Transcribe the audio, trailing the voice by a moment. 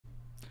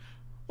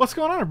What's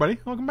going on, everybody?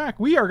 Welcome back.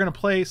 We are going to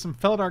play some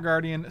Felidar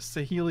Guardian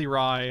Saheeli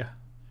Rai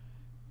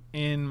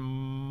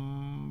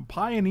in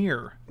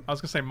Pioneer. I was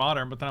going to say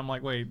Modern, but then I'm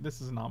like, wait,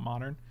 this is not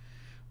Modern.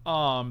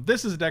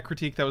 This is a deck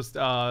critique that was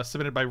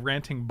submitted by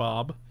Ranting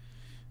Bob.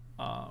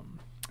 I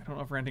don't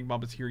know if Ranting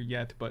Bob is here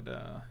yet, but,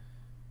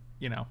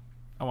 you know,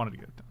 I wanted to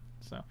get it done.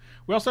 So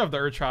we also have the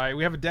Urchai.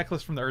 We have a deck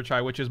list from the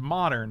Urchai, which is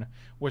Modern,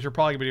 which we're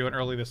probably going to be doing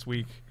early this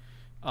week.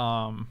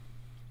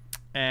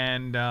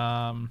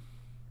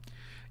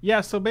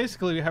 Yeah, so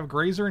basically we have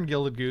Grazer and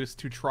Gilded Goose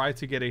to try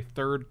to get a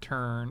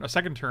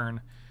second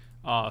turn,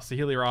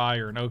 Saheeli Rai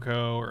or an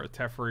Oko or a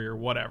Teferi or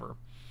whatever.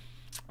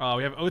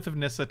 We have Oath of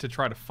Nissa to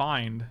try to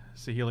find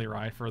Saheeli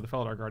Rai for the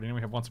Felidar Guardian.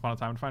 We have Once Upon a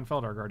Time to find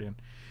Felidar Guardian.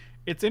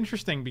 It's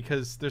interesting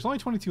because there's only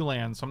 22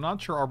 lands, so I'm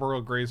not sure Arboreal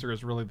Grazer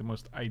is really the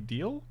most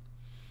ideal.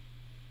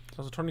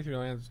 So 22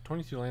 lands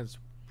is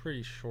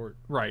pretty short.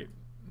 Right.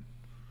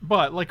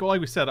 But like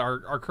we said,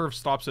 our curve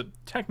stops at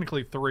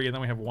technically 3, and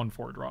then we have 1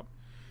 4-drop.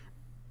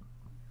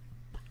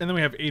 And then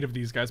we have 8 of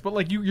these guys. But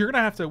like you're going to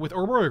have to, with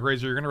Arboreal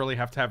Grazer, you're going to really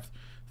have to have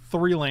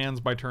 3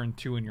 lands by turn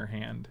 2 in your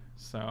hand.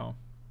 So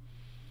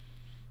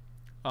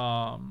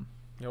yeah,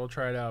 we'll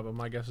try it out, but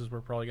my guess is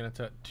we're probably going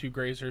to 2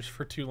 Grazers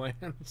for 2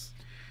 lands.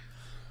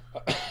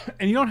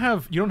 And you don't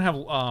have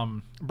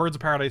Birds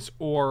of Paradise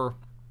or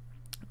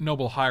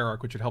Noble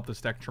Hierarch, which would help this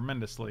deck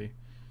tremendously.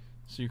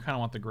 So you kind of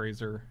want the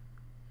Grazer.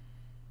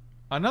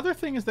 Another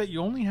thing is that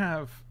you only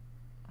have...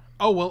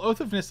 Oh, well,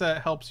 Oath of Nissa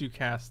helps you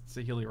cast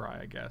Saheeli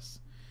Rai, I guess.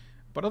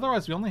 But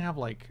otherwise, we only have,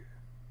 like,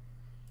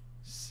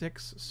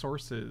 6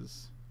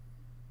 sources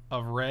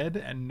of red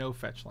and no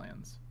fetch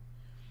lands.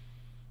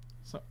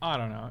 So, I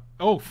don't know.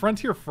 Oh,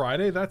 Frontier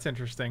Friday? That's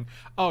interesting.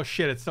 Oh,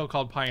 shit, it's still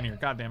called Pioneer.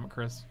 God damn it,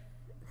 Chris.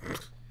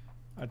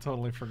 I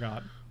totally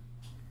forgot.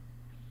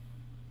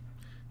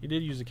 You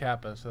did use a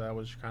Kappa, so that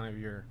was kind of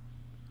your...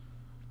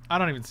 I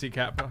don't even see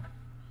Kappa.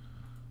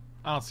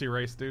 I don't see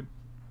race, dude.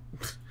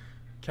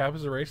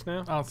 Kappa's a race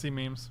now? I don't see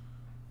memes.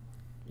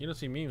 You don't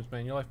see memes,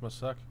 man. Your life must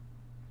suck.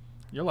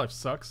 Your life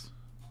sucks.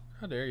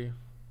 How dare you?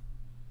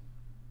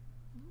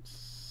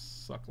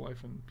 Suck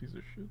life and piece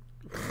of shit.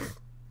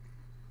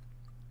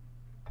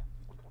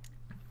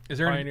 Is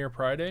there Pioneer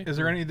Pride Day? Is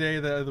there any day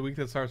of the week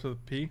that starts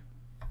with P?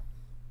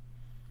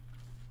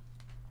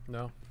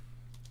 No.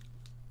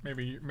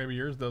 Maybe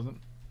yours doesn't.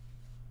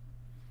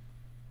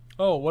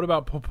 Oh, what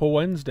about Papa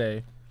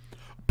Wednesday?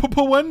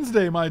 Papa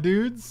Wednesday, my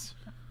dudes.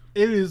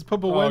 It is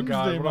Papa Wednesday,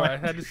 God, my I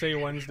had to say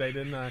Wednesday,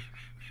 didn't I?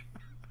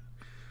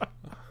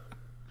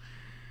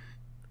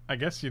 I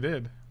guess you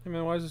did. Hey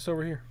man, why is this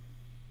over here?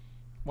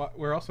 What?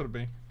 Where else would it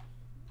be?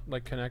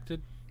 Like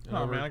connected?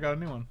 Oh man, I got a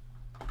new one.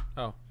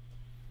 Oh.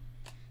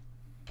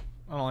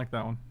 I don't like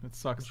that one. It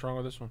sucks. What's wrong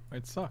with this one?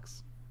 It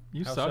sucks.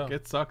 You How suck. so?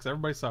 It sucks.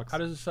 Everybody sucks. How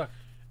does it suck?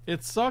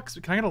 It sucks.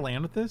 Can I get a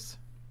land with this?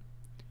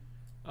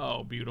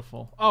 Oh,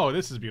 beautiful. Oh,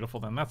 this is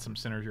beautiful then. That's some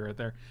synergy right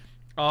there.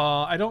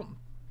 I don't...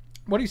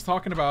 What he's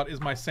talking about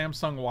is my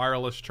Samsung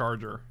wireless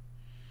charger.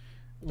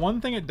 One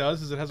thing it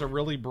does is it has a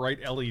really bright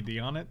LED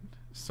on it.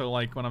 So,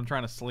 like, when I'm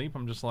trying to sleep,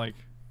 I'm just like...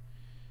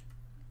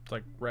 It's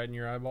like red in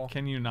your eyeball?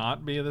 Can you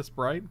not be this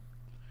bright?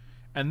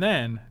 And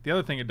then, the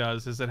other thing it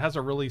does is it has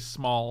a really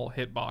small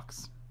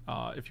hitbox,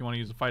 if you want to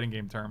use a fighting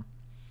game term.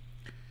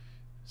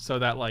 So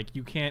that, like,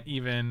 you can't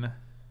even...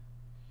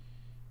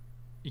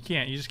 You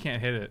just can't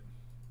hit it.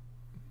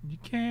 You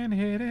can't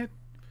hit it.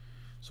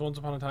 So Once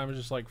Upon a Time is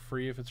just, like,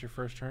 free if it's your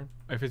first turn?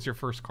 If it's your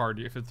first card,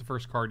 if it's the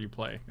first card you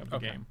play of the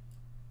game.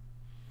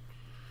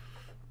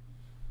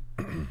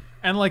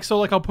 And like, so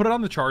like I'll put it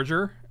on the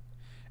charger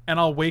and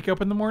I'll wake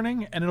up in the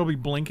morning and it'll be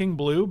blinking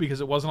blue because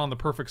it wasn't on the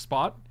perfect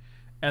spot,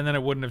 and then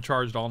it wouldn't have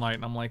charged all night,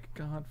 and I'm like,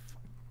 God,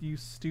 you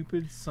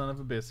stupid son of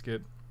a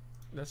biscuit.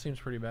 That seems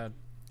pretty bad.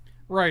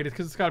 Right,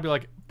 because it's got to be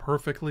like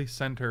perfectly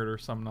centered or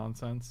some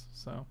nonsense.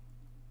 So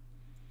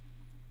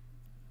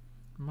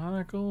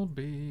Michael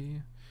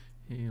B,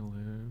 he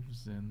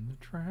lives in the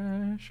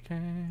trash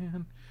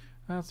can.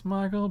 That's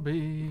Michael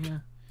B.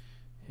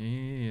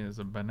 He is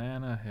a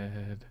banana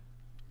head.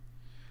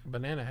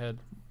 Banana head.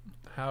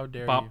 How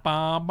dare Bop, you?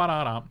 bop,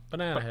 ba-da-da.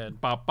 Banana head.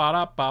 Bop,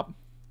 ba-da, bop.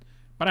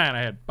 Banana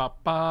head.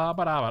 Bop, ba,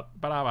 ba-da,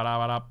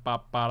 ba-da,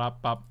 bop, ba-da,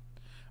 bop.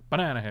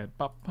 Banana head.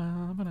 Bop,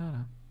 ba,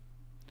 ba-da-da.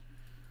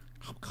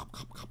 Cop, cop,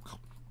 cop, cop, cop.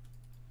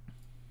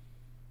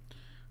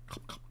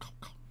 Cop, cop, cop,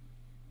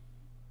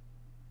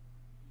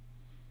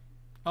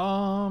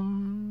 cop.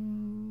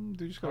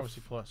 Do you just go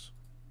Obviously plus.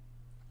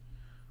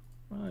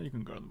 Well, you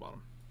can go to the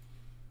bottom.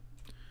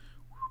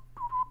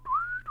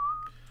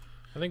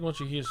 I think once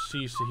you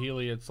see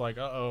Saheeli, it's like,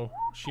 uh-oh,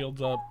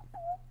 shields up.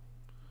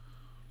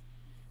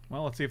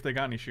 Well, let's see if they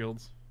got any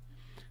shields.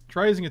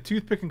 Try using a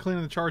toothpick and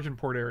cleaning the charging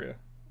port area.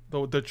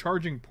 The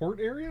charging port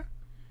area?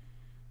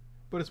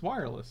 But it's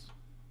wireless.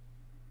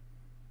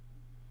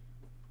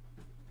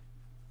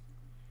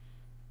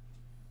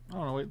 I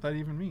don't know what that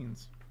even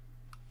means.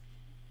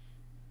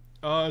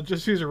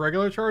 Just use a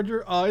regular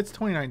charger? It's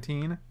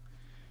 2019.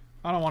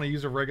 I don't want to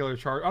use a regular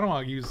charger. I don't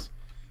want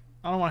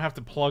to have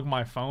to plug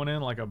my phone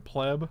in like a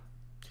pleb.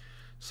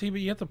 See,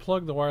 but you have to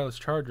plug the wireless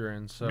charger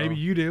in, so... Maybe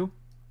you do.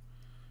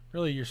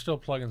 Really, you're still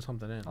plugging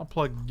something in. I'll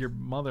plug your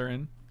mother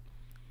in.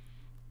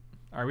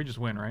 Alright, we just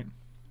win, right?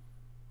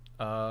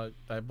 I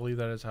believe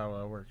that is how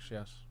it works,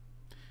 yes.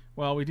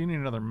 Well, we do need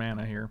another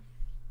mana here.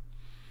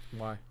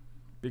 Why?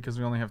 Because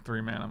we only have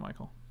 3 mana,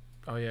 Michael.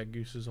 Oh yeah,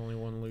 Goose is only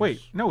one loose.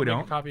 Wait, no we Make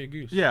don't. a copy of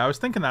Goose. Yeah, I was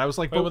thinking that. I was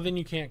like, wait, well then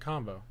you can't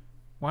combo.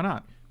 Why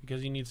not?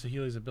 Because you need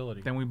Saheeli's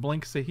ability. Then we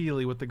blink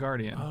Saheeli with the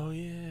Guardian. Oh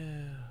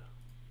yeah.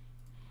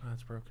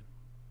 That's broken.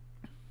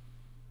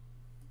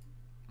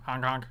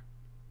 Honk honk.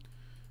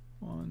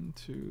 1,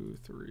 2,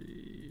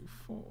 3,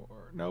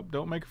 4. Nope,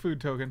 don't make a food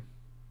token.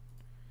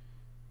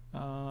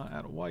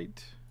 Add a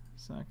white.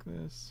 Sack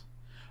this.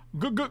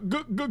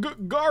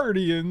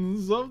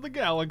 Guardians of the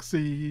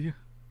Galaxy.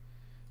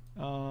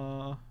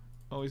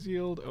 Always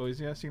yield. Always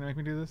yes. You gonna make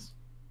me do this?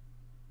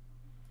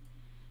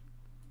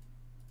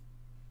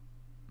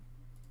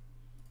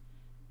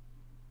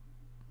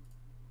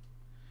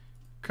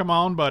 Come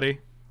on, buddy.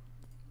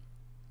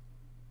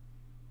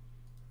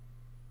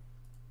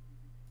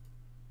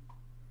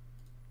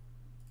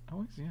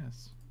 Always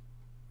yes.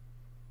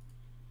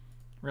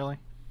 Really?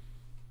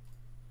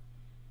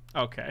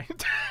 Okay.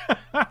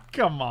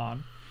 Come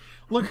on.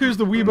 Look who's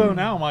the Weebo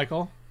now,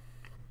 Michael.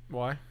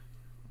 Why?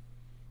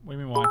 What do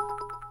you mean why?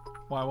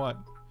 Why what?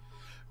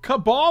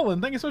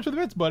 Cabalin, thank you so much for the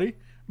bits, buddy.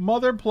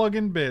 Mother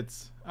plug-in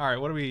bits. Alright,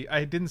 what do we...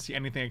 I didn't see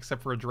anything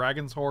except for a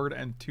Dragon's Horde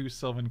and 2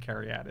 Sylvan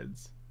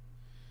Caryatids.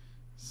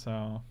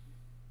 So...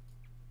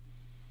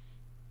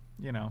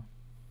 You know.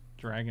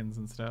 Dragons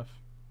and stuff.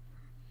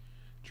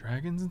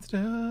 Dragons and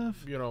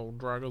stuff. You know,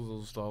 dragons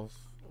and stuff.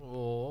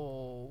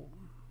 Oh.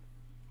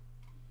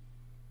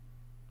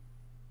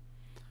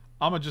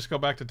 I'm gonna just go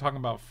back to talking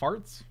about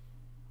farts.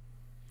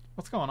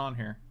 What's going on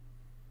here?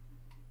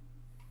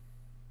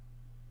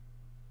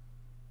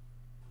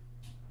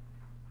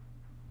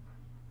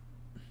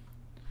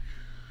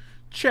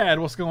 Chad,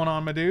 what's going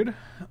on, my dude?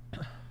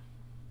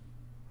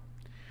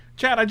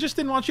 Chad, I just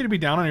didn't want you to be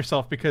down on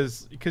yourself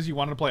because you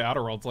wanted to play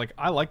Outer Worlds. Like,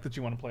 I like that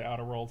you want to play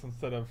Outer Worlds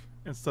instead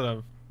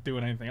of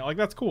doing anything. Like,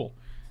 that's cool.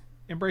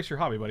 Embrace your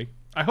hobby, buddy.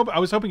 I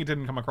was hoping it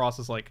didn't come across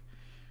as like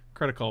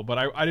critical, but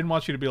I didn't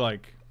want you to be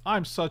like,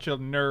 I'm such a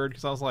nerd,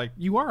 because I was like,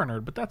 you are a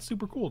nerd, but that's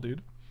super cool,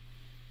 dude.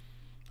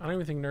 I don't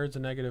even think nerd's a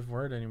negative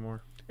word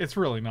anymore. It's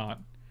really not.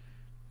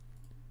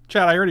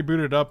 Chad, I already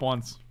booted it up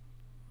once.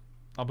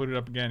 I'll boot it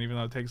up again, even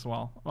though it takes a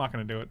while. I'm not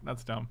gonna do it.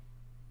 That's dumb.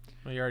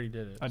 Well, you already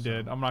did it. I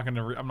did. I'm not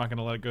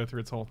gonna let it go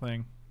through its whole thing.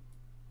 I'm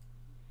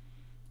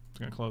just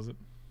gonna close it.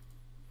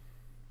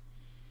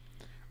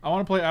 I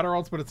want to play Outer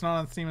Worlds, but it's not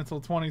on Steam until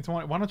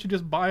 2020. Why don't you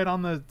just buy it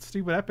on the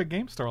stupid Epic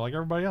Game Store like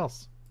everybody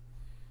else?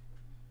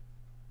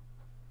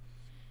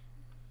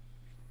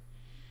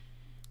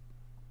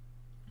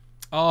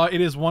 It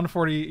is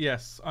 140.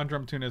 Yes,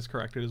 Undrum Tuna is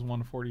correct. It is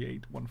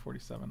 148,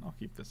 147. I'll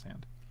keep this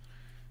hand.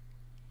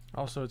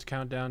 Also, it's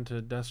countdown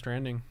to Death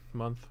Stranding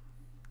month.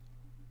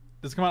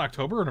 Does it come out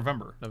October or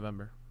November?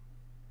 November.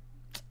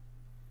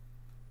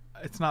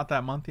 It's not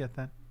that month yet,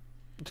 then.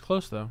 It's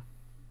close though.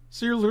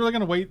 So you're literally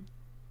gonna wait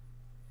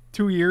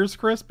 2 years,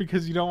 Chris,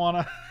 because you don't want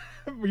to.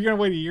 You're gonna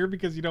wait a year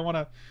because you don't want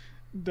to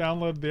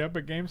download the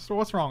Epic Game Store.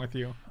 What's wrong with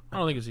you? I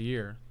don't think it's a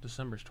year.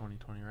 December's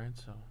 2020, right?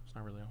 So it's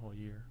not really a whole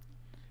year.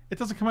 It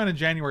doesn't come out on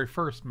January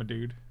 1st, my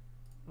dude.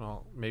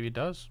 Well, maybe it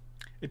does.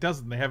 It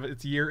doesn't. They have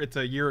it's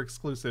a year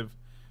exclusive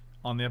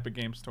on the Epic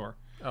Game Store.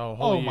 Oh,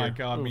 whole year. My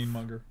God, Oof. Mean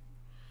Munger.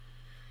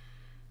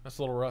 That's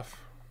a little rough.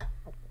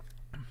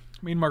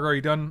 Mean Munger, are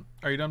you done?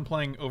 Are you done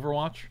playing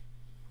Overwatch?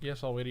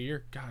 Yes, I'll wait a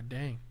year. God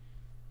dang.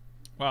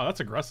 Wow, that's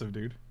aggressive,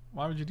 dude.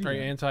 Why would you do that? Are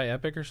you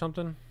anti-Epic or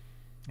something?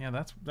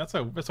 Yeah, that's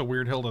a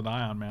weird hill to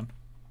die on, man.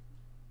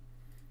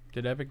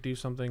 Did Epic do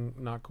something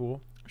not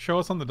cool? Show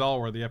us on the doll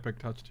where the Epic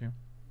touched you.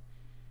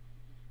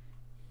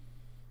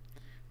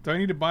 Do I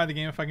need to buy the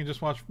game if I can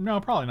just watch? No,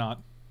 probably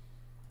not.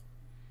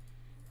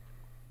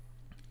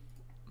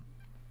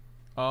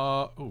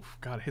 Oof,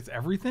 God, it hits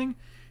everything?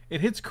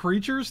 It hits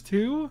creatures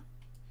too?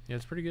 Yeah,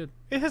 it's pretty good.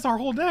 It hits our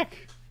whole deck.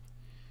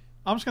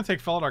 I'm just gonna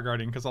take Felidar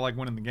Guardian because I like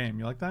winning the game.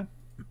 You like that?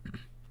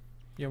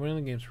 Yeah, winning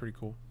the game's pretty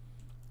cool.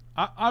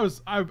 I'm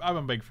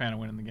a big fan of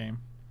winning the game.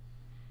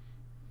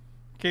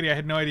 Katie, I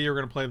had no idea you were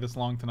gonna play this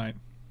long tonight.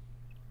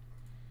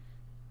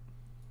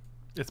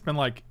 It's been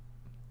like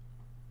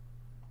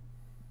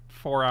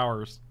 4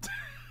 hours.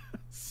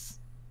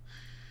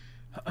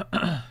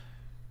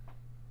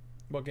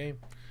 What game?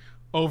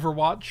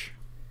 Overwatch.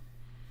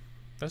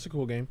 That's a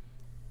cool game.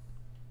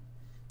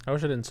 I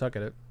wish I didn't suck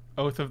at it.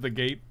 Oath of the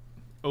Gate.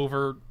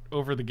 Over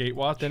the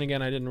Gatewatch. Then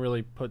again, I didn't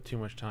really put too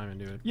much time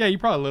into it. Yeah, you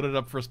probably loaded it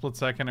up for a split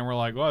second and were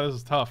like, well, this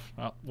is tough.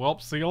 Well,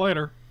 see you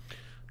later.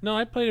 No,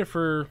 I played it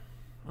for,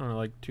 I don't know,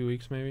 like 2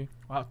 weeks maybe.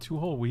 Wow, 2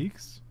 whole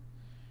weeks?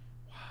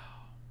 Wow.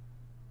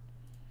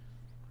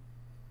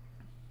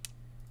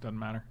 Doesn't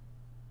matter.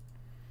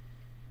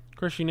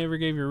 Chris, you never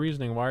gave your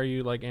reasoning. Why are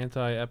you like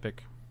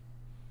anti-Epic?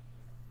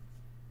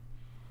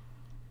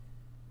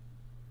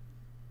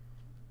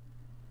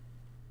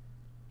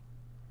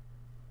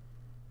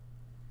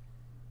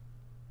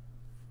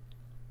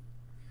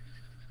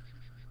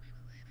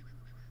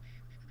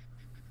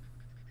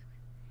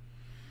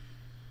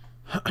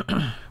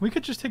 We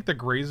could just take the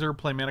Grazer,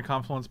 play Mana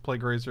Confluence, play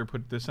Grazer,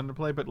 put this into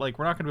play, but like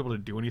we're not going to be able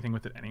to do anything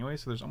with it anyway,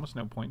 so there's almost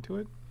no point to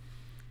it.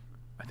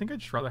 I think I'd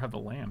just rather have the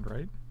land,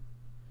 right?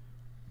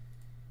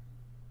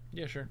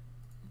 Yeah, sure.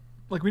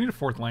 Like, we need a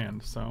 4th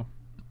land, so...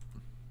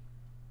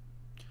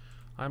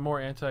 I'm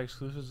more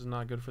anti-exclusives is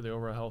not good for the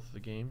overall health of the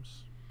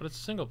games, but it's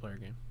a single-player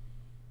game.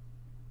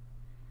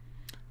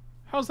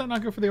 How's that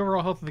not good for the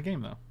overall health of the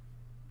game, though?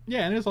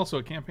 Yeah, and it is also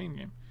a campaign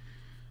game.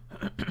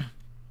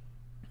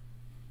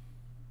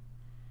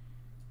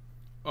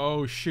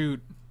 Oh,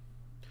 shoot.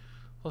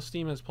 Plus,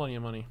 Steam has plenty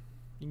of money.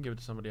 You can give it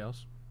to somebody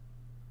else.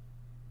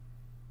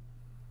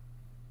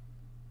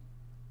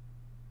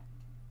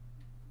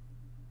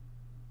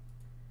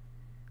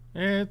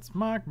 It's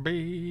Mark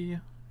B.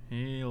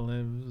 He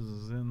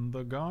lives in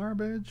the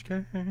garbage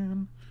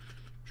can.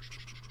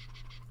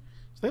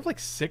 So they have like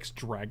 6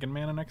 dragon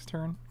mana next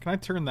turn. Can I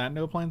turn that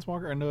into a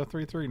planeswalker? Into a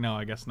 3/3? No,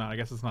 I guess not. I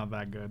guess it's not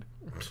that good.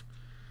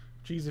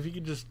 Jeez, if you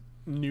could just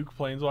nuke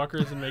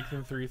planeswalkers and make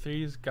them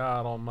 3/3s,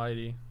 God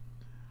almighty.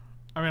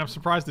 I mean, I'm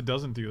surprised it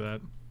doesn't do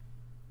that.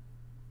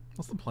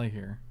 What's the play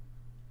here?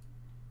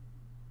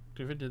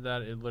 If it did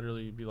that, it'd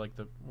literally be like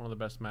one of the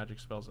best Magic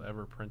spells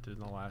ever printed in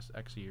the last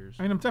X years.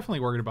 I mean, I'm definitely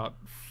worried about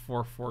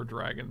 4/4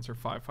 dragons or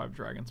 5/5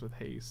 dragons with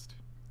haste.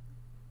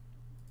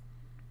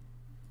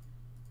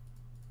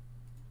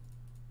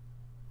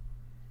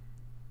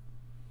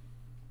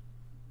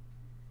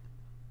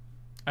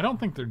 I don't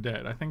think they're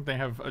dead. I think they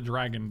have a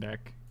dragon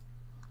deck.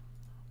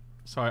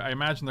 So I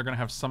imagine they're going to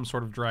have some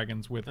sort of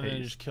dragons with haste. And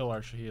then just kill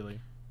our Saheeli.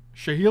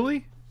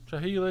 Saheeli?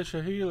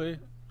 Saheeli.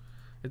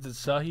 Is it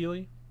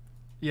Saheeli?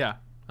 Yeah.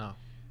 Oh.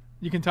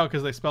 You can tell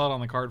because they spell it on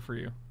the card for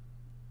you.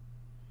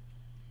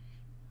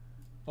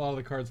 A lot of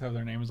the cards have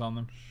their names on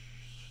them.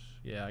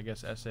 Yeah, I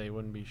guess SA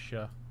wouldn't be Sh.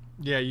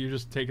 Yeah, you're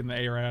just taking the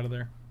A right out of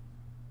there.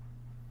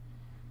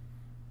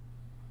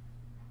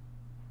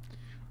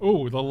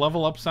 Oh, the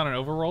level up sound in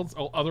Overworlds?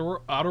 Oh,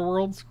 Outer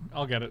Worlds?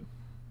 I'll get it.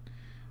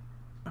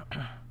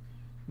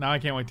 Now I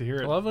can't wait to hear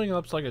it. Leveling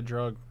up's like a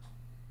drug.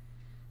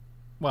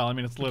 Well, I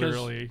mean, it's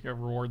literally a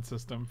reward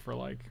system for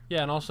like...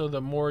 Yeah, and also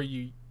the more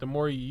you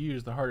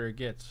use, the harder it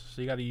gets.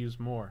 So you got to use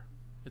more.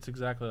 It's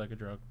exactly like a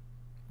drug.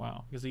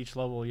 Wow. Because each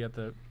level you have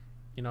to...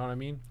 You know what I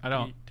mean? I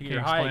don't. To get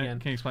your high again.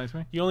 Can you explain it to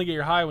me? You only get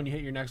your high when you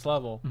hit your next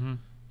level. Mm-hmm.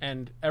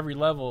 And every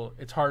level,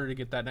 it's harder to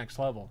get that next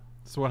level.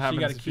 So what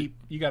happens? So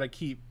you got to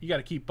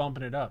keep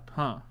bumping it up.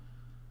 Huh.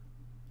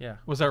 Yeah.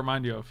 What does that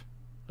remind you of?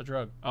 A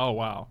drug. Oh,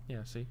 wow.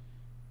 Yeah, see?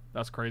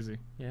 That's crazy.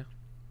 Yeah.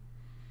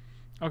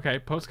 Okay,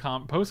 post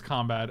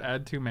combat,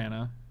 add 2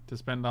 mana to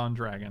spend on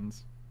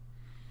dragons.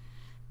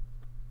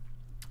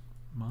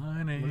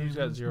 My name Who's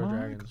got is 0 Mark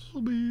dragons?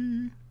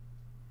 Colby.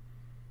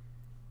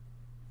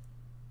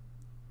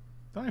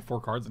 I have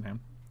 4 cards in hand.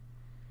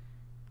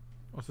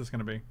 What's this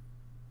gonna be?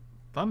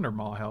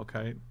 Thundermaw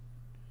Hellkite.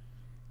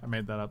 I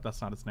made that up.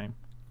 That's not its name.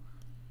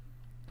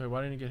 Wait,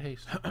 why didn't it get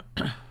haste?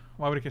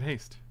 Why would it get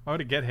haste? Why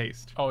would it get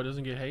haste? Oh, it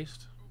doesn't get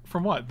haste?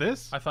 From what?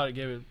 This? I thought it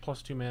gave it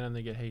plus 2 mana and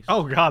they get haste.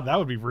 Oh god, that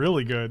would be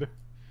really good.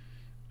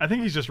 I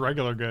think he's just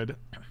regular good.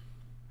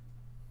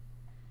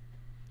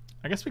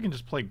 I guess we can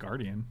just play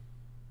Guardian.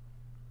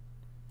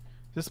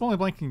 Is this only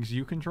blankings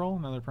you control?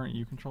 Another permanent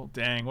you control?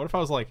 Dang, what if I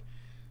was like...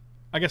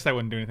 I guess that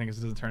wouldn't do anything because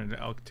it doesn't turn into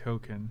Elk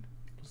Token.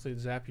 So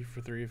zap you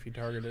for 3 if you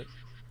target it.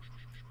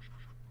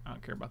 I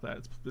don't care about that.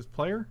 It's this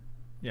player?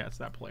 Yeah, it's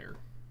that player.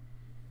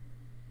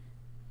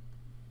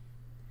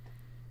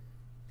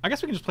 I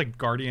guess we can just play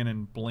Guardian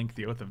and blink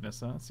the Oath of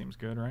Nissa. That seems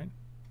good, right?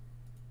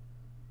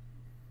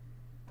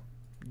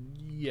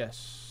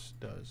 Yes,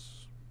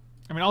 does.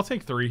 I mean, I'll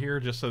take 3 here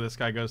just so this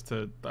guy goes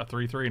to a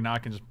 3/3 and now I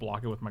can just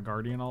block it with my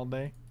Guardian all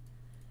day.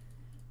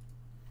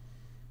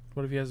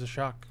 What if he has a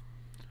shock?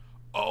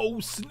 Oh,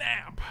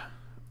 snap!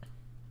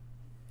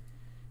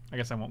 I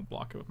guess I won't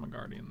block it with my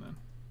Guardian then.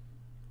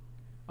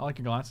 I like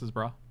your glasses,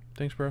 bro.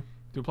 Thanks, bro.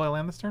 Do we play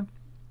land this turn?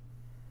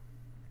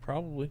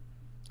 Probably.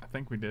 I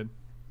think we did.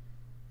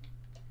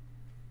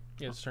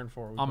 Yeah, it's turn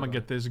 4. I'm gonna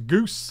get this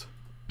goose.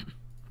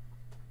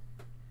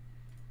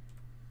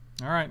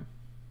 Alright.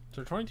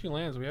 So 22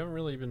 lands, we haven't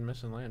really been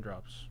missing land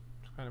drops.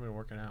 It's kind of been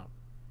working out.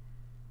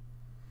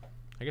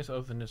 I guess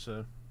Oath of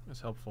Nissa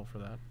is helpful for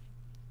that.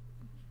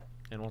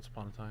 And Once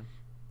Upon a Time.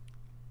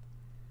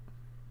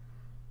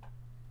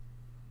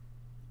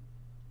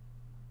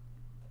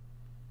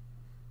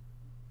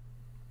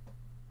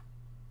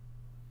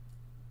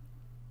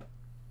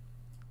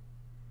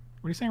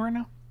 What are you saying right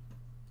now?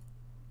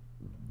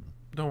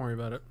 Don't worry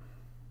about it.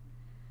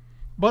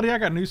 Buddy, I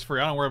got news for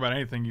you. I don't worry about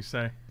anything you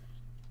say.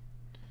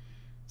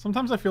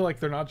 Sometimes I feel like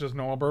they're not just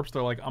normal burps.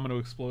 They're like, I'm going to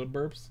explode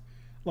burps.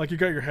 Like you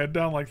got your head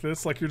down like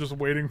this. Like you're just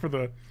waiting for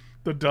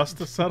the dust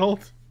to settle.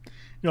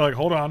 You're like,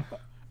 hold on.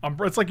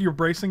 It's like you're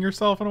bracing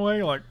yourself in a way.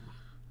 You're like,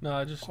 no,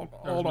 I just...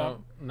 Hold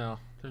on. No,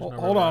 there's Hold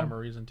no on. rhyme or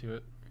reason to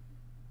it.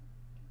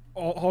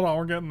 Hold on.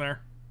 We're getting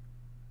there.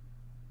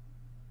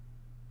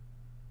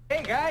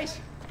 Hey, guys.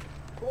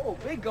 Oh,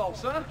 big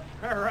gulps, huh?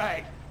 All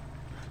right.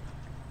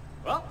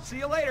 Well, see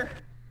you later.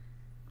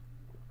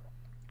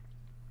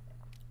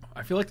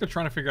 I feel like they're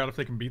trying to figure out if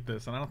they can beat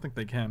this, and I don't think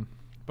they can.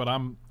 But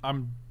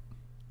I've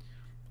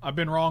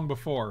been wrong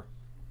before.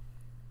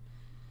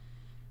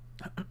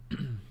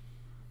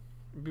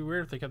 It'd be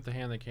weird if they kept the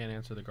hand that can't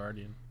answer the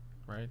Guardian,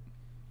 right?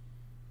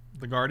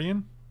 The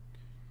Guardian?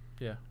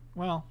 Yeah.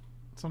 Well,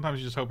 sometimes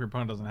you just hope your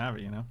opponent doesn't have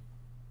it, you know?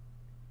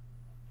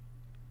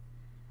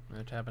 And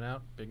they're tapping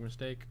out. Big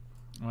mistake.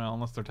 Well,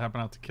 unless they're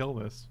tapping out to kill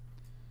this.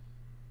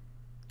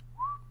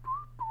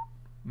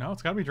 No,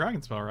 it's got to be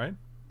Dragon Spell, right?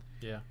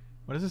 Yeah.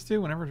 What does this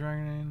do? Whenever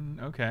Dragon...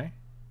 Okay.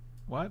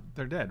 What?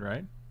 They're dead,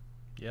 right?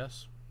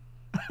 Yes.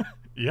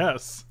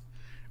 Yes.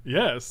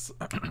 Yes.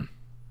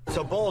 It's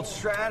a bold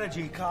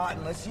strategy,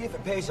 Cotton. Let's see if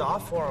it pays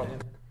off for him.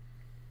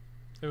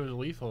 If it was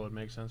lethal, it'd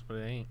make sense, but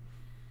it ain't.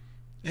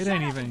 It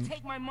ain't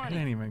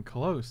even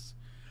close.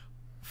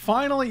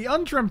 Finally,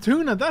 Undreamt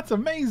Tuna. That's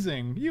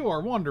amazing. You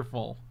are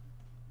wonderful.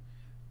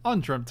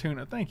 Undreamt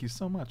Tuna, thank you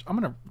so much. I'm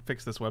gonna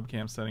fix this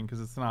webcam setting because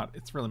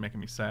it's really making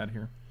me sad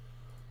here.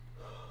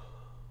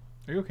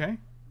 Are you okay?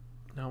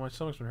 No, my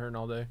stomach's been hurting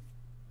all day.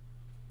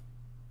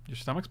 Your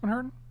stomach's been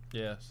hurting?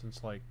 Yeah,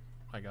 since like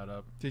I got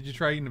up. Did you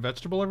try eating a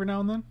vegetable every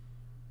now and then?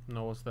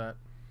 No, what's that?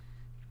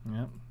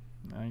 Yep.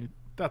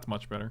 That's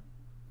much better.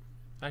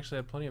 I actually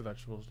had plenty of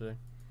vegetables today.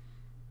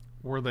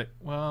 Were they...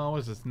 Well, what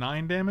is this?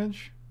 9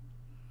 damage?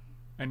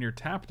 And you're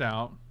tapped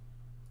out.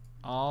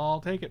 I'll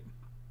take it.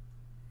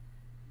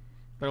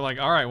 They're like,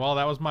 all right, well,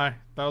 that was my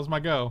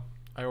go.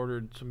 I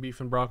ordered some beef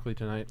and broccoli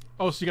tonight.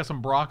 Oh, so you got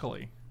some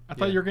broccoli. I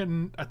thought you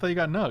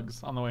got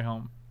nugs on the way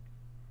home.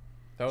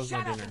 That was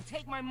my dinner.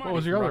 What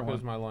was your other one?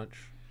 Was my lunch.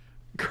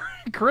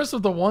 Chris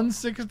with the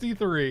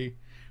 163.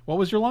 What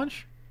was your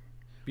lunch?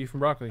 Beef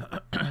and broccoli.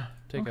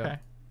 Take okay. out.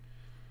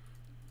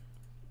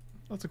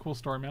 That's a cool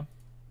story, man.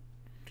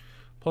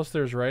 Plus,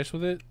 there's rice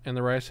with it, and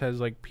the rice has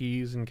like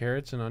peas and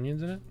carrots and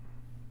onions in it.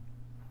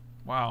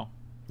 Wow.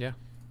 Yeah.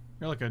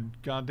 You're like a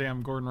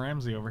goddamn Gordon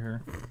Ramsay over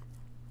here.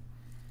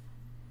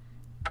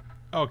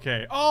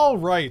 Okay. All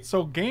right.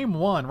 So game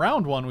 1,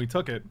 round 1, we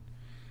took it.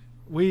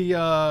 We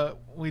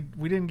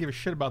didn't give a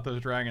shit about those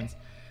dragons.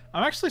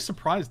 I'm actually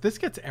surprised. This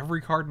gets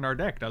every card in our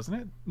deck, doesn't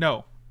it?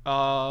 No.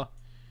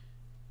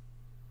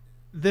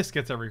 This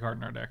gets every card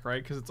in our deck,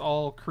 right? Because it's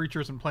all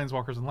creatures and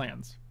planeswalkers and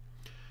lands.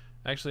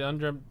 Actually,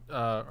 Undreamt,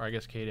 or I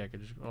guess Katie, I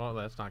could just... Well,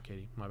 that's not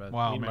Katie. My bad.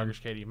 Wow, Mean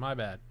Katie. My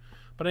bad.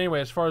 But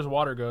anyway, as far as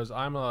water goes,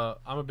 I'm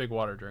a big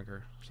water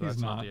drinker, so He's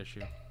that's not not. the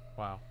issue.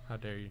 Wow, how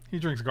dare you? He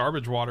drinks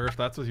garbage water, if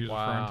that's what he was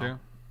referring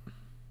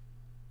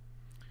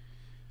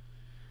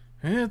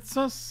to. It's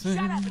a sin.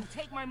 Shut up and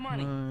take my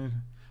money.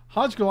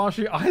 Hodge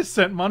Galashi, I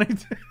sent money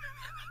to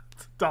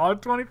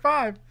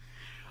 $1.25.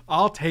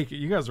 I'll take it.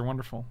 You guys are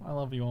wonderful. I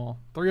love you all.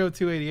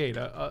 30288,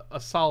 a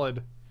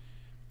solid.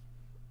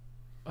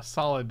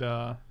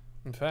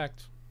 In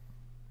fact,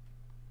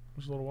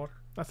 there's a little water.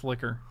 That's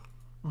liquor.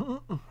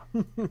 It'd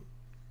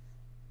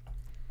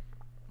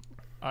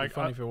be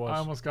funny if it was. I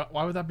almost got.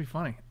 Why would that be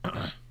funny?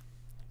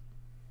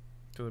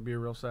 Could it be a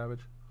real savage?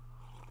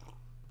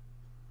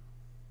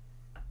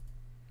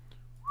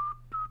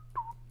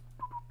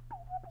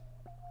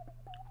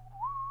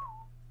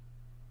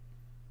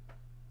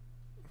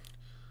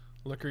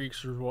 Liquor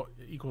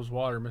equals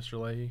water,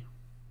 Mr. Leahy.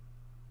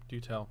 Do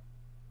tell.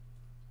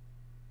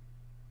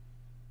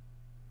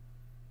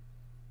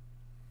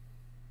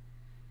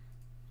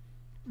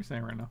 What are you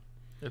saying right now?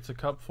 It's a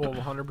cup full of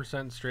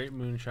 100% straight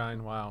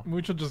moonshine. Wow.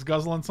 Mooch will just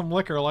guzzling some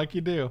liquor like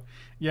you do.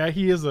 Yeah,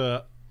 he is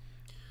a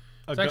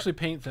It's actually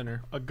paint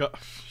thinner.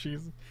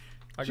 She's.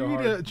 I Did go you,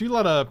 hard. did you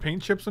let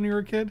paint chips when you were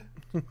a kid?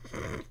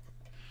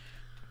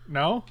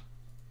 No?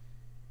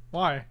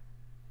 Why?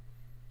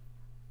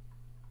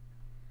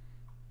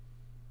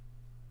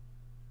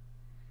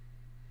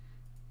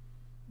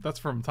 That's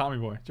from Tommy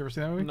Boy. Did you ever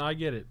see that movie? No, I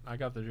get it. I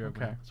got the joke.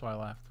 Okay. Man. That's why I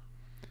laughed.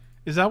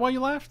 Is that why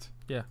you laughed?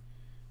 Yeah.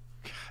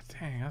 God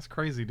dang, that's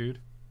crazy, dude.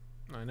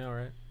 I know,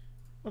 right?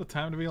 What a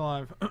time to be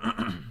alive.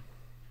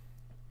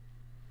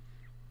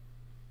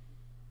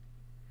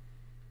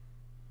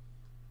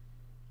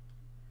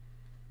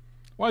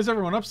 Why is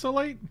everyone up so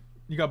late?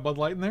 You got Bud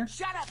Light in there?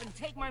 Shut up and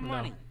take my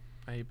money. No.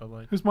 I hate Bud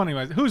Light. Whose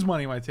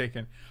money am I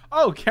taking?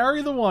 Oh,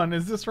 carry the one.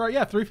 Is this right?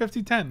 Yeah,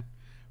 350-10.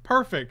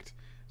 Perfect.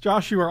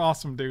 Josh, you are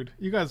awesome, dude.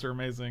 You guys are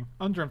amazing.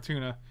 Undreamt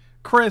Tuna.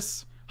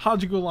 Chris,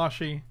 Haji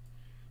Gulashi.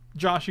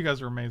 Josh, you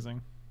guys are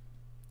amazing.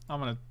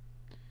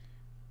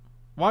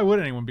 Why would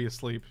anyone be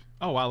asleep?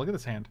 Oh, wow, look at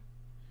this hand.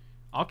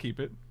 I'll keep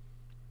it.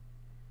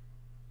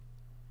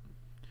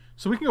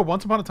 So we can go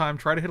Once Upon a Time,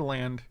 try to hit a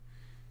land.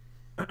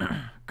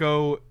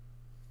 Go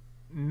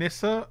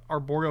Nissa,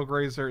 Arboreal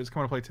Grazer is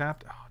coming to play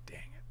tapped. Oh, dang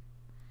it.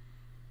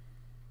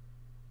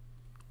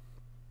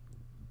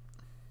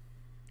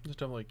 Just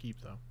definitely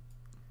keep, though.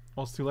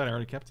 Well, it's too late. I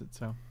already kept it,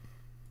 so.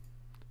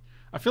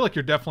 I feel like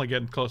you're definitely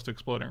getting close to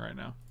exploding right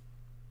now.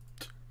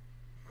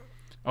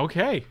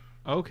 Okay.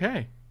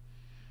 Okay.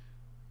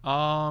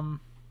 None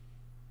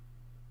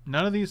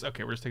of these...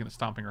 Okay, we're just taking the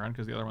Stomping Ground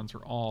because the other ones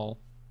are all...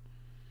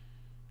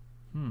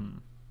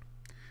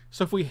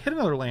 So if we hit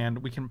another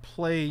land, we can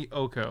play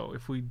Oko.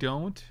 If we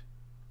don't...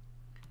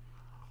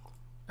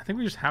 I think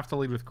we just have to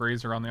lead with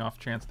Grazer on the off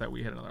chance that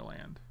we hit another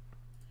land.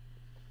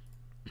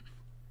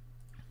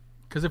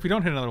 Because if we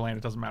don't hit another land,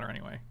 it doesn't matter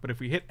anyway. But if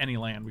we hit any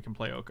land, we can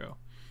play Oko,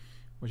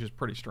 which is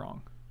pretty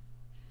strong.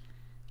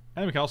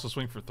 And we can also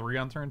swing for 3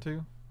 on turn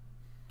 2.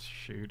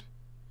 Shoot.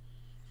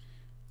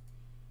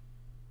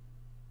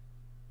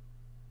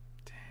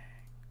 Dang.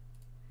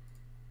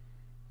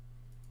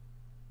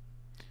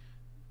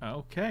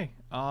 Okay.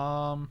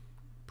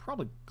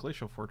 Probably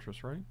Glacial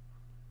Fortress, right?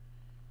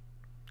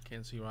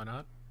 Can't see why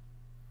not.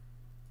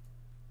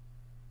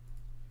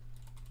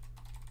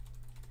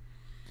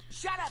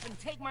 Shut up and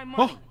take my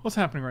money. Oh, what's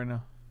happening right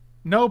now?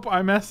 Nope,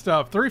 I messed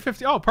up.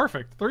 350. Oh,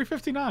 perfect.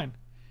 359.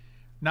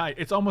 Nice.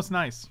 It's almost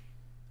nice.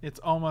 It's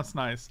almost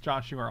nice.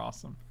 Josh, you are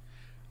awesome.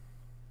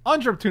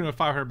 Undrop Tuna with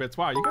 500 bits.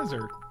 Wow, you guys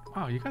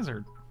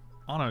are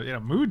on in a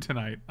mood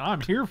tonight.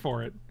 I'm here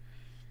for it.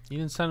 You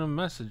didn't send him a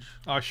message.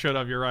 Oh, I should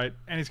have. You're right.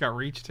 And he's got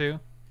reach too.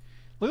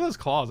 Look at those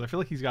claws. I feel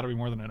like he's got to be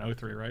more than an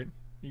O3, right?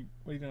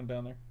 What are you doing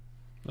down there?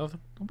 Nothing.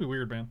 Don't be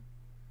weird, man.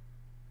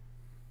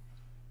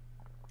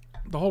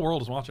 The whole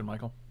world is watching,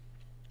 Michael.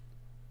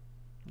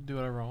 Do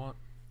whatever I want.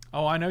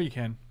 Oh, I know you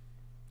can.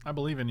 I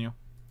believe in you.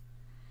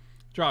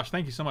 Josh,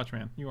 thank you so much,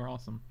 man. You are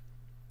awesome.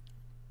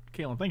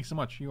 Caitlin, thank you so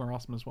much. You are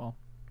awesome as well.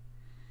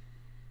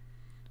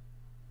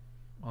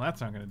 Well, that's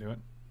not going to do it.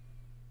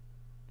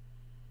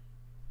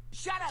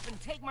 Shut up and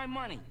take my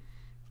money.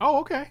 Oh,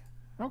 okay.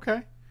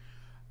 Okay.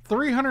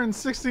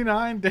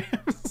 369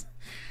 days.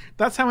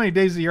 That's how many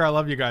days a year I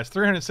love you guys.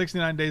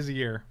 369 days a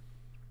year.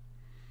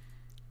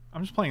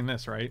 I'm just playing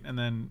this, right? And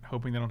then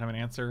hoping they don't have an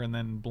answer. And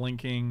then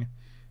blinking.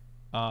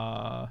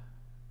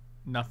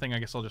 Nothing. I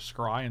guess I'll just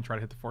scry and try to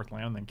hit the 4th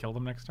land and then kill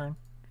them next turn.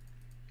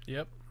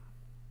 Yep.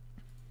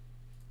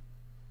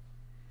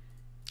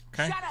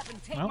 Okay. Shut up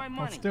and take Well, my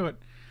money. let's do it.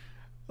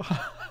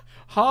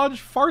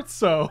 Hodge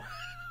Fartso.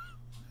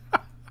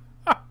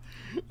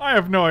 I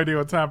have no idea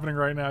what's happening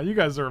right now. You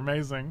guys are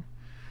amazing.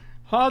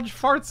 Hodge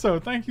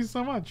Fartso, thank you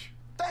so much.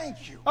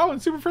 Thank you. Oh,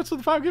 and Super Fritz with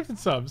the 5 gifted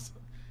subs.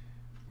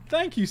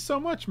 Thank you so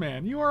much,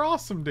 man. You are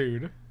awesome,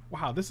 dude.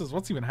 Wow, this is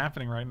what's even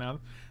happening right now.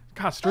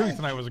 God, streaming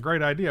tonight was a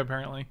great idea,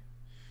 apparently.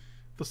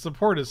 The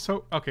support is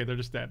so... Okay, they're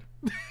just dead.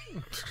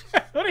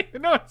 I don't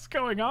even know what's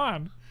going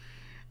on.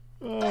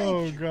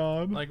 Oh,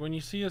 God. Like, when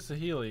you see a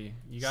Saheeli,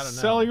 you gotta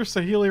know. Sell your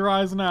Saheeli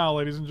Rise now,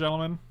 ladies and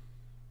gentlemen.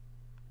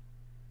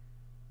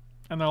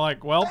 And they're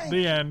like, well,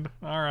 the end.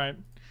 All right.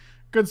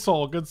 Good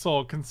soul,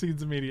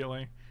 concedes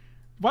immediately.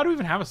 Why do we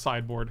even have a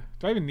sideboard?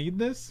 Do I even need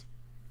this?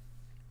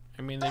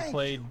 I mean, they're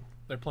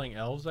playing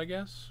elves, I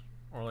guess?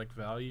 Or, like,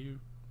 value.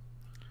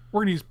 We're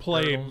going to use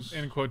play Turtles.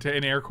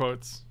 in air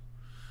quotes.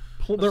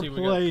 Let's see, They're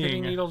we got Pitting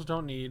playing. Needles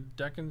don't need.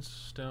 Deck and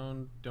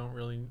Stone don't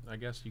really. I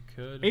guess you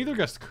could. Aether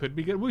Gust could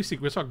be good. We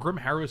saw Grim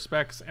Harrow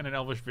specs and an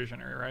Elvish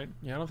Visionary, right?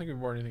 Yeah, I don't think we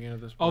brought anything in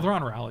at this point. Oh, they're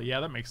on Rally. Yeah,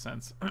 that makes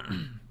sense. I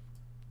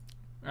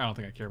don't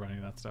think I care about any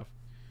of that stuff.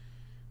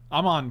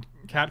 I'm on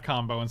cat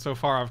combo, and so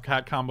far I've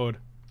cat comboed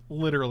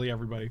literally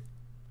everybody.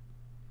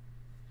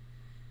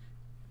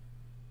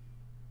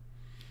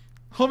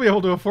 I'll be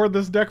able to afford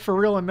this deck for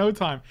real in no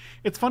time.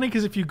 It's funny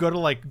because if you go to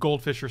like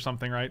Goldfish or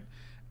something, right?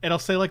 It'll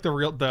say like the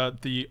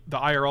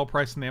IRL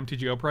price and the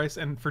MTGO price,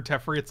 and for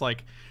Teferi it's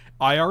like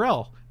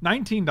IRL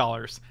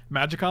 $19,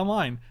 Magic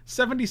Online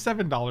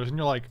 $77, and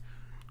you're like,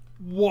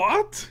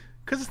 what?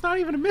 Because it's not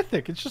even a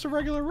mythic; it's just a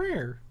regular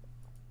rare.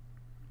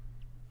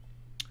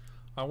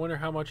 I wonder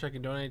how much I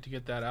can donate to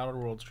get that Outer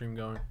World stream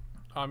going.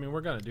 I mean,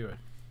 we're gonna do it.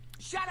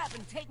 Shut up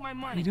and take my What are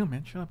money. you doing,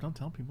 man? Shut up! Don't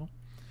tell people.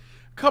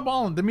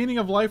 Cabal, the meaning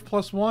of life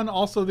 +1,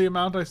 also the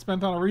amount I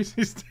spent on a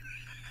Reese's.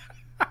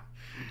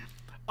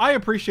 I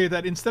appreciate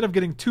that instead of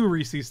getting 2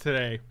 Reese's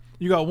today,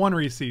 you got 1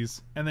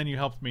 Reese's, and then you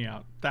helped me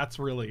out. That's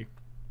really...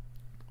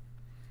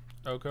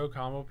 Oko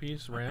combo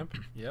piece ramp.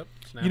 Yep.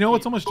 You know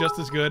what's almost just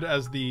as good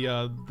as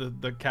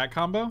the cat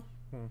combo?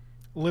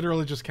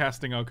 Literally just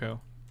casting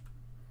Oko.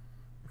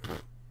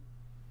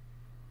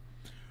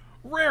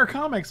 Rare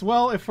comics.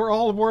 Well, if we're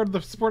all aboard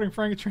the supporting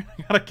Frankie train,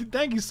 I gotta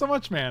thank you so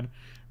much, man.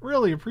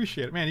 Really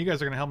appreciate it, man. You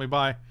guys are gonna help me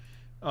buy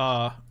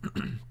a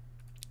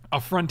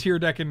Frontier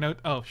deck in note.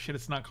 Oh shit,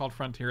 it's not called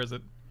Frontier, is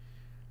it?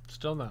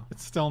 Still no.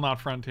 It's still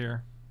not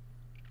Frontier.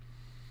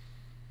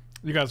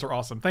 You guys are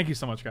awesome. Thank you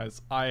so much,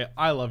 guys.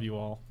 I love you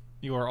all.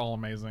 You are all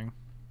amazing.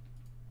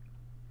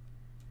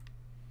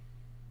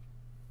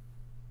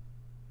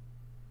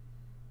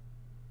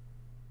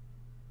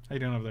 How you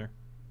doing over there?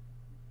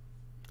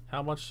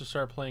 How much to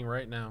start playing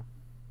right now?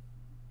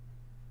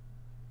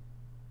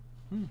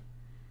 I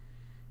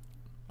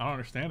don't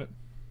understand it.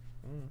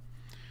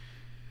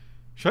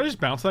 Should I just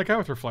bounce that guy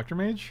with Reflector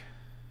Mage?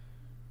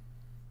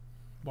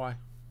 Why?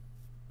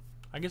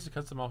 I guess it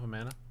cuts them off of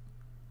mana.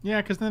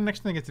 Yeah, because then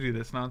next thing I get to do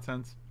this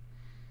nonsense.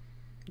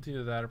 It's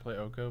either that or play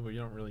Oko, but you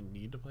don't really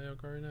need to play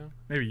Oko right now.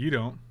 Maybe you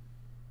don't.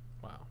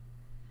 Wow.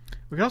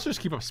 We can also just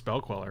keep up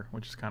Spell Queller,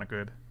 which is kind of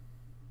good.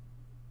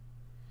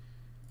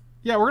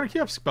 Yeah, we're going to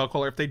keep up Spell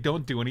Queller. If they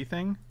don't do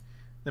anything,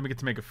 then we get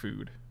to make a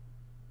food.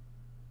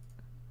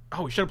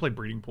 Oh, we should have played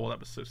Breeding Pool. That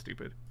was so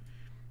stupid.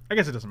 I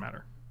guess it doesn't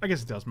matter. I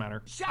guess it does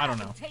matter. Shut I don't up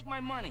know. and take my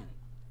money.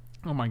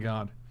 Oh my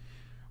god.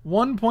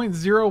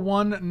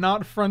 1.01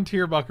 not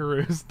Frontier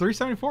Buckaroos.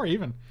 374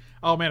 even.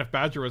 Oh man, if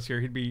Badger was here,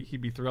 he'd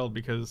be thrilled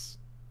because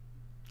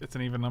it's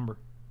an even number.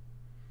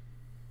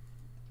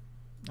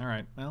 All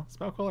right, well,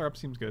 Spell Queller up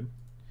seems good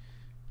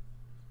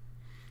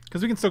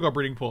because we can still go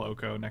Breeding Pool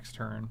Oko next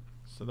turn,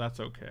 so that's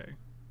okay.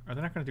 Are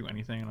they not going to do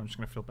anything, and I'm just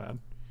going to feel bad?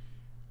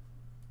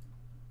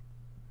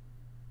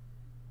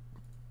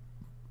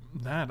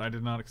 That I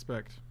did not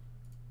expect.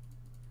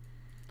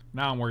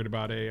 Now I'm worried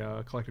about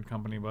a collected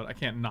company, but I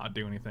can't not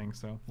do anything,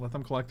 so let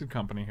them collected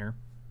company here.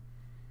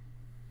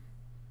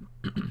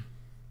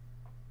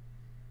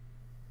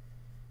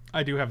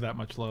 I do have that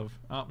much love.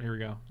 Oh, here we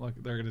go. Look,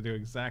 they're going to do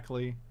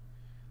exactly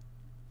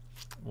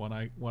what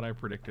I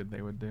predicted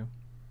they would do.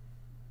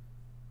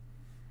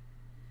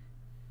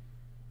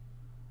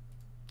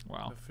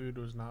 Wow. The food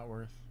was not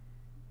worth.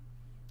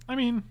 I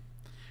mean,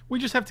 we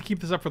just have to keep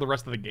this up for the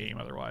rest of the game,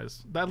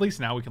 otherwise. At least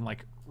now we can,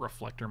 like,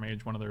 Reflector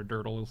Mage one of their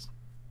Dirtles.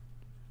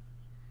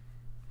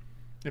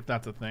 If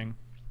that's a thing.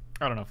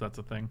 I don't know if that's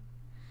a thing.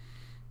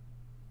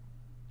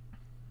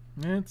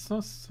 It's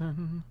a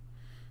sin.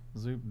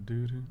 Zoop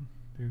doo doo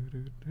doo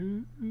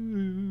doo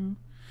doo.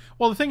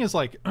 Well, the thing is,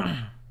 like,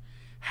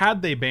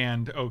 had they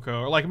banned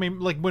Oko, or like, I mean,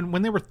 like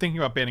when they were thinking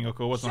about banning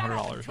Oko, it wasn't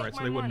 $100, right?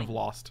 So they wouldn't have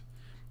lost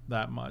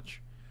that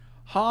much.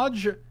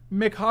 Hodge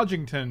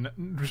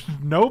McHodgington.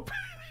 Nope.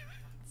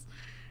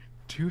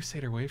 2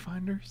 Satyr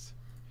Wayfinders?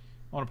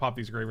 I want to pop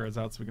these graveyards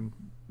out so we can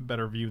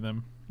better view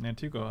them.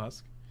 Nantuko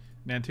Husk.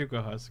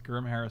 Nantuko Husk.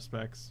 Grim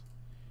Haruspex.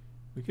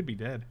 We could be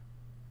dead.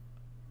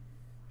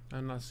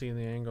 I'm not seeing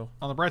the angle.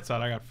 On the bright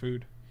side, I got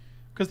food.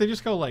 Because they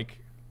just go like...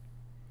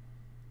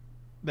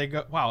 They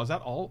go... Wow, is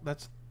that all?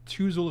 That's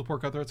 2 Zulapore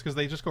Cutthroats? Because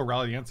they just go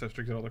Rally the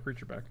Ancestry to get all the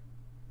creature back.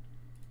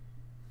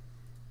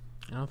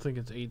 I don't think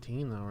it's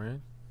 18 though, right?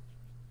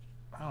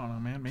 I don't know,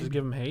 man. Maybe. Does it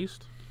give him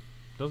haste?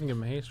 Doesn't give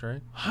him haste,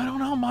 right? I don't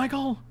know,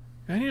 Michael.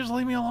 Can you just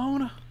leave me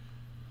alone?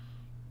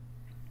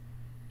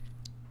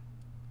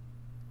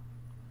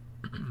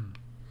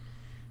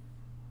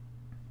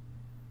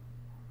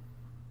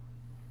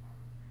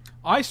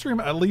 I stream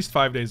at least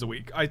 5 days a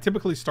week. I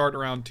typically start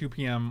around 2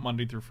 p.m.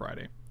 Monday through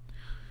Friday.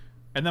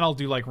 And then I'll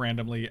do like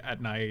randomly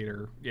at night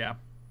or, yeah.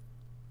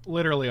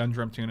 Literally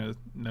Undreamt Tuna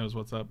knows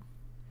what's up.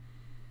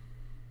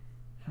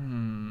 I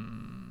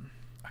kind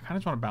of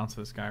just want to bounce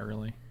this guy,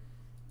 really.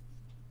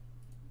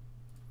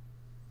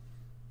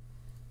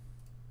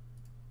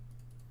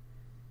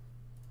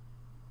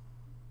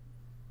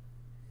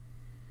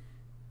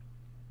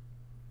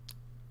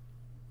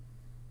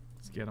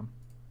 Let's get him.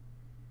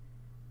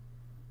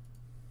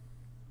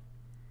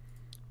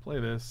 Play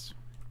this.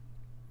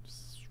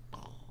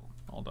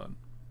 All done.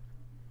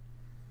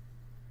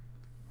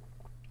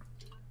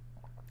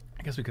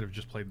 I guess we could have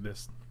just played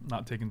this,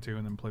 not taken 2,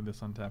 and then played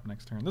this on tap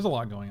next turn. There's a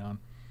lot going on.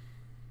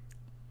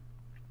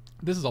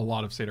 This is a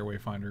lot of Satyr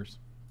Wayfinders.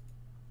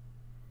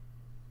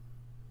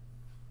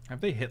 Have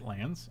they hit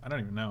lands? I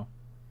don't even know.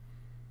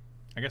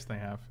 I guess they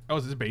have. Oh,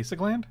 is this basic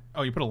land?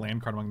 Oh, you put a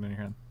land card among them in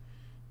your hand.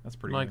 That's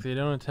pretty Mike, good. they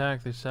don't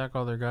attack. They sack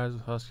all their guys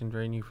with Husk and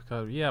drain you for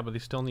cover. Yeah, but they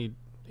still need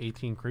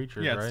 18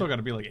 creatures, yeah, it's right? still got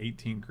to be like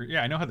 18 creatures.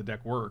 Yeah, I know how the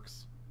deck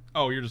works.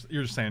 Oh, you're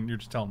just saying, you're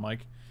just telling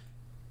Mike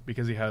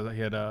because he had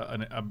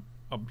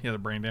a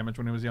brain damage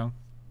when he was young.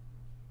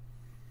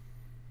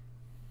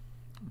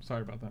 I'm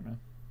sorry about that, man.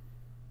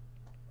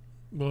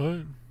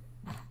 What?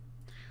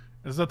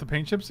 Is that the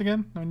paint chips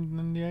again?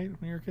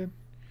 98 when you were a kid?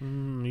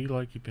 You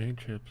like your paint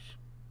chips.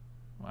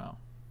 Wow.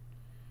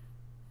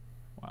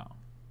 Wow.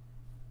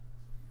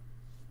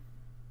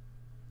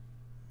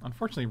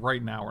 Unfortunately,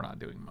 right now we're not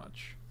doing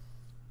much.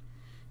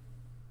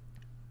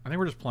 I think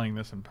we're just playing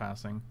this and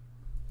passing.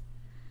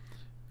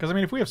 Because, I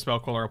mean, if we have Spell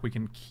Queller up, we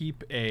can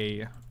keep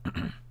a...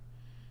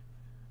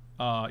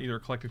 either a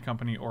Collected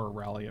Company or a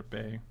Rally at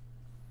bay.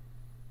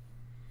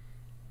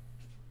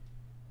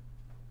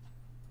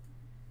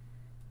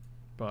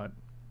 But,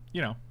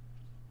 you know,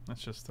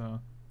 that's just,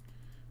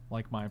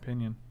 like, my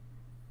opinion.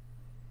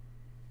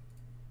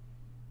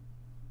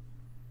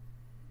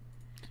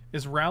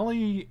 Is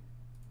Rally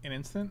an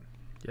instant?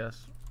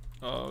 Yes.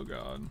 Oh,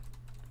 God.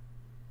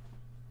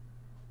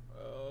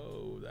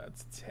 Oh,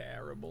 that's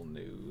terrible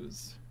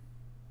news.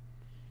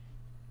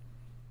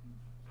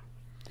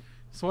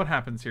 So what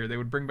happens here? They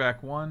would bring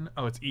back 1.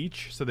 Oh, it's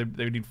each? So they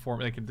would need 4.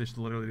 They could just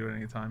literally do it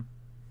any time.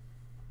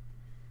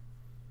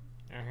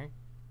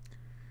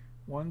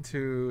 1,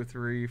 2,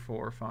 3,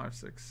 4, 5,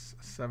 6,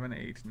 7,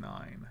 8,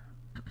 9.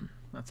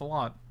 That's a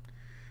lot.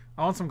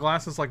 I want some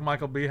glasses like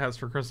Michael B has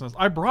for Christmas.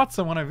 I brought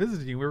some when I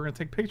visited you. We were going to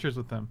take pictures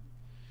with them.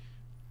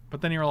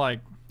 But then you were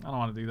like, I don't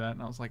want to do that.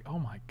 And I was like, oh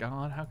my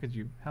God, how could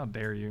you? How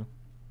dare you?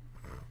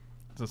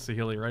 It's a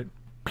Saheeli, right?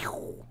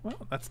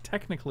 Well, that's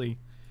technically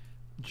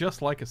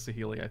just like a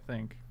Saheeli, I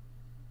think.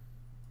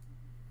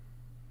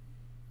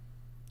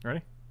 Ready?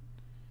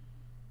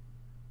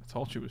 I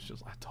told you it was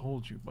just... I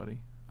told you,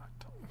 buddy. I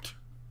told you.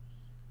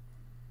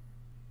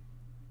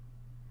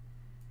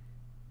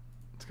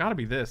 It's gotta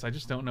be this. I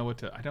just don't know what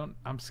to...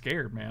 I'm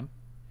scared, man.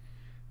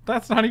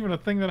 That's not even a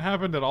thing that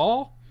happened at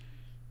all?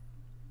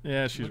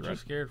 Yeah, she's What you right.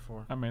 scared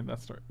for? I made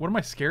that story. What am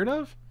I scared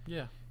of?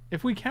 Yeah.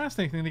 If we cast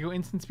anything, they go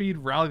instant speed,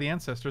 rally the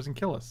ancestors, and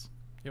kill us.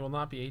 It will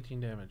not be 18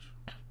 damage.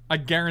 I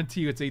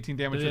guarantee you it's 18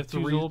 damage. Do they with have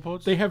two three.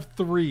 Zolpotes? They have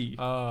 3.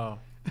 Oh.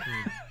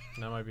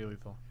 That might be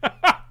lethal.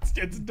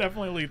 It's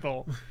definitely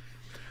lethal.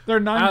 They're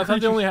 9 I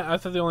thought creatures. I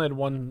thought they only had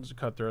one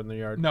cut through in the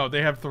yard. No,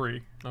 they have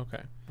 3.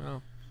 Okay.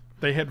 Well.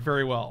 They hit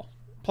very well.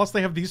 Plus,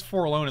 they have these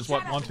 4 alone is what?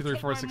 Shut up 1, and 2, 3,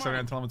 take 4, my 6, 7, 8, money.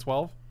 9, 10, 11,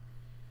 12.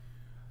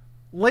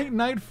 Late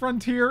Night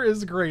Frontier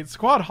is great.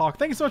 Squad Hawk,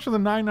 thank you so much for the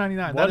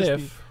 $9.99. What That is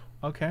if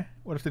okay.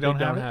 What if they don't,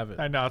 don't have, have it?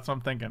 I know, that's what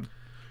I'm thinking.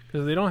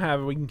 Because if they don't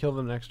have it, we can kill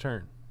them next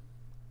turn.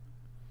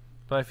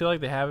 But I feel like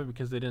they have it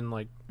because they didn't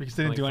like. Because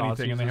they didn't do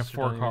anything and they have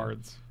 4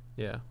 cards.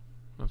 Yeah,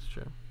 that's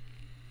true.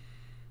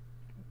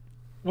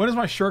 When is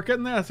my shirt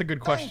getting there? That's a good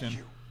question.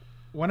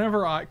 Whenever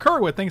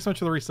Kerwood, thanks so much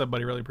for the resub,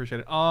 buddy. Really appreciate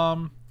it.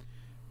 God,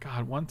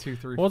 1, 2,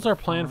 3. What's 4, our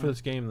plan 5. for this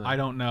game then? I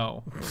don't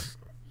know.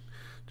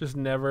 Just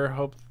never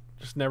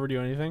do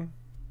anything.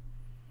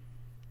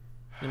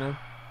 You know,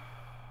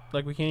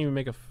 like we can't even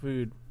make a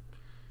food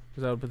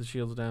because that would put the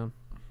shields down.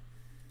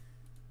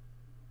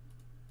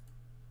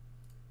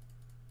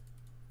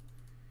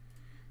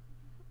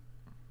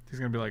 He's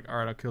gonna be like, "All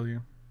right, I'll kill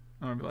you."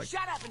 I'm gonna be like,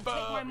 Shut up and take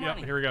my "Yep,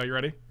 money. here we go. You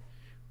ready?"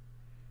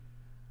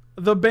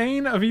 The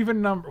Bane of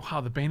Even Number.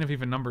 Wow, the Bane of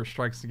Even Numbers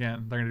strikes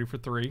again. They're gonna do for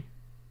 3,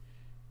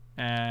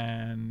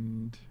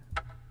 and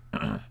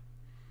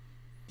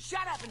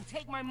Shut up and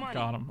take my money.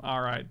 got him.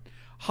 All right,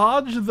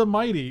 Hodge the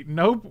Mighty.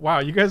 Nope. Wow,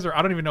 you guys are.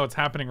 I don't even know what's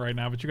happening right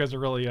now, but you guys are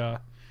really. All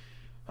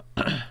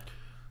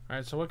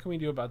right, so what can we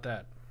do about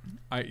that?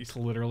 It's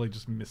literally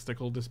just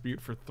Mystical Dispute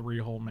for 3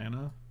 whole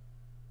mana.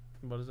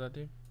 What does that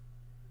do?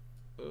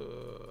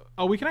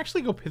 Oh, we can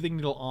actually go Pithing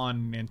Needle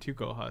on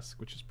Nantuko Husk,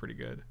 which is pretty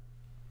good.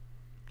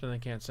 Then they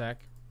can't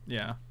sack.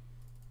 Yeah.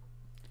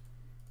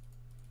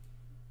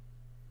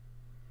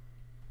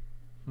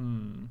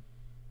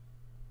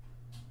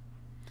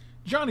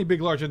 Johnny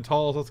Big Large and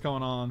Talls, what's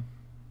going on?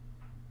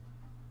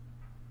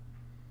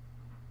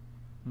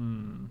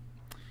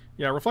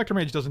 Yeah, Reflector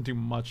Mage doesn't do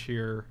much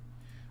here.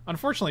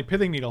 Unfortunately,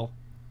 Pithing Needle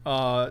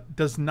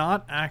does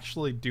not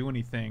actually do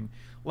anything.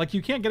 Like,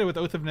 you can't get it with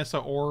Oath of Nissa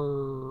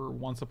or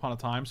Once Upon a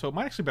Time, so it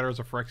might actually be better as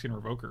a Phyrexian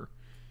Revoker,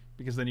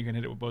 because then you can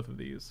hit it with both of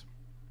these.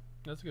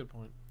 That's a good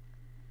point.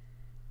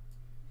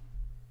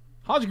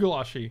 Hodge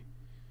Gulashi.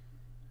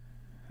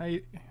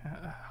 Hey,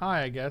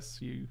 hi, I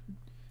guess, you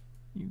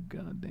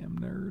goddamn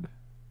nerd.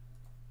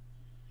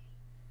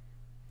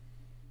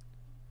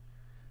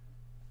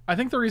 I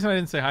think the reason I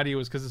didn't say hi to you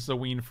was because this is a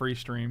Ween free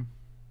stream.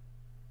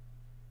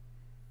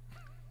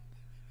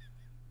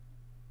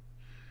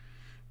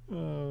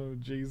 Oh,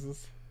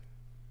 Jesus.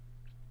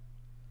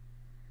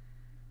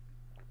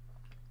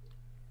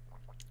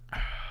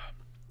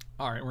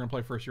 Alright, we're going to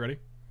play first. You ready?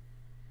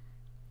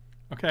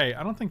 Okay,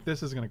 I don't think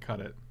this is going to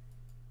cut it.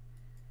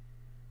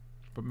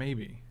 But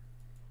maybe.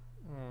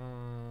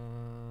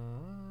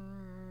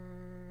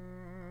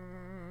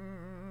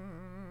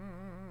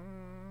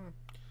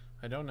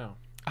 I don't know.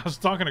 I was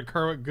talking to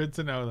Kerwin. Good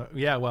to know that.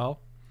 Yeah, well.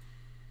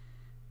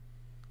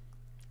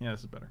 Yeah,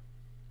 this is better.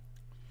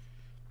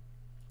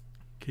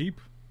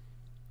 Keep.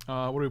 What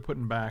are we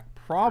putting back?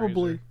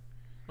 Probably.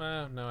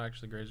 Grazer. No,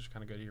 actually, Grazer's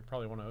kind of good here.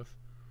 Probably one Oath.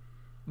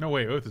 No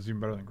way, Oath is even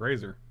better than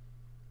Grazer.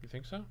 You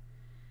think so?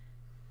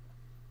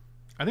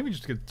 I think we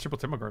just get triple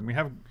Tempo Garden. We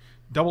have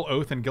double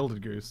Oath and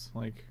Gilded Goose.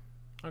 Like,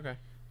 Okay.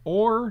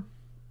 or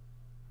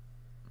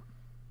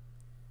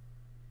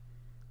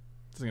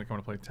this is gonna come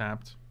into play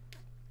tapped.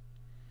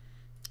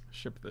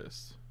 Ship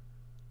this.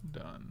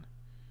 Done.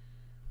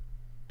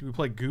 Do we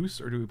play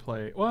Goose or do we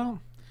play?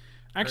 Well,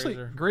 actually,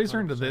 Grazer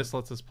into 100%. this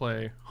lets us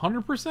play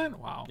 100%.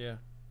 Wow. Yeah.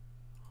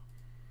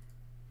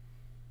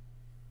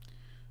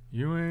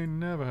 You ain't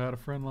never had a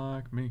friend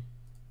like me.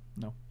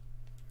 No.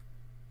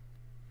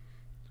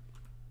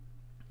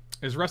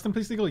 Is Rest in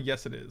Peace legal?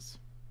 Yes, it is.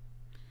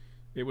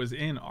 It was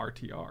in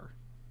RTR.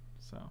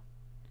 So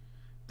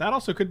that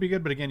also could be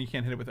good, but again, you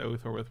can't hit it with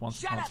Oath or with Once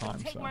Shut Upon a up Time.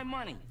 and take So. my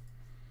money.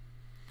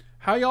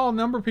 How y'all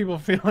number people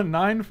feeling?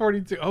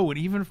 942. Oh, and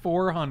even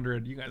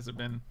 400. You guys have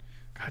been...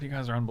 God, you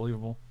guys are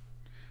unbelievable.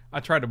 I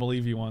tried to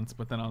believe you once,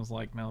 but then I was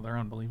like, no, they're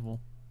unbelievable.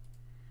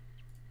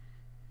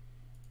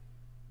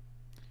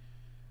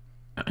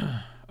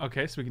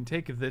 Okay, so we can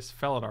take this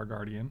Felidar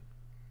Guardian.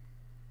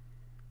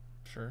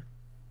 Sure.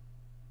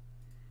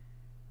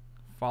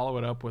 Follow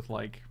it up with,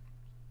 like,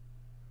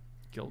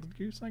 Gilded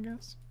Goose, I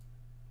guess?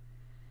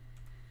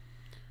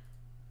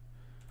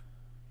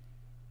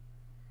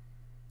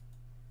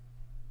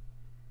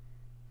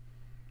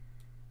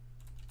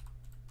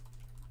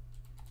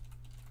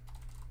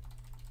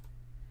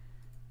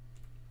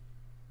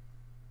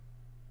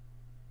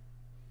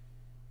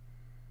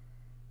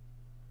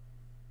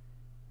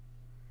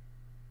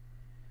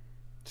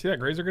 See that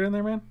Grazer get in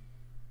there, man?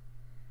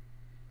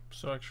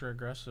 So extra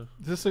aggressive.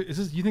 Is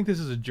this? You think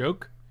this is a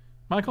joke,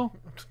 Michael?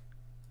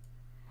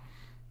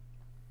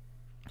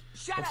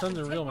 Shut It up sends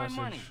and a take real my message.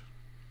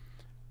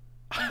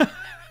 money.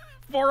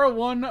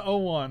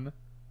 40101.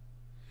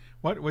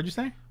 What'd you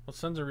say? What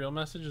sends a real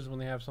message is when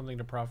they have something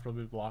to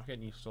profitably block it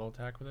and you still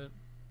attack with it.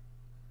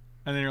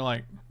 And then you're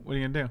like, what are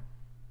you gonna do?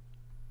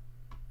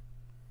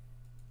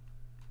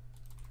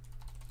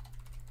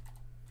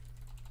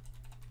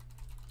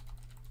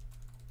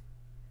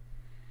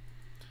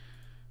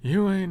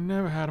 You ain't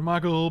never had a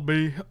Michael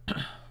B.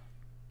 I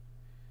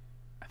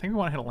think we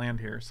want to hit a land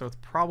here, so it's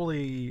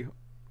probably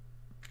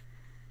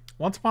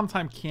Once Upon a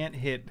Time can't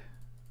hit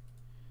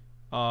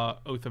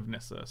Oath of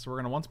Nissa, so we're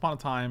gonna Once Upon a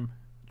Time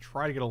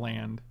try to get a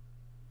land,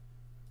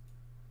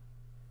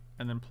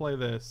 and then play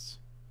this,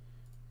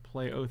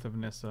 play Oath of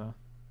Nissa,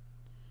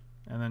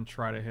 and then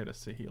try to hit a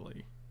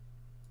Saheeli.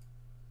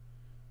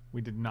 We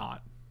did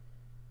not.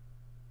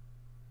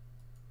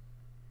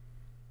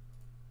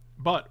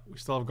 But we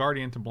still have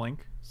Guardian to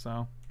blink,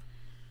 so.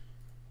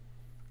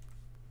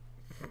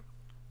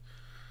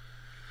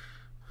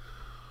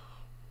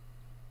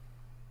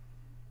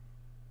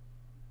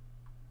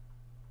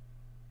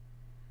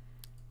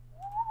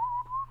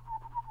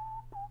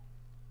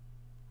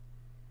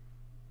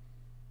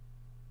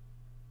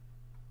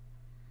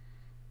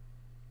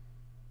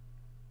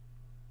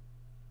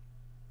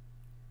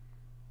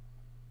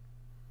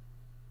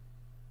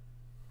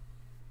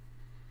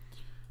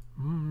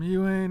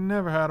 You ain't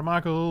never had a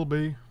Michael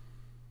B.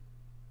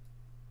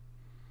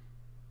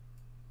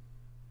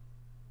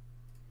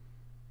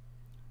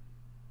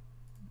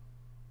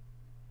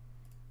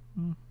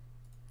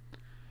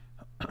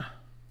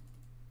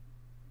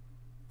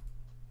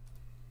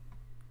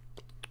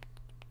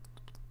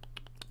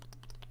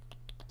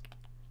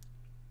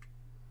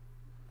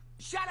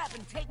 Shut up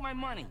and take my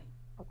money.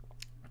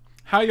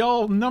 How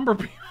y'all number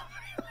people?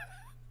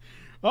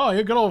 Oh,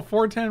 you good old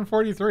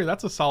 41043.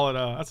 That's a solid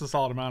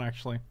amount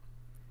actually.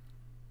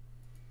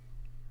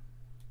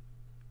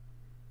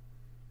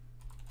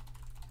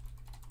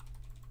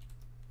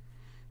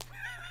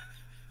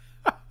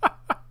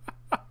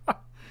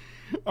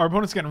 Our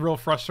opponent's getting real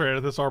frustrated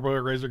at this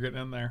Arboreal Grazer getting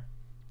in there.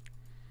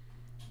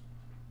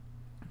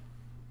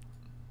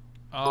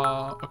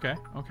 Okay.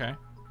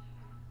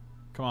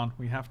 Come on,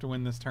 we have to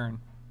win this turn.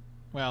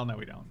 Well, no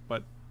we don't,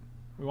 but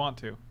we want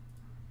to.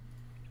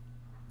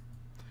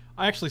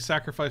 I actually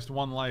sacrificed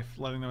one life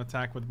letting them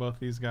attack with both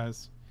these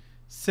guys.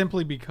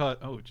 Simply because...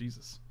 Oh,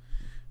 Jesus.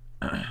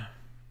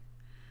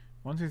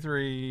 1, 2,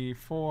 3,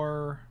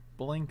 4.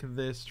 Blink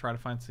this. Try to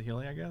find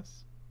Saheeli, I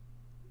guess.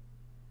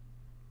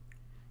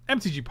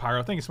 MTG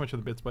Pyro, thank you so much for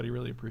the bits, buddy.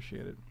 Really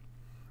appreciate it.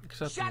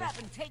 Shut up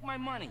and take my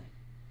money.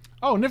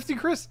 Oh, Nifty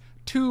Chris,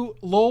 to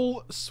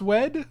lol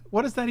swed?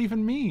 What does that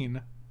even mean? Do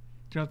you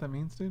know what that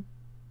means, dude?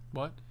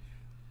 What?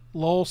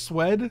 Lol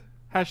swed?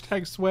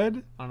 Hashtag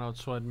swed? I don't know what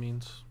SWED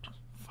means.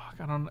 Fuck,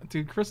 I don't know.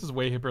 Dude, Chris is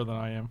way hipper than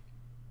I am.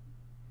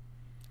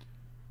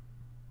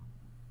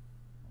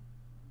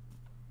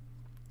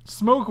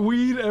 Smoke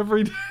weed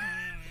every day.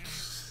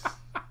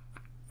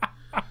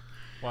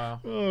 Wow.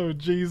 Oh,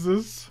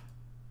 Jesus.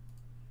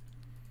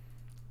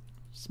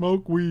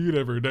 Smoke weed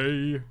every day.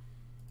 You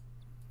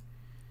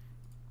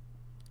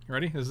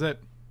ready? This is it.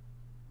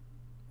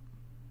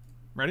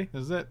 Ready?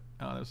 This is it.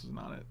 Oh, this is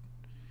not it.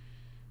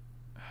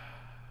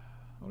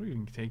 What do we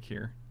even take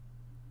here?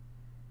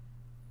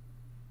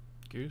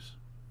 Goose?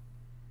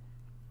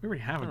 We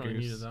already have a Really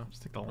goose. needed, though.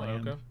 Just take the What,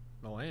 land. Oko?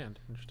 The land.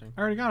 Interesting.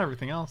 I already got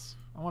everything else.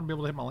 I want to be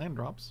able to hit my land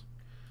drops.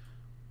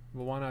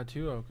 But why not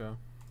 2 Oko?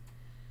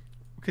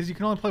 Because you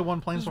can only play one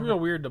It's planeswalker. real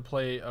weird to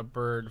play a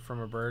bird from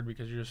a bird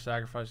because you're just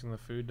sacrificing the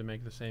food to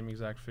make the same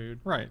exact food.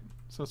 Right.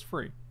 So it's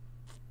free.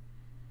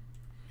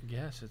 I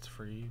guess it's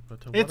free, but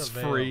to It's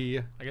what avail?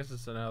 free. I guess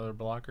it's another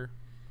blocker.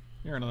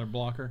 You're another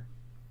blocker.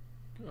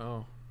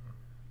 Oh.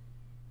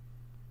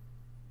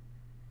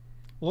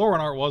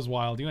 Lauren art was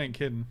wild. You ain't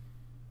kidding.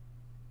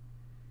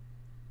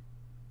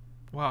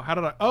 Wow, how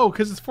did I... Oh,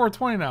 because it's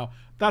 420 now.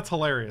 That's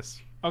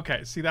hilarious.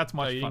 Okay, see, that's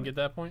much Oh, you fun. didn't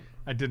get that point?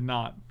 I did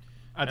not.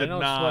 I I did know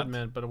what not. SWED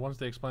meant, but once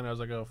they explained it, I was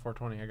like, oh,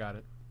 420, I got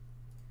it.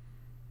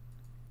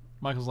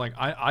 Michael's like,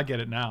 I get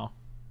it now.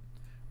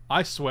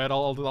 I sweat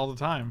all the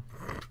time.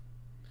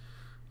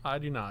 I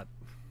do not.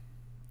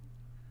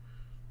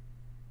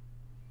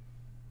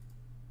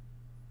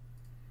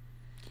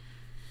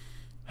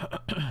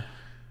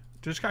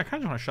 Just I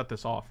kind of want to shut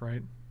this off,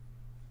 right?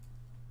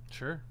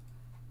 Sure.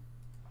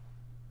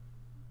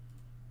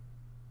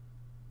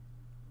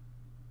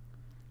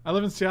 I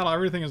live in Seattle.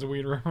 Everything is a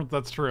weed reference.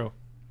 That's true.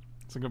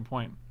 That's a good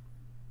point.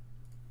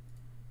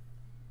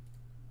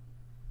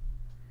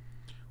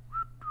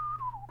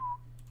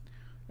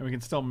 And we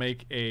can still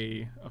make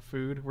a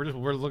food.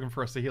 We're looking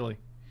for a Saheeli.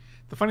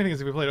 The funny thing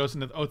is, if we played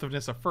Oath of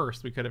Nissa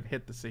first, we could have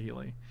hit the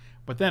Saheeli,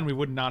 but then we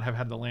would not have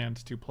had the land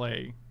to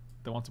play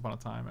the Once Upon a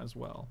Time as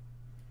well.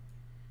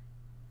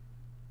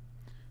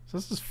 So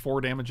this is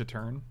 4 damage a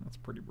turn. That's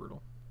pretty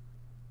brutal.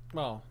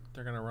 Well,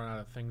 they're going to run out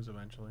of things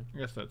eventually. I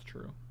guess that's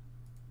true.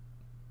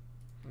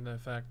 And the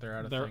fact they're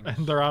out of things.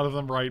 And they're out of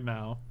them right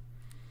now.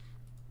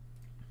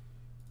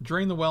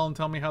 Drain the well and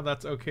tell me how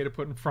that's okay to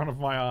put in front of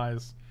my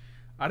eyes.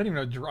 I don't even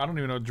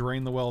know what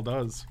Drain the Well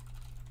does.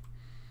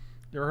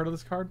 You ever heard of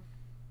this card?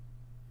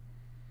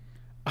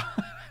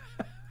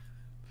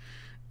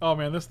 Oh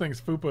man, this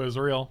thing's fupa is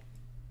real.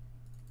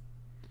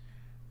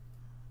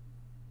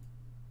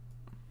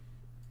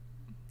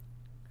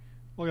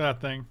 Look at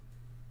that thing.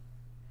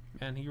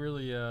 Man, he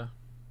really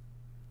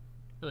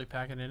really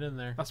packing it in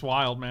there. That's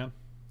wild, man.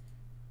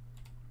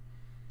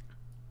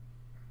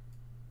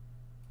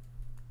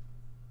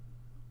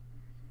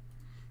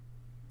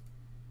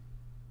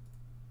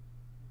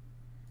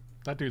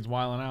 That dude's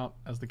wilding out,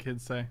 as the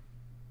kids say.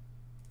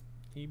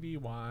 He be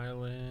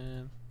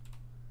wildin'.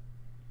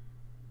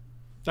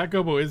 That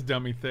gobo is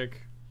dummy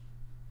thick.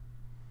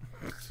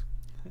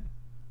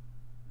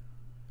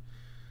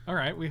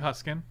 Alright, we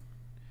huskin'.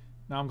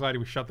 Now I'm glad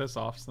we shut this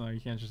off, so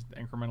you can't just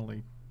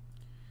incrementally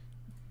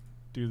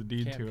do the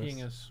deed to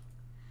Peeing us. us.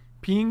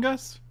 Peeing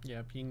us?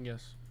 Yeah, peeing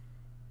us.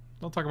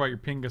 Don't talk about your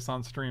pingus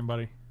on stream,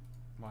 buddy.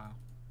 Wow.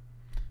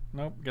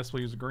 Nope, guess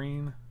we'll use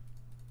green.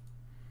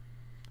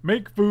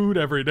 Make food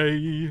every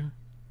day.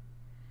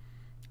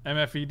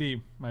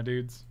 MFED, my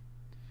dudes.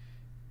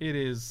 It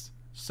is...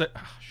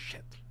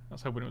 shit. I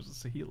was hoping it was a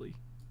Saheeli.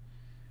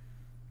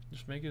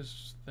 Just make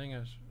his thing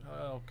as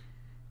elk.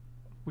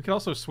 We could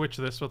also switch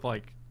this with,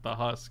 like, the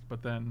husk,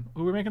 but then...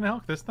 Who are we making the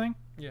elk? This thing?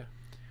 Yeah.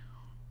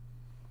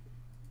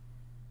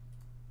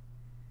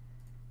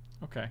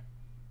 Okay.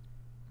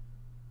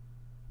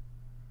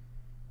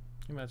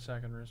 He might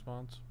second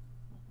response.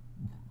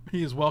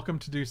 He is welcome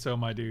to do so,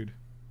 my dude.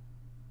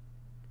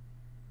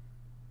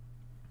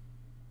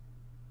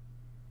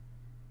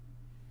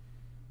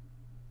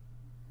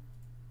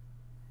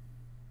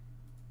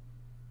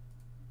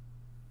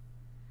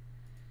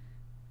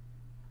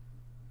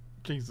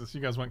 Jesus, you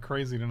guys went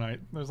crazy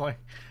tonight. There's like,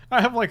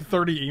 I have like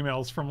 30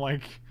 emails from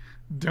like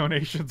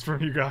donations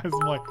from you guys.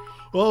 I'm like,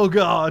 oh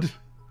god.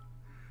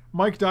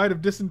 Mike died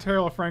of dysentery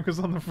while Frank was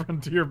on the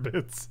frontier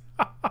bits.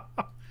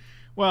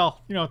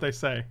 Well, you know what they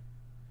say.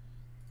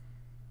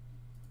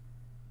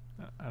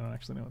 I don't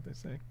actually know what they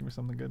say. Give me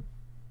something good.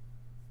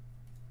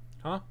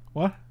 Huh?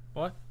 What?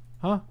 What?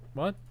 Huh?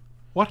 What?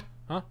 What?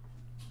 Huh?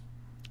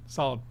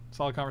 Solid.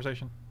 Solid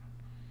conversation.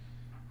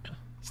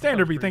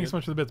 Standard B, thank you so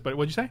much for the bits, buddy.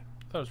 What'd you say?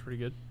 That was pretty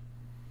good.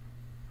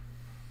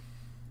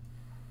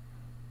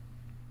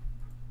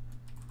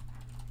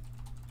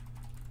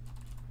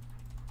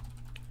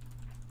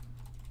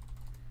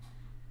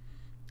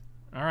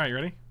 All right, you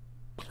ready?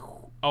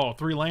 Oh,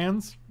 3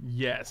 lands?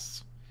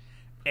 Yes.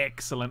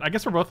 Excellent. I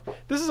guess we're both...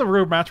 This is a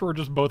real match where we're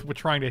just both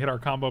trying to hit our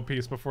combo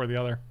piece before the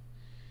other.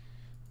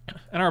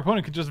 And our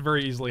opponent could just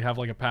very easily have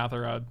like a Path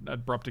or a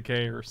Abrupt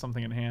Decay or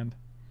something in hand.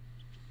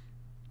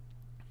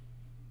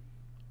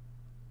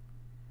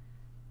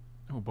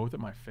 Oh, both at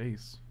my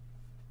face.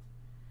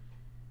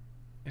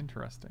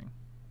 Interesting.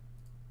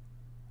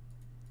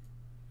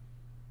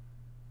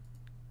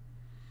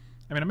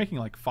 I mean, I'm making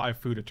like 5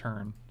 food a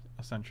turn,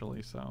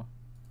 essentially, so...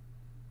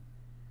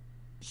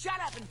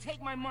 Shut up and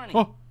take my money.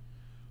 Oh!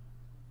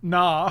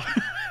 Nah.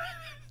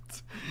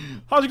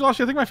 Haji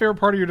Glossy, I think my favorite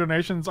part of your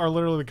donations are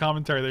literally the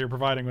commentary that you're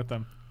providing with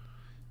them.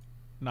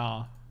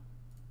 Nah.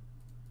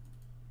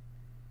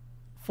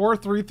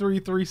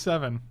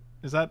 43337.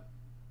 Is that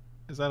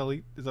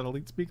elite? Is that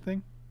elite speak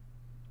thing?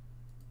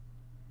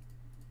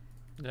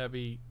 That'd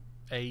be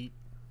 8.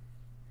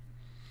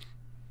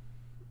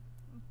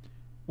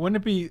 Wouldn't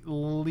it be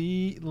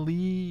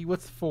Lee?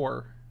 What's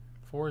 4?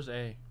 4 is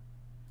A.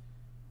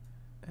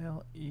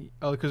 L-E.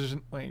 Oh, because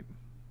there's... Wait.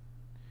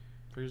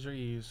 3s are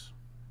E's.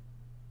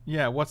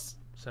 Yeah, what's...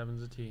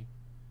 7's a T.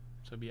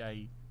 So it'd be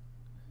 8.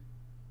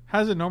 How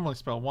does it normally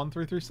spell?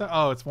 1337?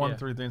 Oh, it's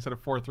 133 Yeah. instead of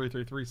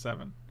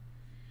 43337.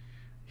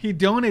 He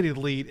donated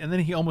lead, and then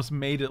he almost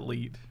made it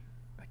lead.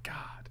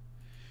 God.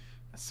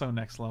 That's so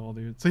next level,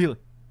 dude. Saheeli.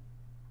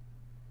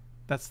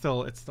 That's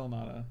still... It's still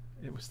not a...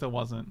 It still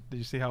wasn't. Did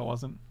you see how it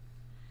wasn't?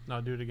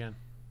 No, do it again.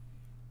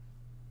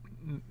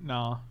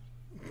 Nah.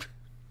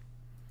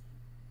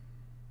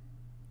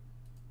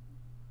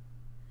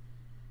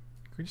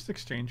 Could we just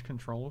exchange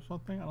control or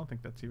something? I don't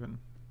think that's even...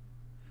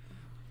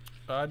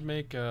 I'd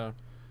make a...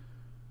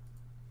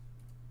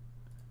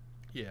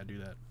 Yeah, do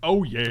that.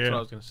 Oh, yeah. That's what I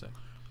was going to say.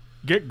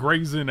 Get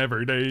grazing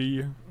every day.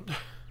 You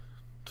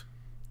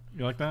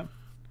like that?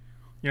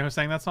 You know who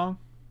sang that song?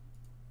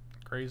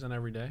 Grazing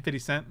every day. 50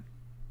 Cent.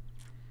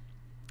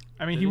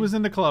 I mean, Did he he? was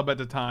in the club at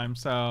the time,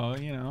 so,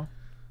 you know.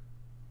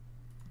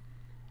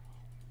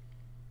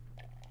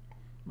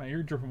 Man,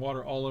 you're dripping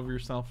water all over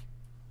yourself.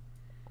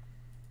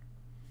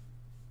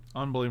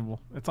 Unbelievable.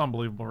 It's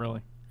unbelievable,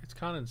 really. It's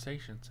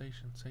condensation.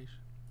 Sation.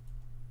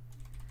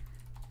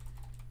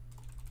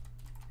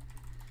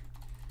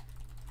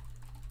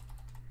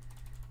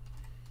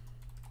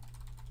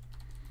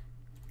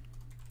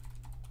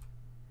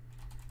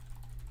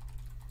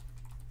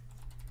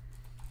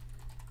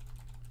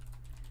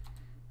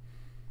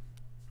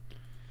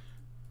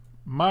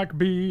 Mike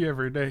B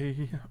every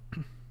day.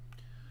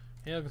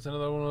 Yeah, it's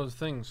another one of those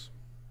things.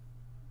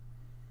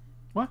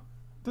 What?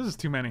 This is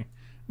too many.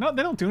 No,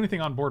 they don't do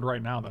anything on board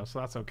right now, though, so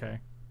that's okay.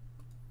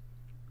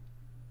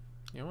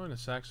 Yeah, I want to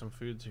sack some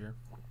foods here.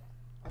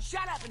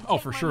 Shut up and Oh,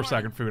 take for my sure, money.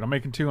 sacking food. I'm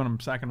making 2 and I'm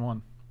sacking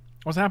 1.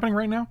 What's happening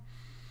right now?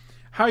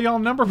 How y'all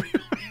number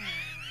people?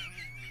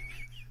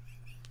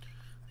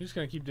 You're just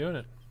gonna keep doing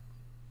it.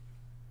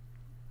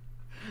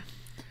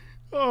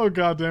 Oh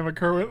god damn it,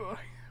 Kerwit.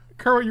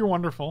 Kerwit, you're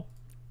wonderful.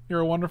 You're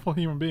a wonderful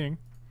human being.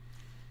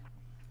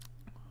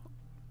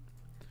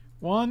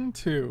 1,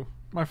 2.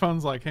 My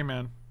phone's like, hey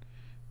man,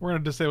 we're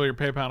gonna disable your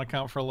PayPal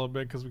account for a little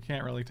bit because we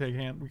can't really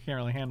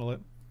handle it.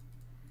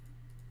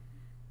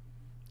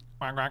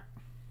 Quack, quack.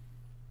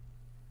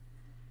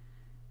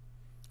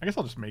 I guess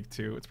I'll just make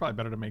 2. It's probably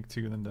better to make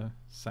 2 than to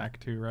sack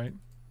 2, right?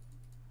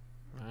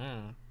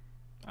 I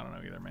don't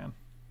know either, man.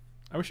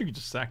 I wish you could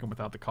just sack him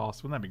without the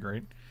cost. Wouldn't that be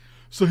great?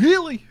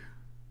 Saheeli!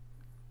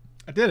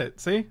 I did it,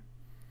 see?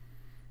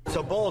 It's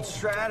a bold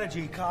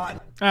strategy,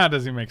 Cotton. Ah, it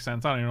doesn't even make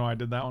sense. I don't even know why I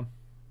did that one.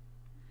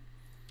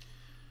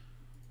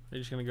 Are you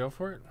just gonna go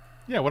for it?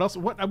 Yeah, what else?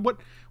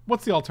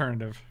 What's the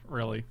alternative,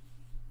 really?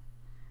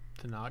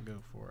 To not go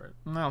for it.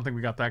 I don't think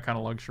we got that kind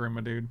of luxury,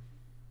 my dude.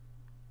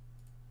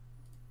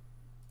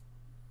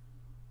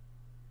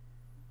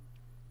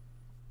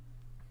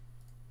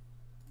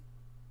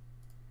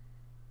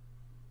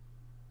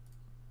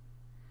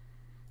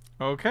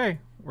 Okay,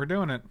 we're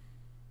doing it.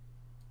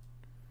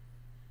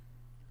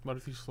 What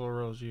if he slow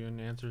rolls you and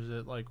answers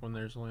it like when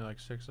there's only like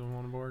 6 of them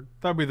on the board?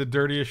 That'd be the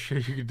dirtiest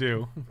shit you could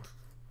do.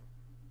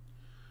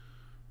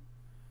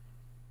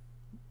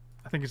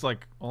 I think he's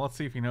like, well, let's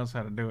see if he knows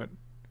how to do it.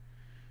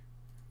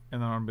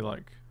 And then I'll be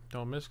like,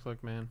 Don't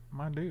misclick, man.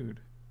 my dude.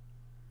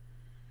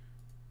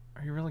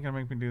 Are you really gonna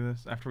make me do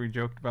this after we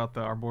joked about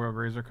the Arboreal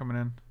Grazer coming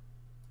in?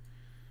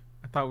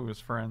 I thought we was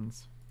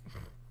friends.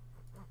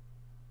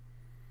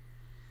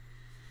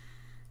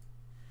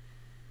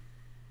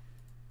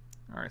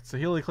 Alright,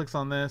 Saheeli clicks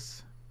on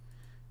this.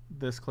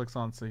 This clicks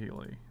on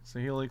Saheeli.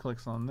 Saheeli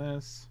clicks on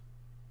this.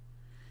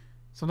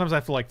 Sometimes I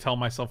have to like tell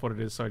myself what it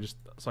is so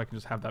I can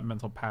just have that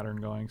mental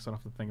pattern going so I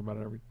don't have to think about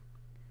it every.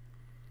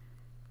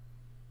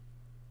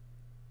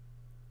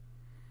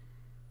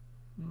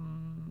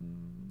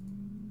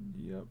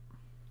 Yep.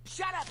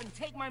 Shut up and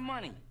take my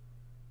money.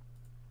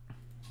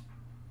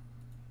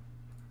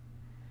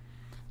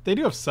 They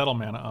do have settle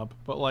mana up,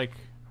 but like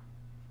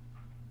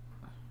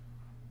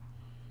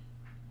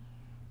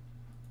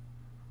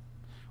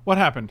what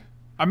happened?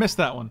 I missed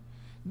that one.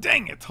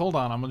 Dang it! Hold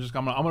on, I'm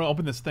gonna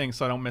open this thing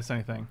so I don't miss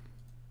anything.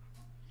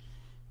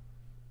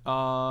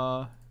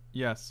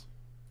 Yes.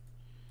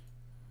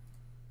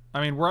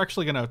 I mean, we're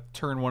actually gonna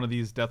turn one of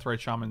these Deathrite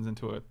Shamans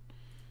into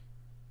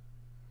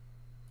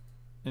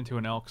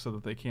an elk so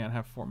that they can't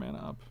have 4 mana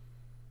up.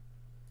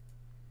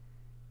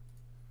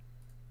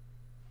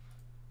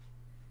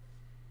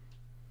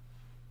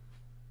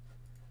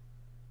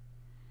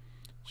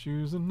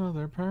 Choose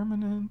another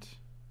permanent.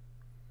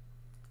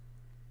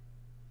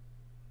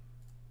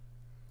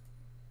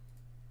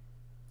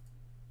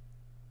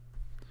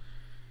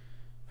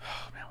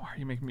 Why are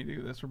you making me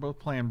do this? We're both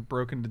playing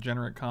broken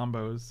degenerate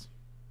combos.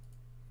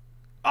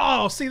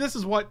 Oh, see, this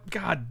is what...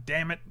 God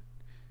damn it.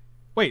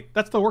 Wait,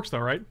 that still works though,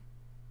 right?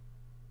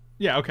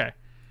 Yeah, okay.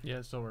 Yeah,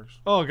 it still works.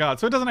 Oh god,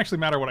 so it doesn't actually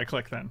matter what I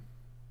click then.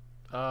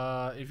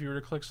 If you were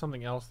to click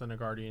something else than a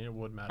Guardian, it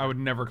would matter. I would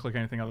never click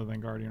anything other than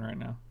Guardian right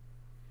now.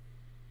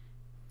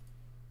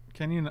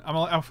 Can you...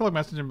 I feel like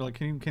messaging and be like,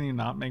 can you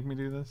not make me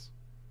do this?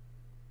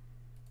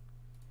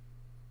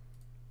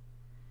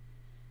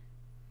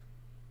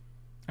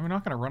 I'm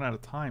not going to run out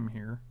of time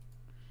here.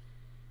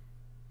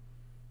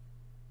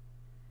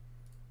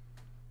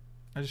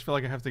 I just feel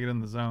like I have to get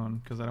in the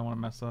zone because I don't want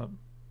to mess up.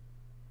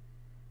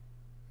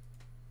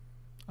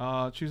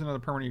 Choose another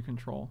permanent you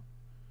control.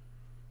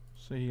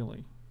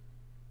 Saheeli.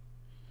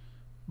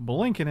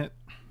 Blinking it.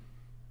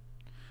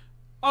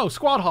 Oh,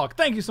 Squad Hawk,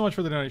 thank you so much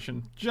for the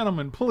donation.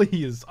 Gentlemen,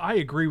 please, I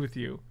agree with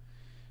you.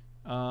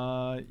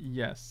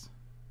 Yes.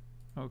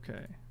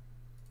 Okay.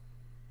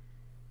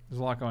 There's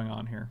a lot going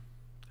on here.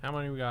 How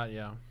many we got?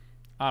 Yeah.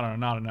 I don't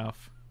know, not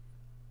enough.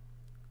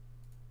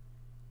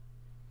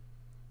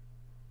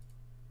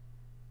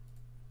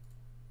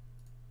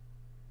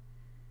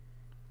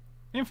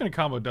 Infinite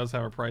Combo does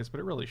have a price, but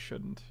it really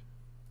shouldn't.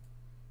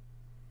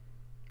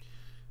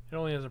 It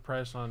only has a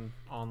price on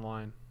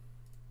online.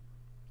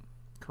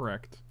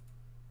 Correct.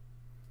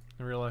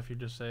 In real life, you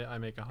just say, I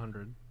make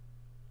 100.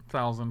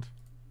 1,000.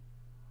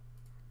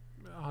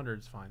 100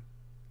 is fine.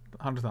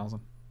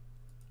 100,000.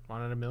 Why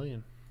not a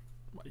million?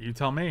 You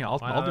tell me. I'll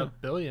Why not do a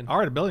billion? All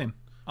right, $1 billion.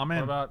 I'm in.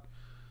 What about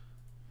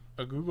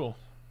a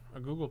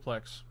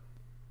Googleplex?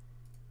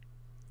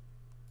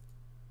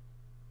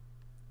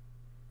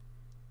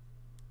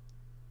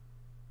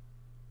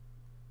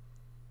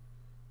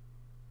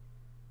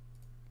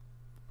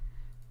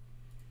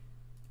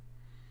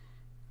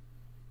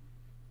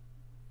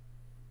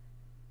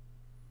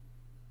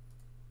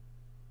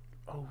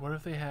 Oh, what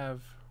if they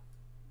have...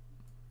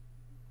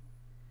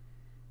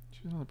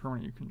 Choose another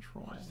permanent you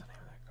control. What is the name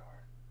of that card?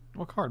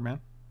 What card, man?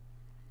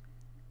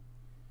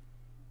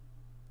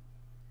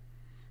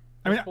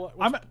 I mean,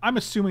 I'm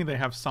assuming they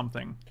have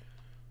something.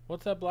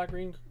 What's that black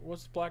green?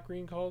 What's black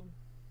green called?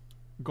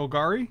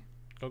 Golgari?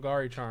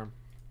 Golgari Charm.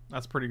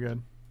 That's pretty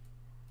good.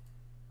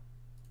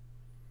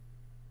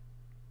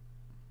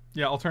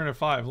 Yeah, Alternative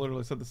 5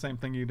 literally said the same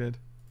thing you did.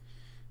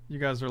 You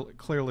guys are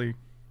clearly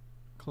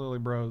Clearly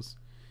bros.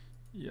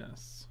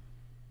 Yes.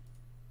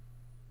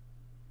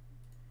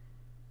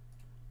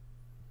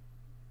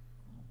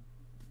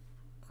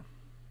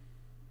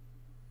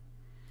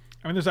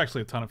 I mean, there's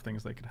actually a ton of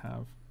things they could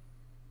have.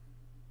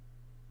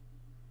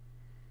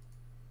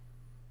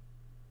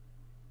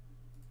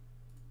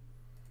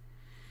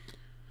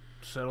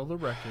 Settle the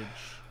wreckage.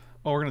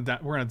 Oh, we're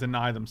gonna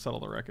deny them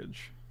settle the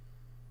wreckage.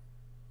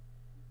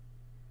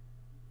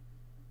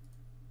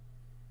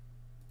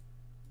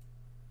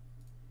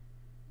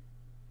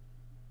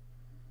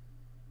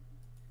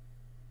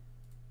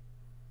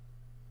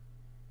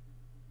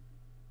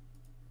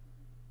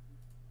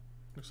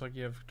 Looks like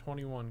you have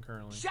 21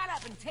 currently. Shut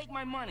up and take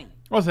my money.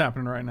 What's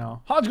happening right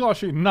now?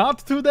 Hodgeglossy, not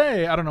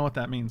today. I don't know what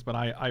that means, but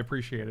I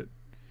appreciate it.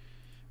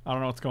 I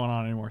don't know what's going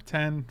on anymore.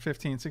 10,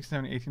 15, 16,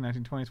 17, 18,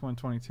 19, 20, 21,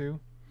 22.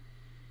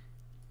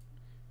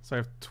 So I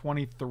have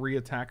 23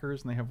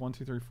 attackers, and they have 1,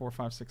 2, 3, 4,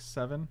 5, 6,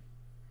 7.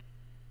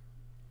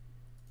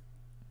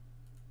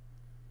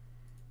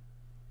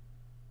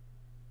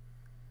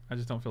 I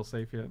just don't feel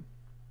safe yet.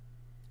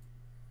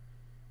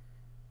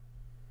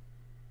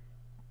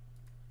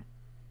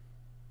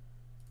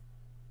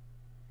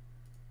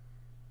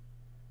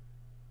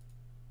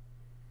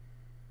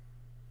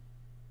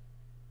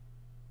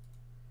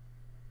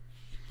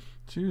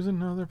 Choose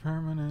another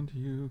permanent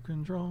you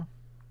control.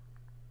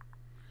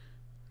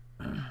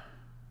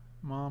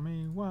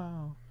 Mommy,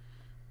 wow.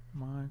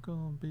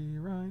 Michael, be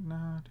right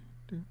now.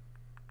 Do,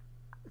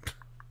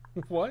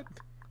 do. What?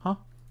 Huh?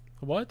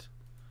 What?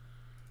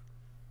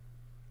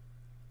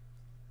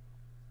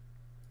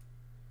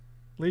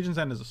 Legion's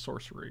End is a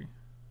sorcery.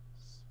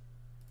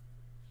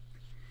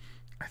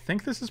 I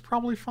think this is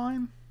probably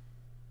fine.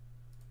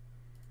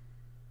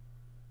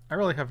 I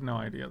really have no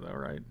idea though,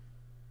 right?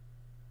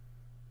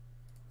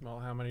 Well,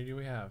 how many do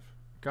we have?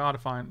 Gotta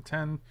find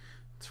 10,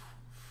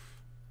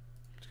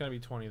 It's gotta be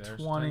 20 there.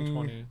 20, 10,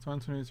 20,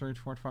 22, 23,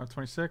 24, 25,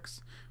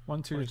 26.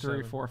 1, 2, 3,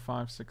 27. 4,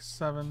 5, 6,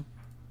 7.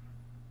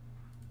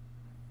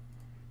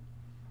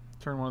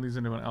 Turn one of these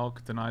into an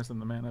elk, denies them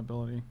the mana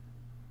ability.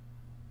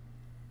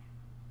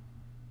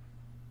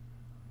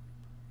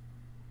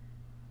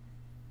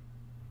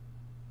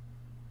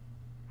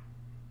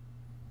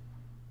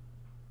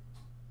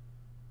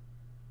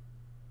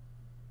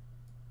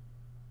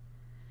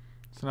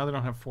 So now they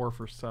don't have 4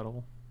 for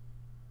settle.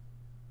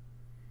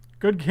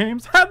 Good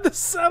games had the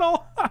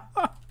settle.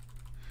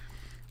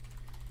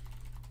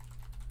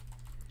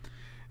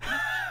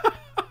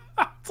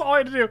 That's all I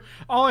had to do.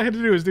 All I had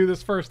to do was do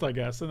this first, I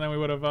guess, and then we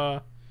would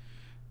have.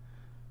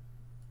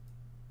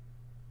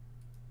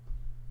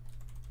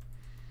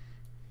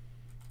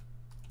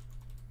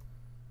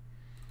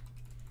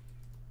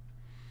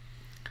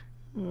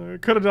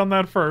 Could have done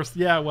that first.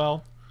 Yeah,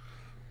 well.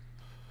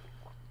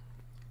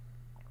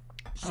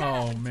 Shut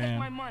up Oh and man. take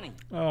my money.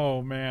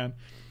 Oh man.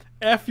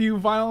 F you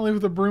violently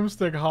with a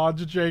broomstick,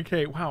 Hodge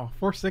JK. Wow,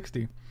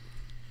 460.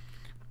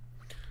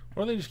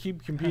 Or they just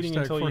keep competing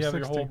Hashtag until you have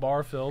your 460. whole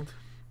bar filled.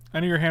 I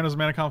knew your hand was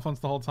Mana Confluence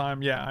the whole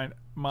time. Yeah,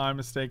 my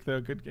mistake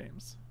though. Good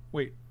games.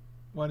 Wait,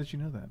 why did you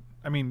know that?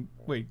 I mean,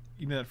 wait,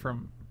 you knew that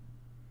from...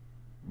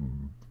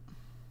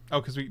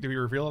 Oh, because did we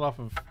reveal it off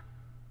of...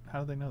 How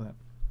did they know that?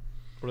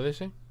 What do they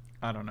say?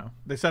 I don't know.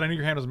 They said I knew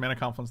your hand was Mana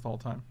Confluence the whole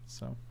time,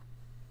 so...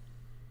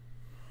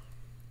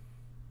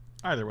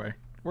 Either way,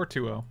 we're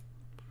 2-0.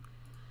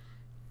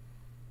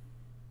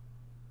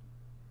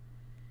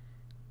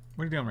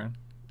 What are you doing, man?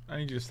 I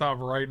need you to stop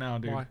right now,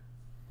 dude. Why?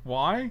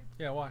 Why?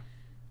 Yeah, why?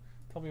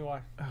 Tell me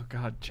why. Oh,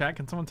 God. Chat,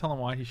 can someone tell him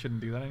why he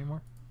shouldn't do that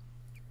anymore?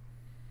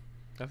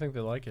 I think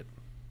they like it.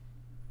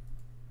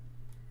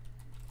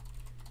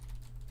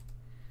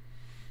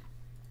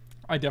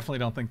 I definitely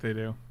don't think they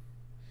do.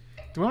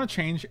 Do we want to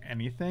change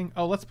anything?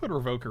 Oh, let's put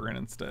Revoker in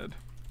instead.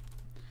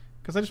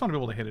 Because I just want to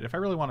be able to hit it. If I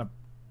really want to,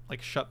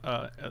 like, shut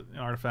an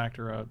artifact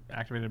or a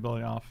activated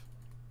ability off,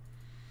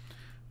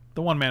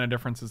 the 1 mana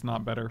difference is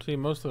not better. See,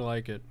 mostly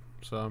like it,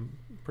 so I'm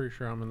pretty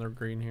sure I'm in their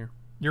green here.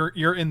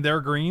 You're in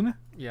their green?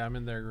 Yeah, I'm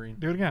in their green.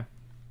 Do it again.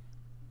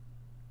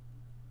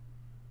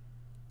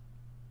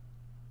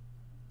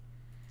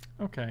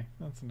 Okay,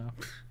 that's enough.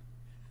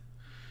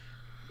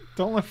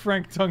 Don't let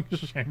Frank tongue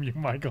shame you,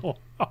 Michael.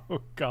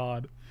 Oh,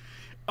 God.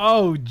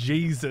 Oh,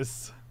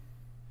 Jesus.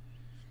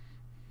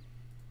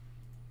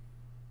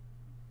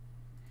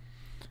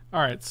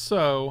 Alright,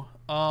 so,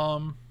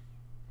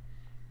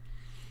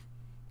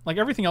 like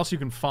everything else you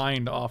can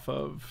find off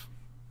of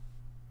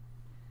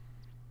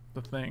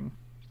the thing.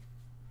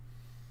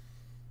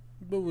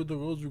 But with the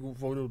girls, you can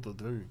find out the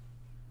thing.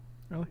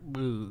 Really?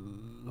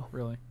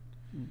 Really?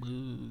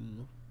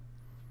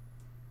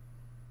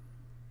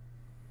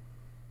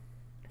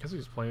 I guess we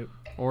just play it.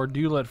 Or do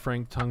you let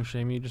Frank tongue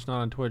shame you? Just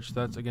not on Twitch.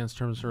 That's against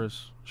terms of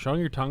service.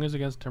 Showing your tongue is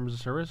against terms of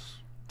service?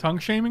 Tongue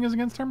shaming is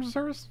against terms of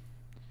service?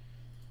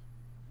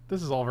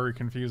 This is all very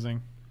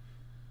confusing.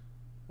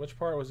 Which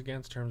part was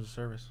against terms of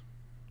service?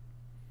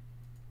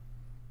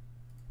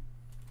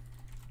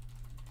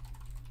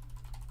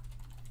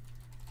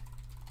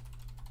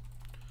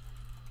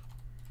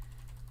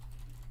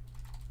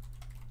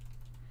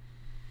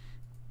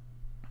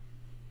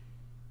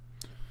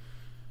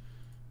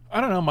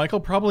 I don't know, Michael.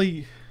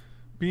 Probably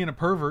being a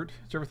pervert.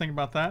 Did you ever think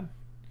about that?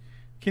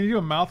 Can you do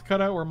a mouth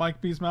cutout where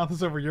Mike B's mouth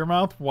is over your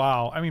mouth?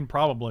 Wow. I mean,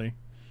 probably.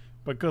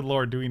 But good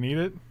lord, do we need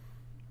it?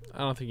 I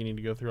don't think you need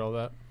to go through all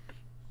that.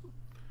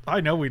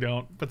 I know we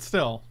don't, but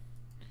still.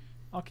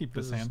 I'll keep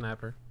this This is a hand.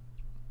 snapper.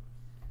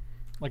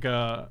 Like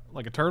a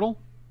turtle?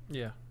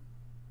 Yeah.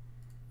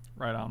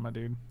 Right on, my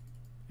dude.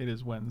 It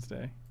is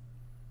Wednesday.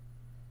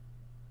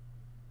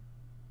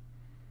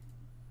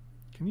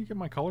 Can you get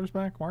my colors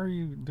back? Why are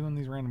you doing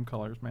these random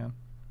colors, man?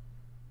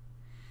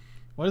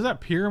 What is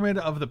that? Pyramid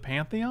of the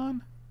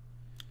Pantheon?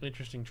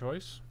 Interesting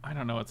choice. I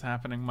don't know what's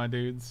happening, my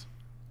dudes.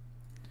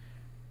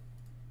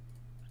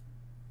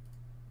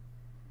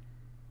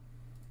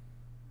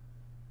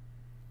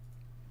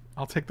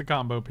 I'll take the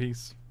combo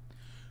piece.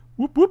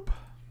 Whoop whoop.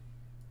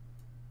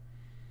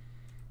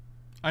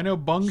 I know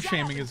bung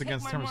shaming is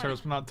against term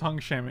service, but not tongue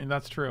shaming.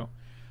 That's true.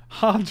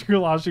 Hodge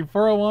Gulashi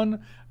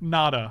 401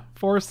 nada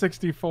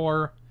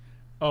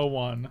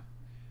 46401.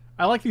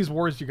 I like these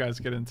wars you guys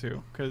get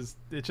into because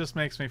it just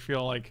makes me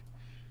feel like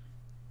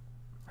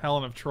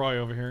Helen of Troy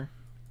over here.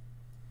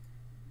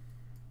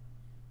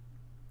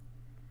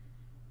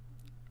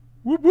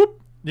 Whoop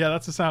whoop. Yeah,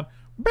 that's the sound.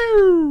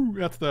 Boo.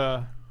 That's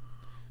the.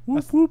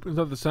 Whoop whoop. Is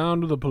that the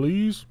sound of the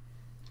police?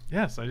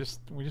 Yes, we just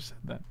said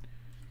that.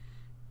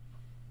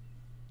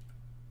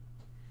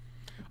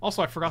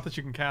 Also, I forgot that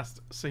you can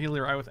cast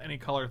Saheeli Rai with any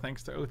color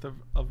thanks to Oath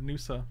of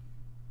Nissa.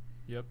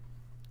 Yep.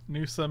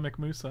 Nusa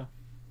McMusa.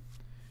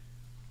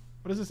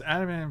 What is this?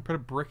 Add and put a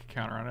brick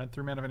counter on it.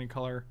 3 mana of any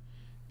color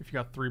if you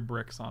got 3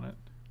 bricks on it.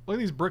 Look at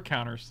these brick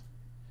counters.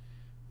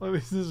 Look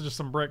at these. This is just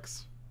some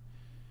bricks.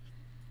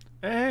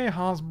 Hey,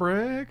 Hans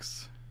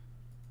Bricks.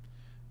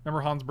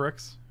 Remember Hans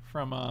Bricks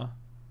from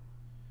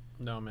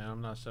No, man,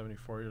 I'm not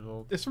 74 years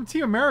old. It's from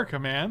Team America,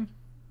 man.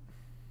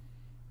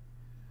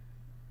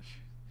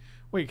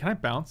 Wait, can I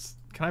bounce?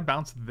 Can I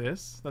bounce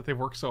this that they've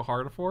worked so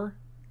hard for?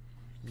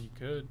 You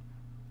could.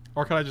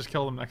 Or can I just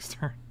kill them next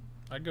turn?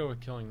 I'd go with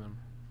killing them.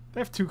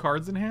 They have 2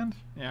 cards in hand?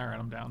 Yeah, alright,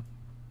 I'm down.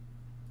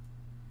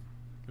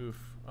 Oof.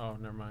 Oh,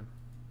 never mind.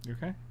 You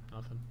okay?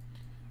 Nothing.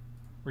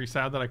 Were you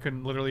sad that I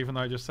couldn't, literally, even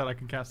though I just said I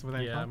can cast it with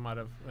any Yeah, card? it might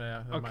have.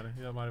 Yeah, that Okay.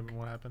 might have been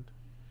what happened.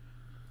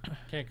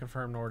 Can't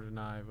confirm nor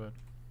deny, but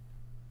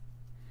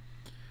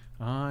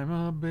I'm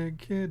a big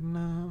kid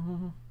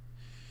now.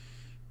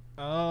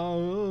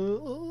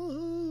 Oh,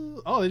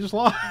 they just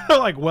lost.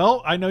 Like,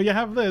 well, I know you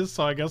have this,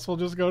 so I guess we'll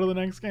just go to the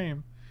next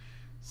game.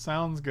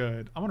 Sounds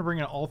good. I'm going to bring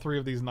in all 3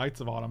 of these Knights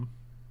of Autumn.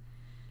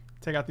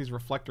 Take out these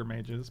Reflector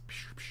Mages.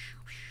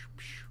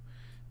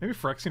 Maybe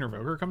Phyrexian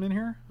Revoker coming in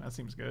here? That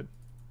seems good.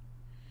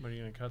 what are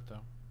you gonna cut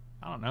though?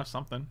 I don't know,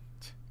 something.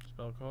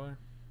 Spell Queller?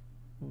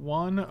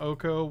 1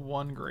 Oko,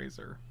 1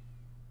 Grazer.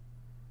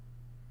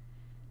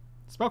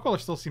 Spell Queller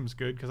still seems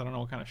good because I don't know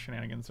what kind of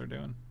shenanigans they're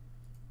doing.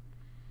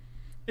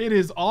 It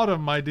is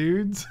autumn, my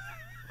dudes.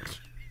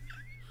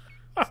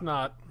 It's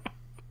not.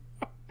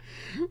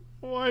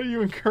 Why do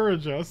you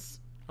encourage us?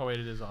 Oh wait,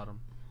 it is autumn.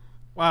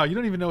 Wow, you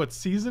don't even know what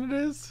season it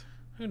is?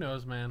 Who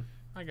knows, man?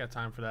 I got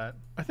time for that.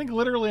 I think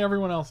literally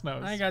everyone else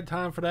knows. I ain't got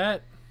time for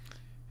that.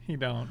 He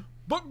don't.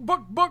 Book.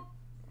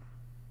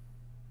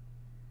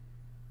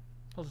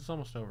 Plus, it's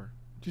almost over.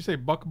 Did you say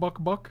buck,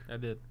 buck, buck? I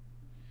did.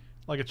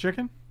 Like a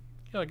chicken?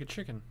 Yeah, like a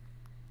chicken.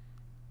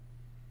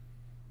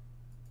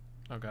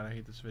 Oh god, I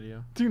hate this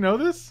video. Do you know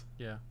this?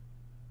 Yeah.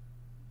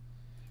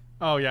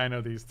 Oh yeah, I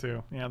know these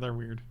too. Yeah, they're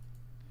weird.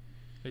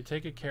 They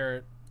take a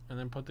carrot and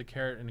then put the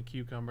carrot in a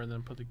cucumber and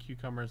then put the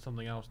cucumber in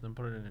something else and then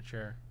put it in a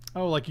chair.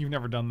 Oh, like you've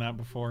never done that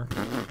before.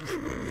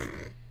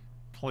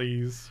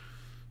 Please.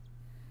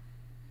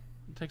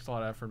 It takes a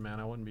lot of effort, man.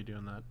 I wouldn't be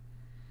doing that.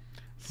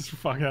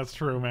 Fuck, that's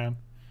true, man.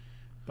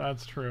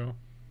 That's true.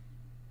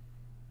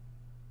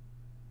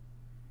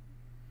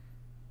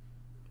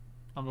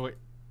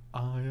 I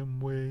am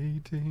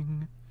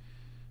waiting.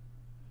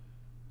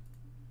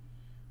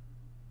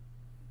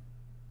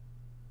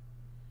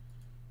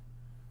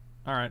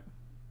 All right,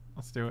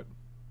 let's do it.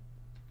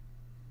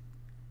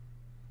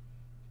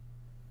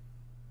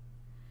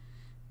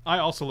 I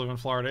also live in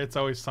Florida. It's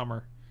always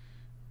summer.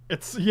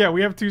 Yeah,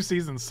 we have 2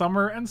 seasons,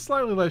 summer and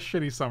slightly less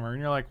shitty summer.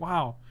 And you're like,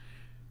 wow,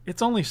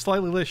 it's only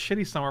slightly less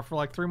shitty summer for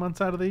like 3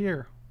 months out of the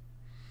year.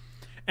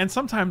 And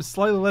sometimes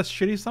slightly less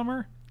shitty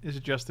summer is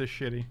just as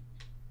shitty.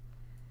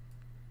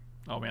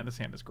 Oh man, this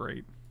hand is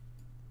great.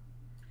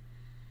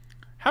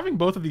 Having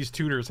both of these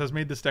tutors has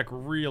made this deck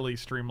really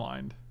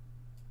streamlined.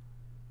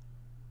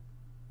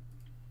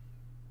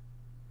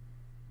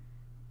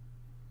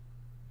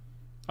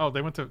 Oh,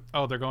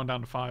 they're going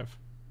down to 5.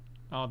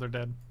 Oh, they're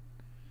dead.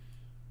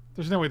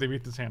 There's no way they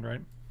beat this hand,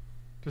 right?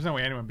 There's no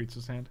way anyone beats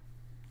this hand.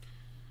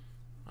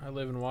 I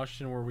live in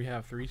Washington where we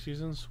have 3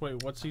 seasons.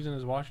 Wait, what season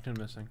is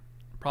Washington missing?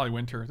 Probably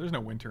winter. There's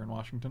no winter in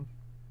Washington.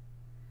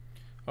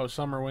 Oh,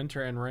 summer,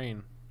 winter, and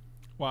rain.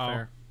 Wow.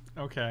 Fair.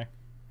 Okay.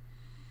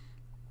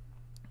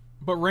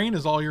 But rain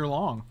is all year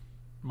long,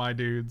 my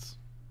dudes.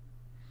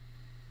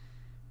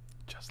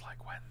 Just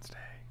like Wednesday.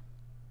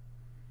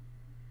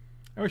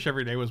 I wish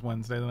every day was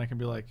Wednesday, then I can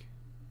be like,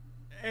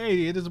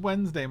 hey, it is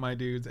Wednesday, my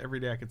dudes. Every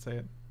day I could say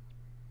it.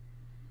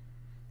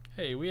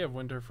 Hey, we have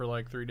winter for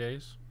like 3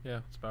 days. Yeah,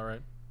 that's about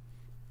right.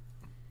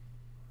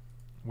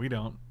 We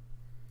don't.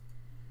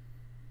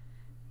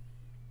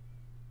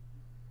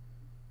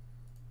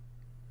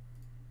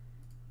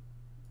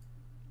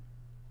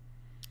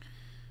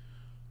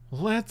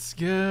 Let's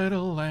get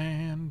a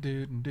land,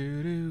 doo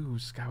doo doo,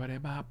 skabba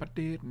boppa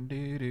doo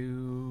doo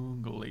doo.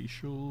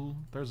 Glacial.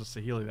 There's a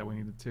Saheeli that we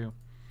needed too.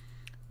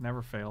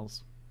 Never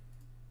fails.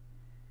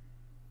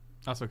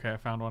 That's okay. I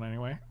found one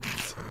anyway.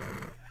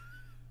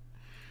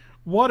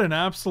 What an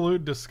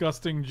absolute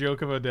disgusting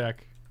joke of a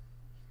deck.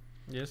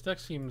 Yeah, this deck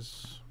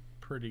seems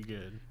pretty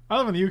good. I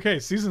live in the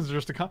UK. Seasons are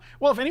just a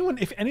well,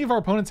 if any of our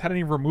opponents had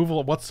any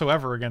removal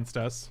whatsoever against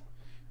us.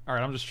 All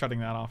right, I'm just shutting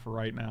that off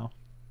right now.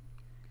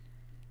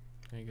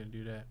 How you gonna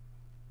do that?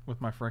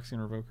 With my Phyrexian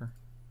Revoker.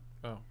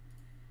 Oh.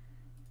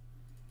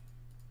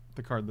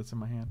 The card that's in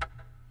my hand.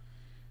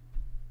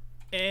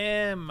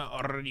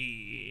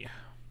 MRD.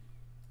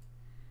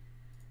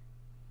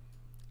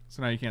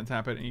 So now you can't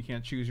tap it and you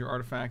can't choose your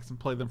artifacts and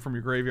play them from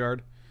your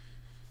graveyard.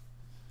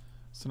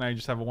 So now you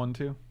just have a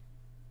 1/2.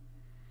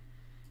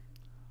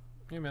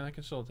 Hey man, I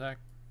can still attack.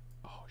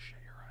 Oh shit,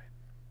 you're right.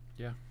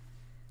 Yeah.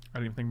 I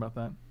didn't even think about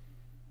that.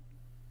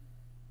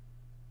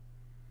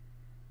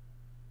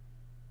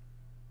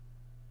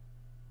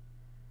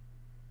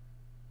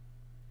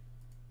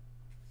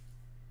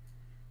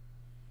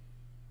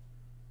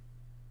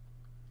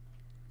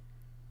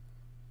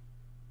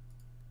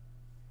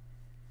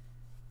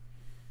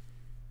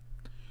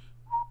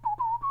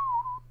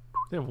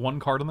 They have one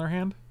card in their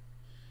hand?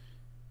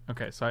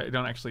 Okay, so I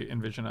don't actually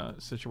envision a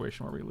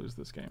situation where we lose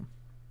this game.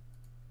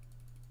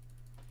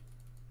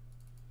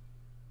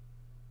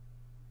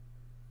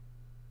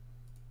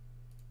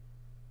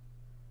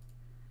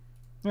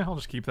 Yeah, I'll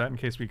just keep that in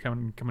case we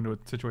come into a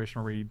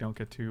situation where we don't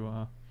get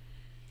to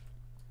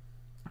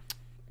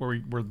where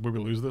we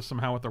lose this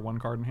somehow with their one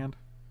card in hand.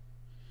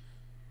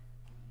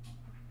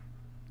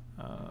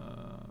 I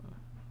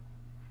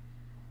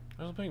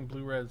was playing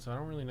blue-red, so I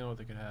don't really know what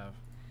they could have.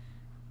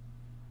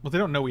 Well, they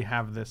don't know we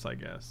have this, I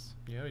guess.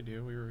 Yeah, we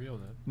do. We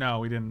revealed it. No,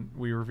 we didn't.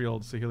 We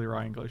revealed Saheeli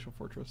Rai and Glacial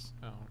Fortress.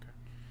 Oh, okay.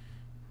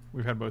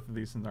 We've had both of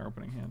these in our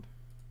opening hand.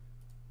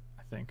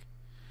 I think.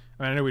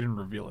 I mean, I know we didn't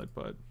reveal it,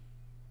 but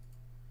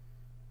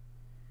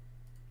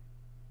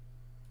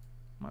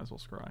might as well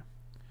scry.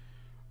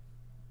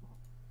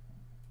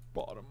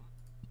 Bottom.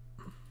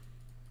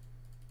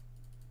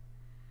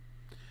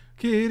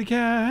 Kitty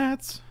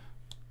cats.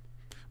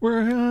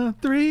 We're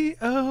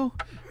 3-0.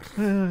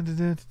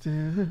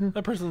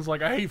 That person's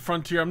like, I hate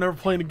Frontier. I'm never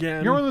playing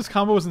again. You remember when this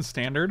combo was in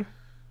Standard?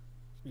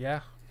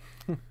 Yeah.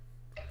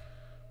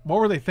 What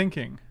were they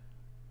thinking?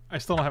 I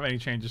still don't have any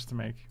changes to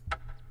make.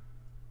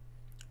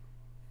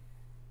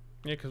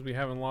 Yeah, because we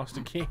haven't lost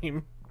a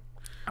game.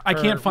 I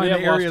can't we find the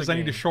have lost areas a I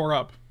need to game. shore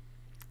up.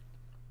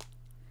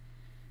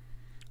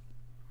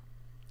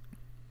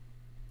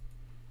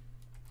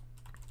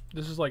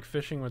 This is like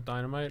fishing with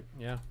dynamite.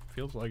 Yeah,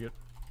 feels like it.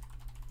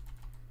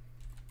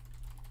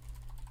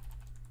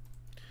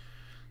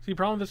 See, the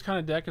problem with this kind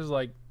of deck is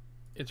like,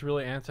 it's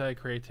really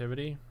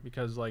anti-creativity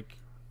because like,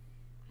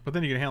 But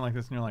then you get a hand like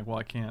this and you're like, well,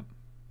 I can't.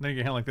 Then you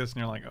get a hand like this and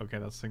you're like, okay,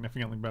 that's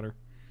significantly better.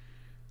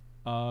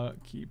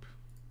 Keep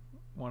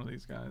one of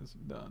these guys.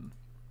 Done.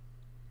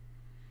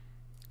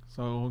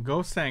 So we'll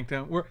go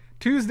Sanctum. We're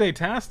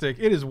Tuesday-tastic.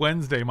 It is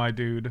Wednesday, my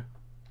dude.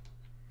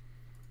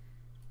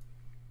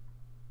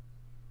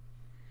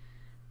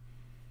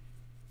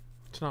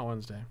 it's not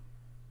Wednesday.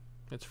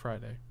 It's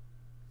Friday.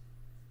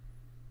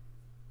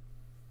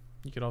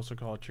 You could also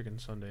call it Chicken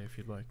Sunday if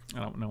you'd like.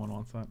 No one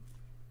wants that.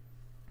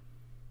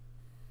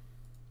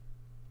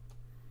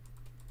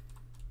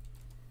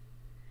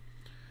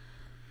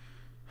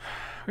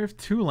 We have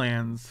 2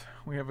 lands.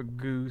 We have a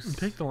goose.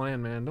 Take the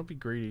land, man. Don't be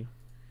greedy.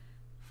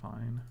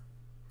 Fine.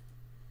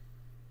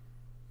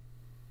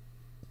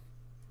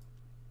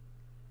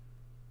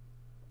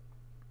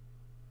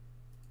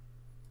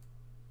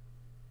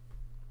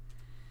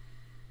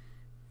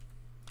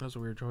 That was a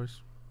weird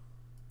choice.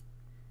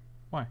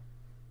 Why?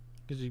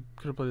 Because you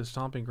could have played the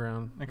Stomping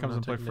Ground. It comes and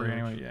in play taken free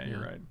damage. anyway. Yeah,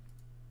 you're right.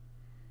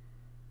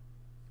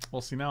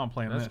 Well, see, now I'm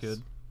playing That's this.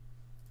 good.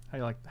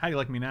 How you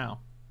like me now?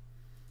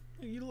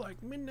 You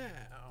like me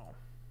now.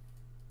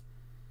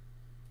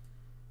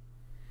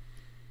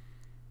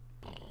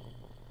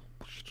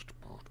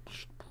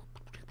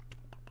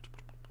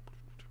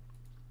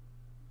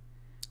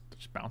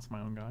 Just bounce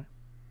my own guy.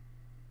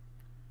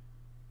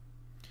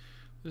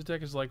 This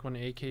deck is like when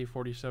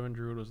AK-47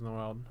 Druid was in the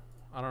wild.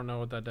 I don't know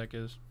what that deck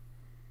is.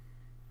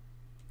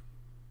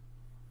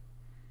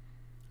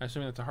 I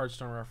assume that's a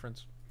Hearthstone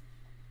reference.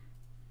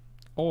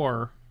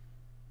 Or,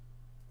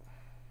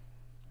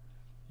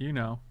 you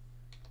know.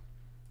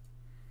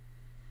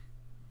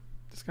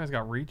 This guy's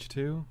got reach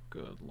too?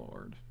 Good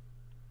lord.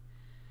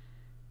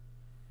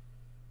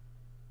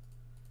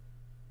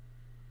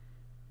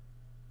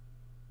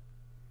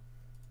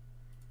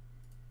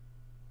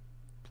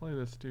 Play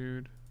this,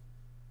 dude.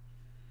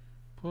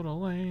 Put a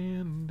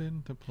land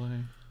into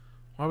play.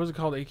 Why was it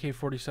called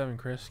AK-47,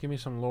 Chris? Give me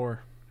some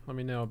lore. Let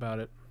me know about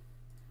it.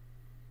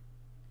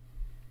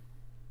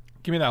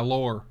 Give me that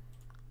lore.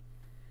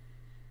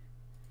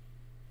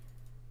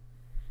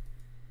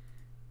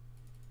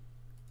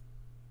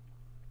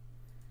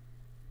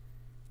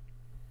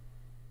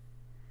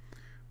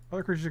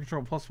 Other creatures you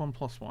control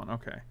 +1/+1.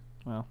 Okay.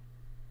 Well.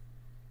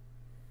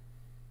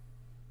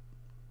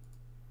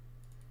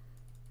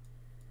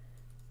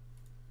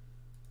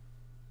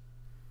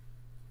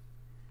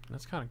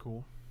 That's kind of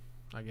cool,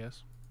 I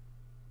guess.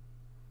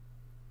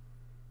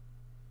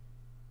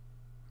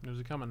 Who's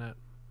it coming at?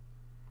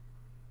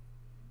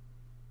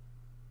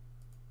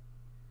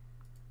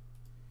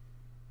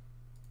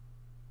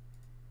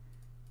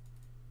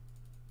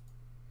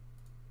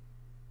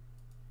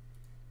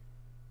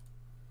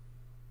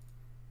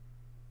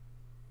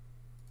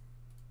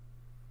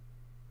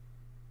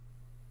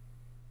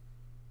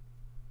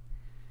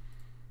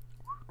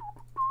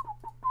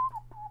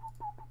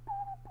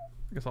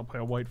 I guess I'll play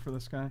a white for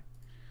this guy.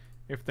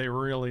 If they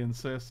really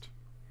insist.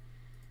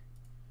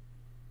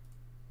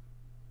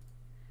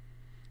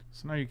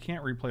 So now you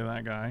can't replay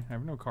that guy. I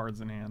have no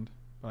cards in hand.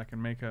 But I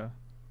can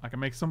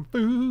make some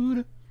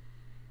food.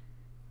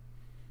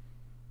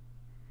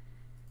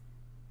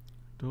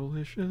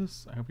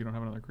 Delicious. I hope you don't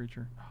have another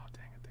creature. Oh,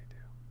 dang it, they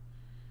do.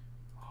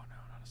 Oh no,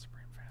 not a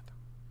Supreme Phantom.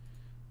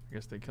 I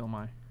guess they kill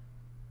my...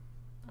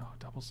 Oh,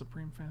 double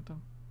Supreme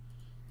Phantom?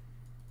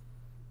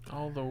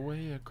 All the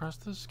way across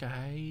the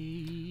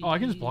sky. Oh, I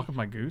can just block with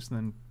my Goose and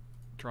then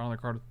draw another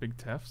card with big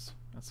Tefs.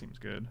 That seems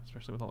good,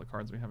 especially with all the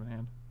cards we have in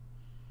hand.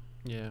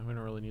 Yeah, we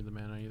don't really need the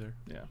mana either.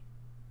 Yeah.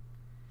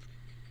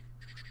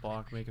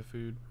 Block, make a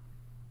food.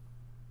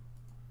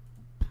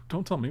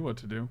 Don't tell me what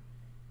to do.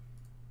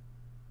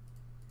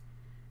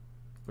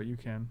 But you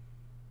can.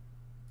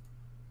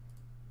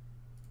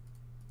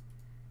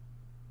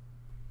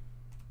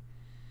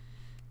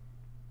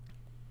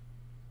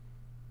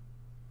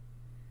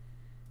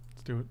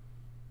 Let's do it.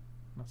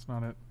 That's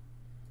not it.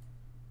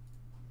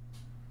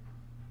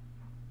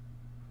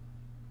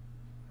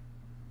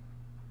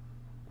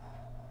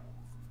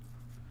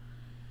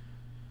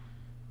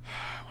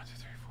 One, two,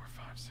 three, four,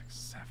 five, six,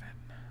 7.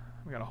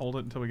 We gotta hold it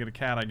until we get a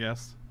cat, I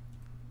guess.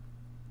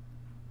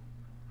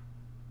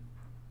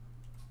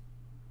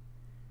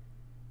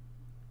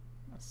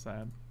 That's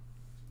sad.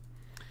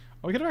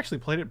 Oh, we could have actually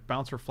played it.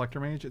 Bounce Reflector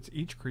Mage. It's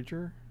each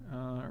creature.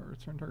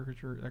 Return target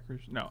creature. That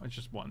creature. No, it's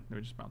just one. It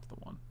would just bounce the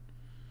 1.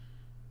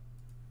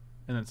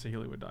 And then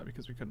Saheeli would die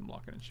because we couldn't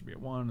block it. It should be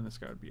at 1, and this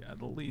guy would be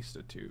at least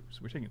a 2. So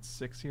we're taking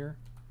 6 here.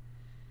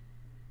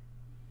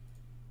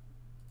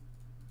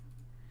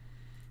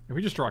 If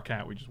we just draw a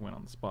cat, we just win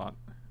on the spot.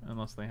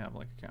 Unless they have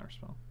like a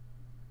counterspell.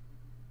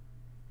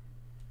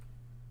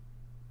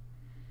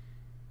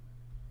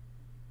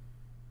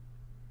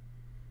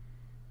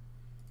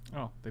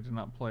 Oh, they did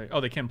not play.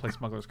 Oh, they can play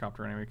Smuggler's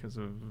Copter anyway because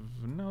of...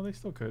 No, they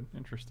still could.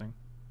 Interesting.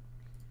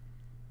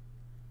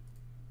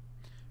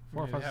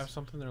 4 Maybe they have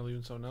something they're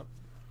leaving something up.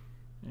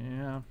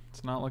 Yeah,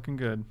 it's not looking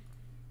good.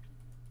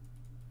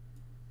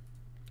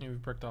 Yeah,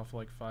 we've bricked off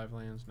like 5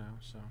 lands now,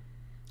 so...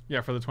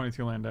 Yeah, for the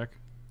 22 land deck.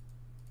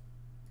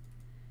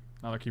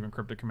 Now they're keeping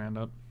Cryptic Command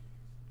up.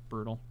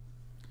 Brutal.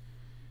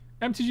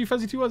 MTG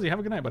Fuzzy 2 Wuzzy, have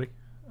a good night, buddy.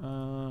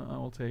 I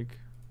will take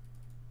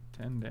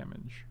 10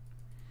 damage.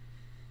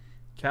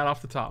 Cat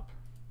off the top.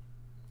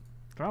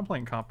 They're not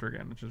playing Copter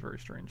again, which is very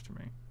strange to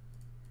me.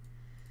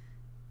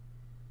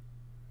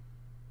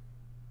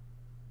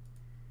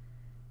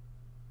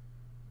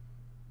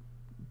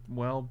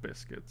 Well,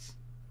 biscuits.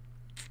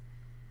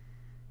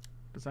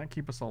 Does that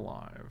keep us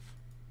alive?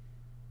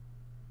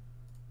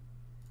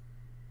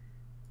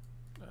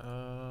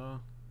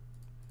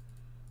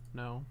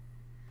 No.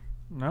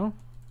 No?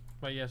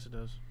 But yes, it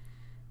does.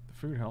 The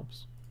food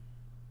helps.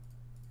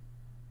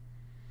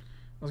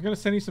 I was going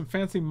to send you some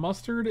fancy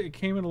mustard. It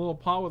came in a little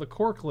pot with a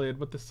cork lid,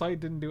 but the site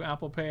didn't do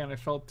Apple Pay, and I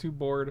felt too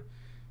bored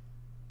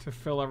to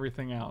fill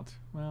everything out.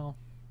 Well,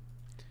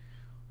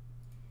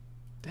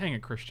 dang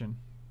it, Christian.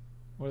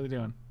 What are they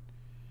doing?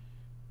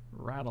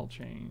 Rattle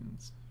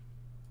chains.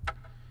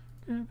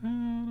 Get out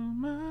of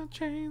my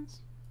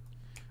chains.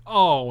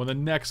 Oh, the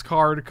next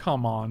card.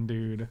 Come on,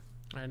 dude.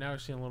 Alright, now we're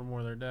seeing a little more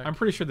of their deck. I'm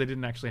pretty sure they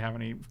didn't actually have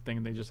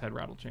anything. They just had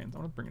rattle chains. I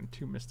want to bring in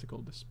 2 mystical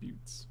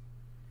disputes.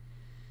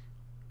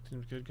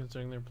 Seems good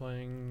considering they're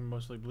playing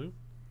mostly blue.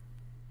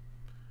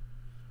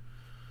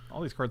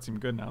 All these cards seem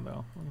good now,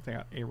 though. I think they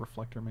got a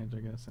Reflector Mage, I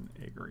guess, and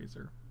a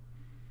Grazer.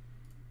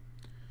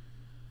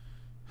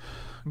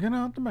 Get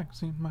out the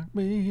magazine, might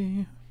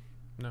be.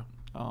 No.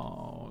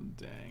 Oh,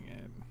 dang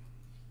it.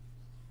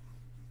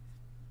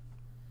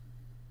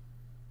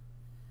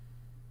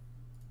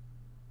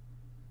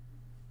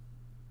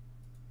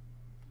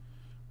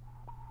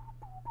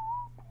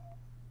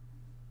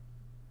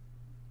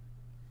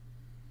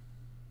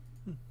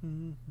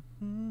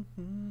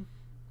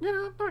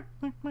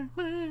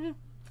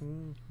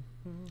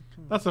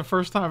 That's the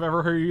first time I've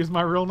ever heard you use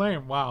my real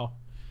name. Wow.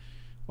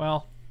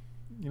 Well,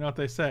 you know what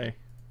they say.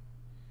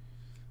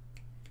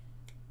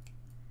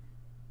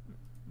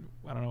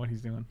 I don't know what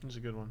he's doing. It's a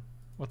good one.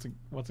 What's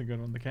a good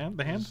one? The hand?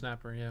 It's a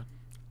snapper, yeah.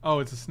 Oh,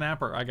 it's a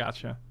snapper. I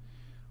gotcha.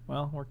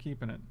 Well, we're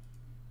keeping it.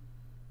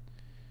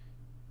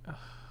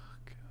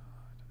 God.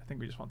 I think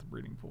we just want the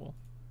breeding pool.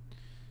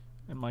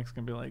 And Mike's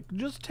gonna be like,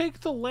 just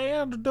take the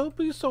land. Don't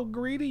be so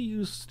greedy,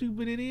 you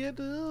stupid idiot.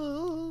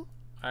 Ugh.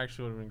 I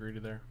actually would have been greedy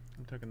there.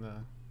 I'm taking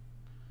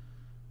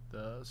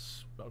the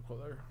Spell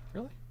Queller.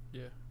 Really?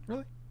 Yeah.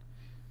 Really?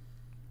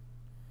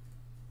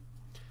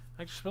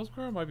 Actually, Spell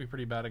Queller might be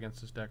pretty bad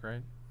against this deck,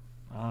 right?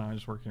 I don't know. I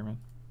just work here, man.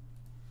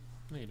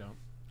 No, you don't.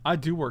 I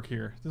do work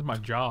here. This is my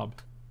job.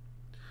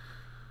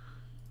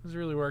 Does it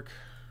really work?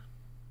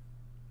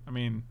 I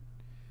mean,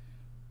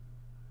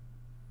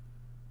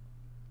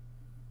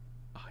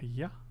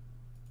 yeah.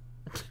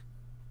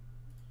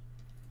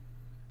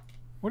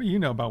 What do you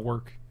know about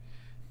work?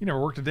 You never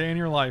worked a day in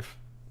your life.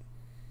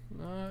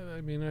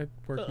 I mean, I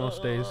work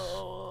most days.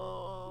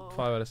 5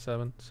 out of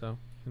 7, so,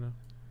 you know.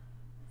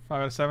 5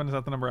 out of 7, is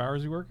that the number of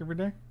hours you work every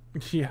day?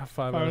 Yeah,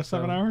 5 5 out of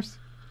 7 hours?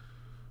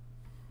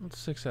 It's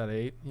 6 out of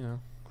 8, you know.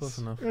 Close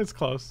enough. It's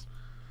close.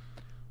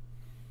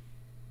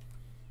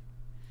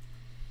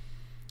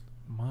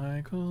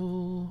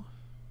 Michael.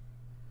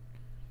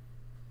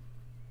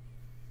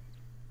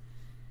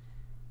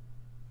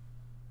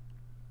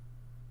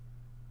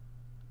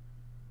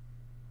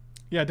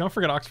 Yeah, don't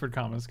forget Oxford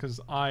commas, because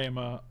I'm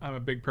a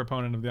big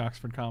proponent of the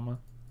Oxford comma.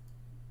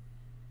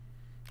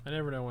 I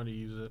never know when to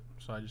use it,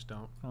 so I just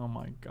don't. Oh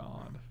my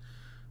god.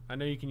 I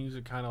know you can use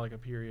it kind of like a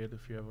period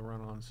if you have a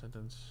run-on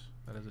sentence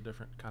that has a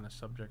different kind of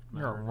subject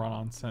matter. You're a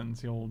run-on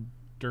sentence, you old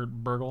dirt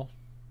burgle.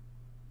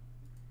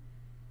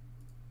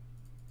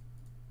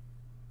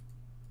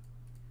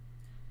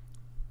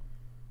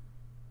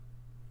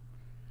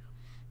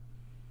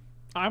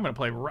 I'm gonna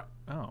play.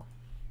 Oh.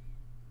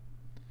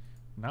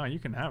 No, you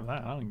can have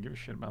that. I don't give a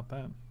shit about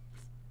that.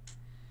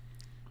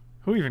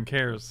 Who even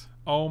cares?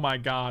 Oh my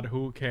god,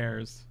 who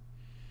cares?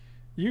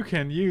 You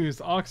can use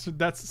Oxford.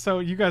 That's so.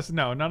 You guys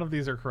know none of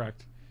these are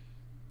correct.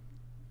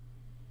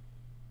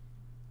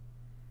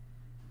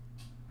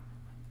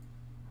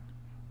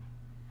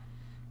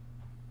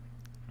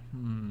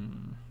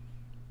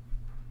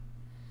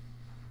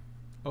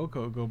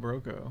 Oko go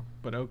broko,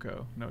 but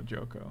Oko no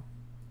Joko.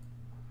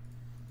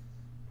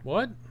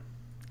 What?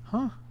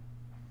 Huh?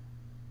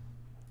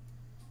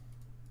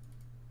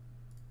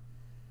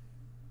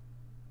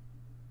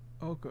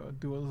 Oko,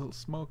 do a little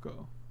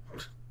smoko.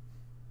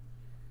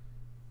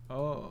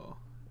 Oh.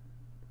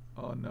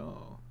 Oh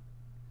no.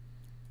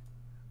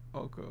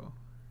 Oko.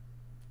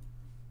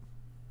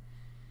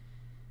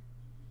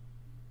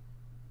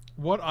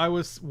 What I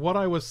was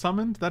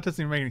summoned? That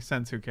doesn't even make any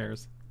sense. Who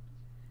cares?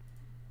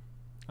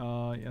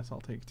 Yes,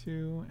 I'll take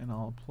 2 and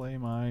I'll play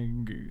my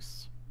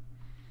goose.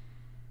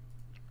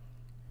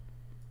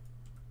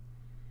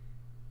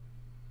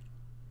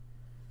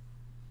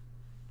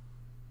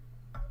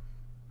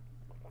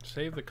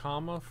 Save the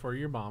comma for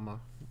your mama.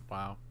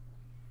 Wow.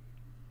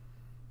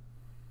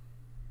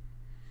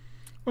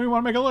 When you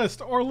want to make a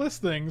list, or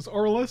list things,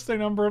 or list a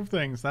number of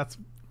things, that's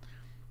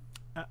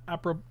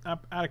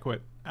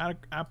adequate.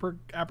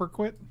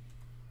 Adequate.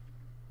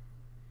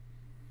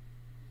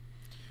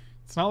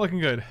 It's not looking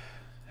good.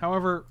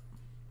 However,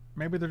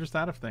 maybe they're just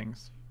out of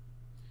things.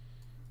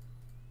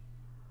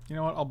 You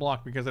know what? I'll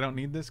block because I don't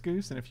need this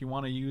goose, and if you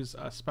want to use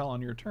a spell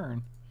on your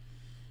turn,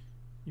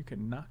 you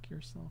can knock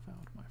yourself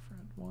out, my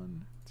friend.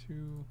 1,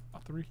 2,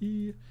 a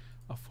 3,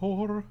 a 4.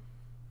 Are you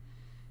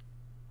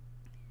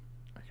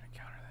gonna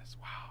counter this?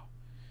 Wow.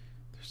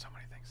 There's so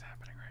many things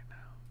happening right now.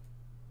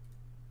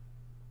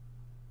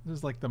 This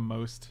is like the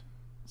most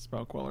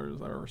Spell Quellers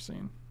I've ever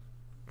seen.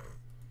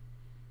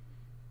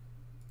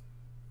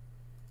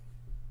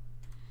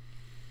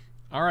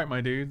 Alright,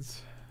 my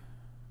dudes.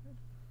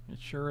 It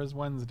sure is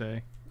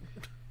Wednesday.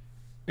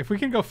 If we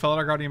can go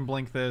Felidar Guardian,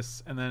 blink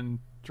this, and then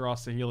draw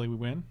Saheeli, we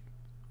win.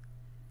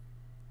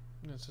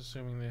 That's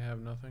assuming they have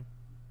nothing.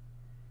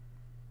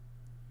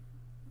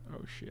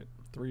 Oh shit.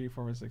 3,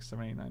 4, 5, 6,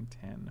 7, 8, 9,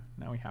 10.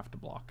 Now we have to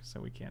block, so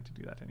we can't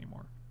do that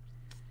anymore.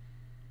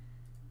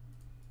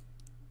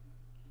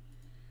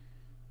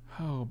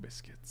 Oh,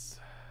 biscuits.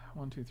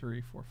 1, 2,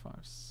 3, 4, 5,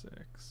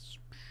 6.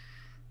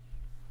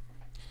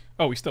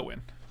 Oh, we still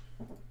win.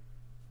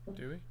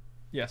 Do we?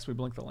 Yes, we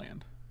blink the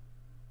land.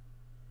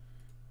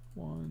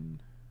 1.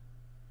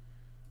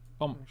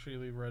 Make sure you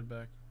leave red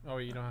back. Oh,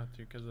 you don't have to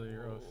because of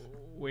your oath.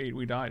 Wait,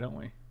 we die, don't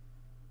we?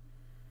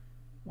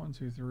 1,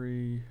 2,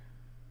 3.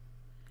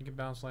 You can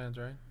bounce lands,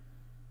 right?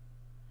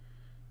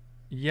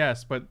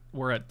 Yes, but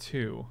we're at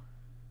 2.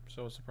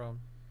 So what's the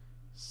problem?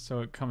 So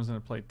it comes into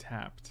play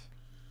tapped.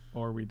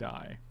 Or we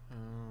die.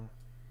 Oh.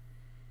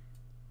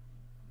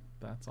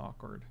 That's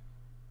awkward.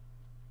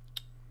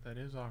 That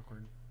is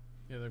awkward.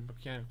 Yeah, the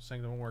Botanical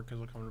Sanctum won't work because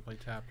it'll come into play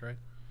tapped, right?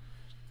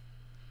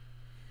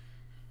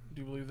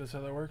 Do you believe that's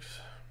how that works?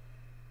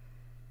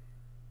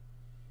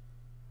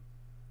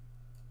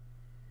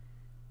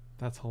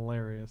 That's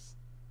hilarious.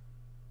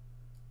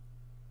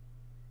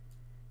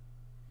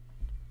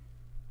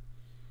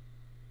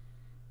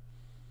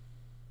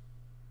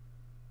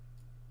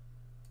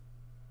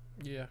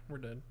 Yeah, we're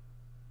dead.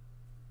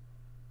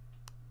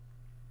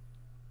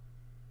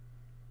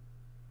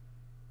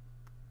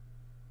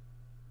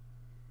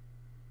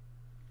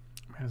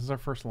 Is this our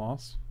first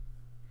loss?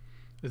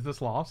 Is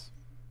this loss?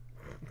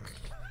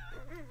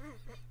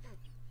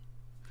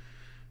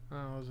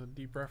 Oh, that was a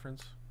deep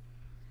reference.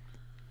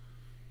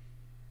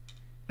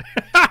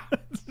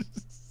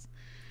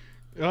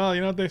 Well,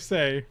 you know what they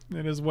say.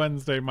 It is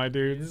Wednesday, my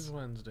dudes. It is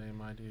Wednesday,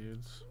 my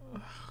dudes.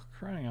 Ugh,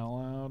 crying out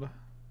loud.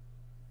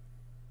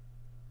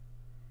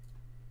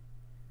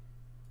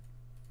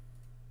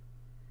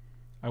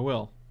 I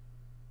will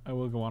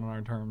go on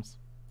our terms.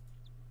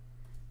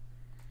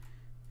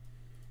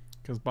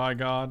 Because by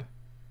God,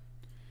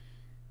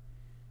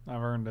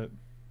 I've earned it.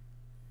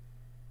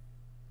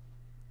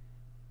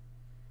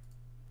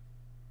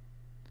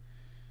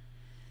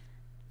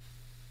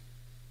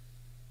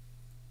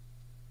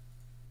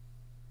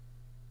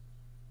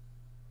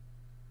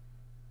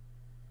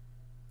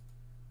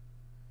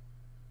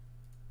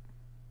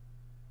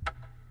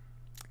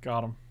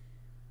 Got him.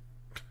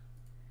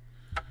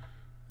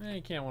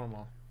 You can't win them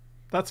all.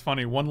 That's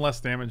funny. One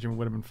less damage and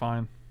would have been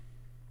fine.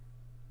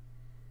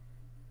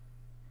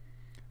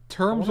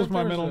 Terms was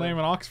my middle name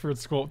in Oxford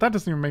school. That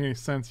doesn't even make any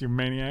sense, you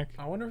maniac.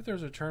 I wonder if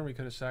there's a turn we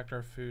could have sacked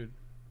our food.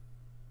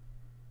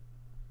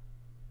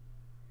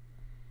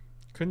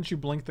 Couldn't you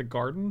blink the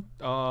garden?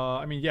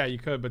 I mean, yeah, you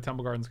could, but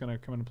Temple Garden's going to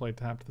come into play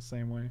tapped the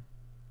same way.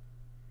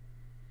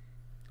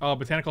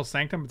 Botanical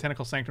Sanctum.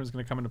 Botanical Sanctum is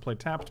going to come into play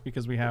tapped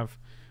because we have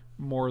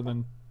more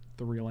than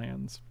 3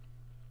 lands.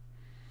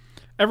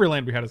 Every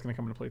land we had is going to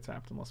come into play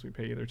tapped unless we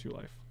pay either 2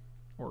 life.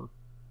 Or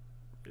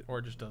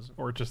it just doesn't.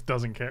 Or it just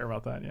doesn't care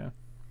about that, yeah.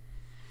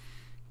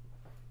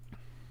 I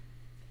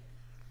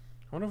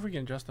wonder if we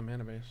can adjust the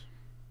mana base.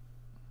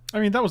 I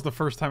mean, that was the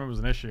first time it was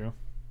an issue.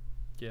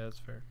 Yeah, that's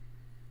fair.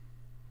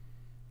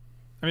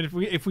 I mean,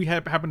 if we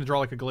happen to draw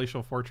like a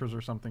Glacial Fortress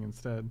or something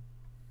instead.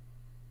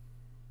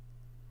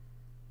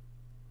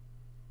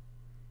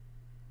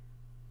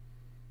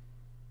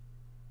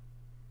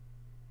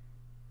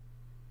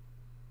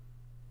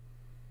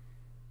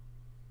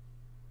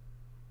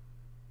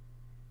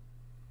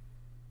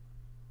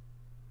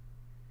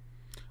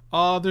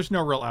 There's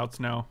no real outs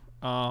now.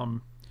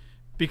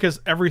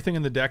 Because everything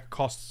in the deck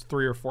costs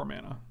 3 or 4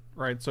 mana,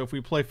 right? So if we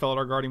play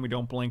Felidar Guardian, we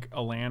don't blink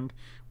a land.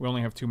 We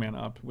only have 2 mana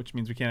up, which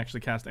means we can't actually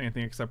cast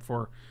anything except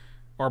for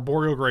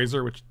Arboreal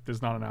Grazer, which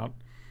is not an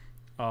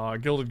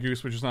out. Gilded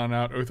Goose, which is not an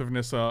out. Oath of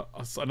Nissa,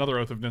 another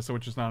Oath of Nissa,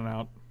 which is not an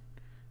out.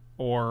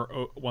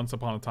 Or Once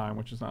Upon a Time,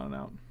 which is not an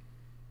out.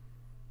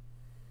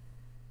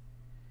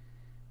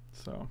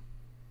 So...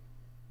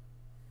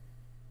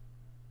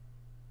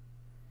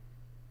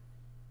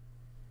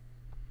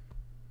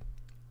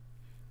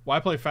 why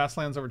play fast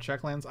lands over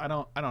check lands? I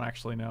don't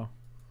actually know.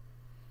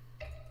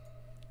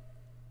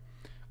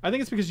 I think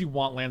it's because you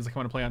want lands to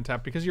come into play on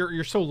tap because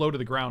you're so low to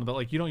the ground that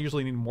like you don't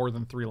usually need more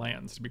than 3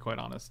 lands, to be quite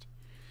honest.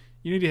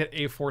 You need to hit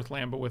a 4th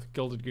land, but with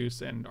Gilded Goose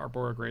and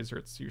Arboreal Grazer,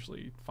 it's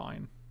usually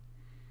fine.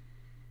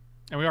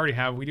 And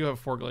we do have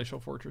 4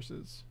 Glacial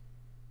Fortresses.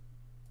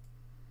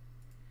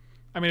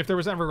 I mean, if there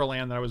was ever a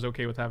land that I was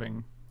okay with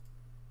having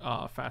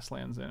fast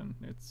lands in,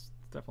 it's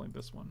definitely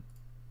this one.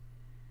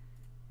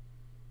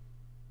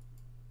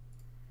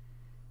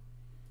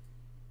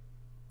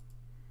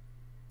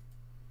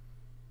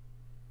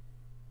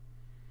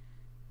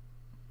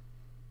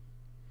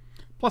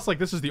 Plus, like,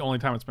 this is the only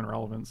time it's been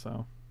relevant,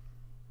 so...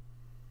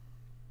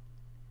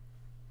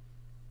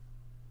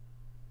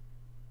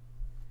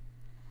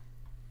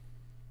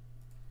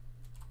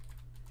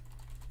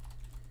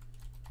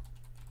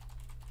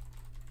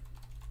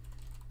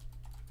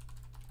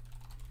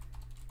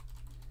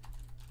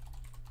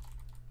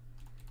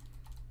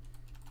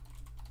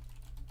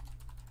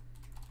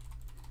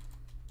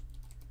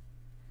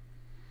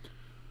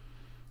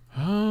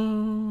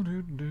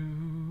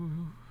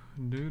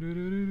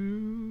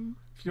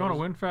 If you want to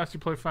win fast, you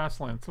play fast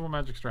land. Simple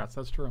magic strats,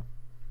 that's true.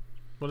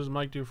 What does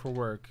Mike do for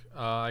work?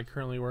 I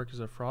currently work as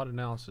a fraud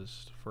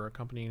analyst for a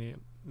company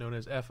known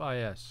as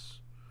FIS.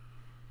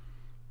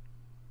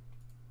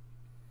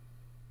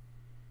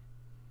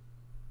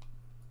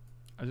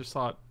 I just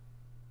thought,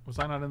 was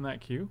I not in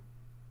that queue?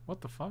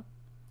 What the fuck?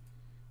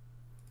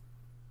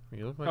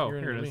 You look like oh, you're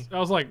here in it me. is. I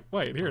was like,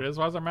 wait, here it is.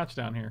 Why is our match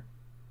down here?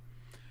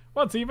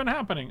 What's even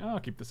happening? Oh, I'll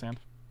keep this hand.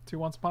 2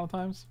 Once Upon a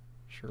Times?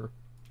 Sure.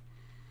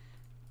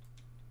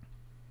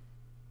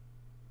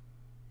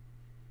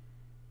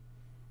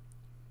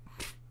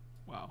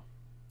 Wow.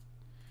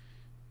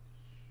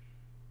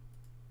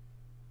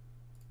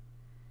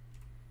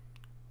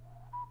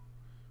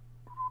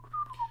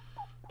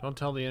 Don't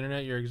tell the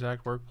internet your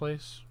exact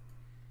workplace.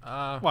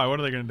 Why? What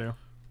are they going to do?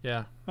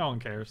 Yeah. No one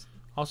cares.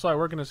 Also, I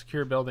work in a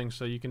secure building,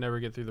 so you can never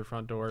get through the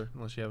front door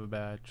unless you have a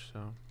badge,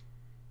 so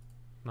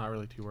not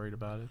really too worried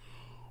about it.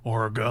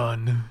 Or a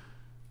gun.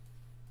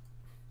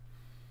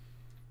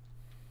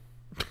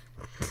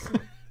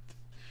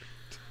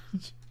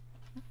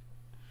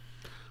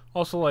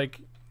 Also,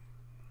 like,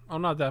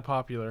 I'm not that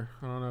popular.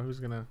 I don't know who's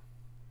gonna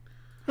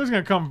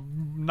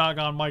come knock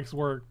on Mike's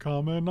work.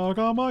 Come and knock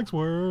on Mike's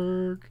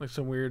work. like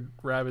some weird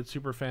rabid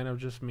super fan of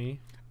just me.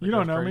 Like, You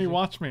don't know crazy. me.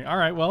 Watch me. All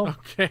right. Well,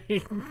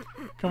 Okay.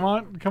 come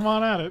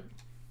on at it.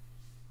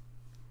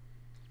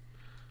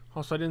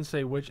 Also, I didn't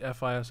say which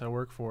FIS I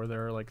work for.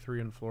 There are like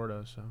 3 in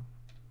Florida, so.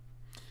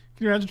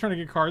 Can you imagine trying to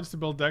get cards to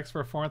build decks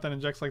for a format that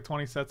injects like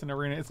 20 sets in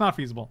arena? It's not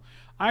feasible.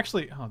 I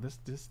actually,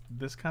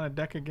 this kind of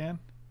deck again.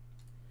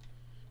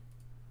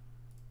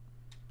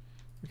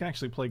 We can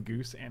actually play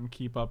Goose and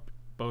keep up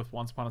both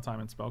Once Upon a Time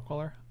and Spell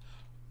Queller.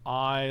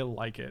 I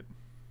like it.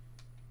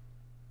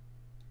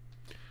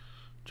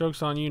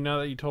 Joke's on you. Now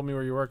that you told me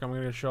where you work, I'm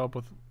going to show up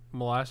with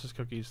molasses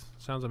cookies.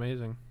 Sounds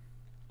amazing.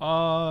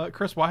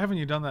 Chris, why haven't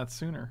you done that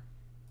sooner?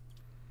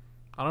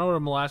 I don't know what a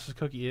molasses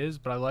cookie is,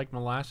 but I like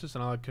molasses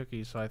and I like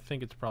cookies, so I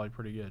think it's probably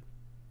pretty good.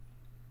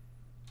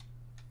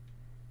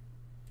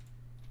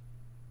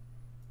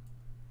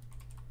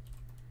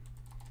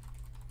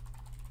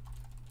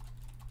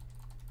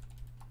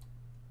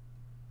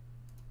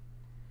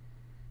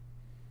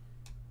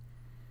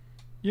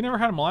 You never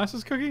had a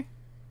molasses cookie?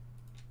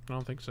 I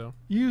don't think so.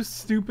 You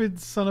stupid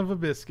son of a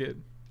biscuit.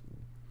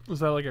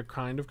 Was that like a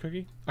kind of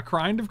cookie? A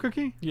kind of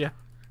cookie? Yeah.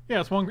 Yeah,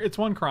 it's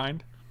one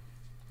kind.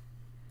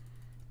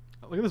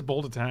 Look at this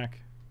bold attack.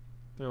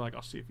 They're like,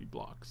 I'll see if he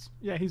blocks.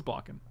 Yeah, he's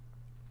blocking.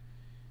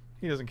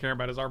 He doesn't care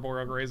about his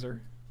Arboreal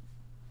Grazer.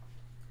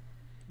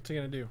 What's he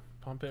gonna do?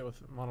 Pump it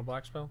with mono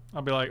black spell?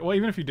 I'll be like, well,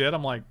 even if you did,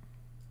 I'm like,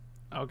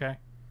 okay.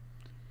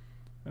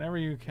 Whenever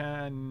you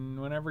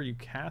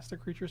cast a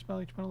creature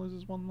spell, each opponent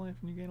loses 1 life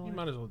and you gain a life. You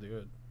might as well do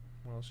it.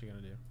 What else are you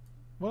gonna do?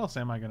 What else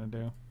am I gonna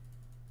do?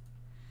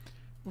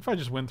 What if I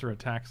just win through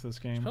attacks this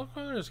game? Spell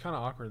Queller is kind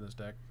of awkward in this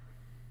deck.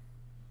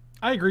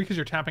 I agree because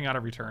you're tapping out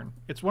every turn.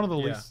 It's one of the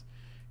least.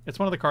 It's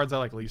one of the cards I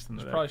like least in the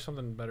There's deck. probably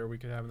something better we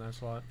could have in that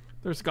slot.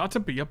 There's got to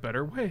be a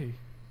better way.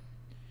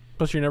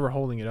 Plus, you're never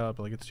holding it up.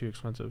 Like, it's too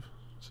expensive.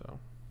 So.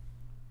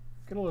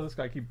 Get a look at this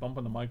guy keep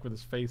bumping the mic with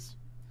his face.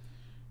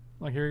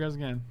 Like, here he goes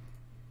again.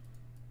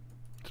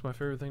 It's my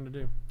favorite thing to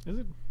do. Is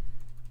it?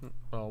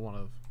 Well,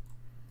 one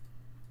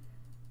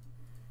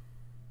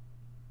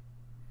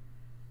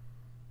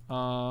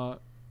of.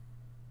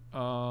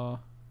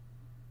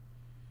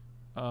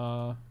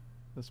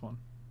 This one.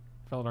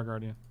 Felidar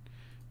Guardian.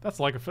 That's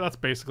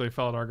basically a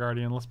Felidar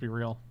Guardian, let's be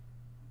real.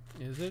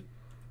 Is it?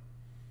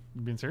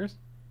 You being serious?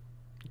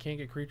 You can't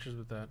get creatures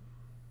with that.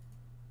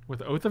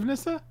 With Oath of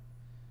Nissa?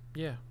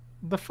 Yeah.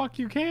 The fuck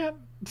you can't?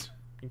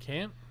 You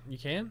can't? You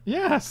can?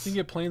 Yes. You can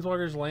get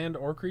planeswalkers, land,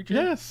 or creature?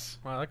 Yes.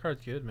 Wow, that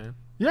card's good, man.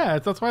 Yeah,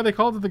 that's why they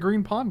called it the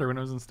Green Ponder when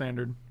it was in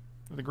Standard.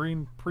 The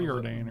Green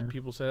Preordainer.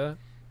 People say that?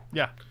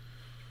 Yeah.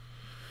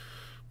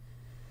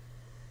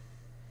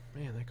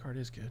 Man, that card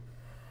is good.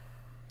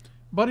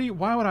 Buddy,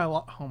 why would I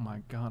lie? Oh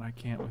my god, I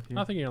can't with you. I'm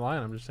not thinking you're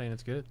lying. I'm just saying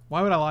it's good.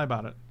 Why would I lie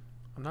about it?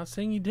 I'm not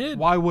saying you did.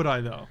 Why would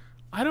I, though?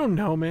 I don't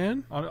know,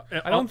 man. I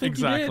don't think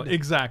exactly. you did.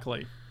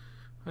 Exactly.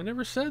 I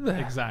never said that.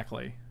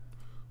 Exactly.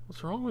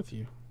 What's wrong with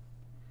you?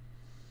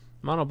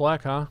 Mono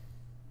black, huh?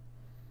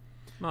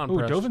 Not Ooh,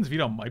 impressed. Dovin's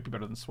Veto might be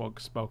better than Spell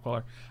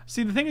Queller.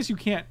 See, the thing is, you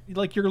can't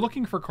like you're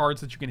looking for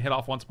cards that you can hit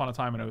off Once Upon a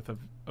Time in Oath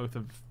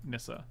of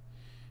Nissa,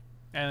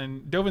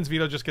 and Dovin's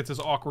Veto just gets as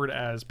awkward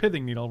as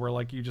Pithing Needle, where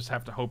like you just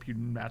have to hope you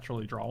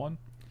naturally draw one.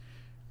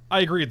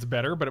 I agree, it's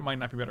better, but it might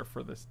not be better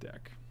for this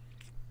deck.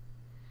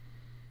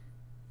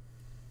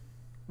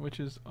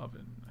 Witch's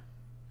Oven.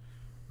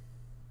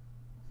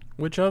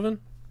 Which oven?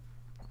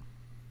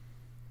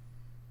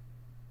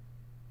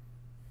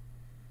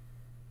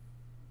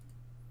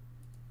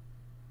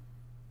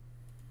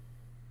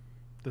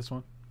 This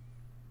one.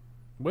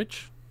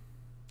 Which?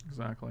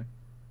 Exactly.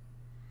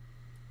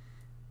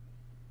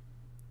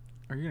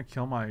 Are you gonna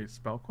kill my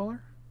Spell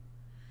Queller?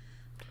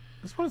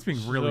 This one's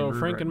being really rude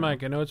Frank right and now.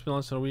 Mike, I know it's been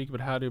less than a week,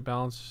 but how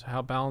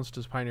balanced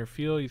does Pioneer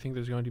feel? You think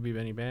there's going to be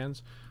any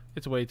bans?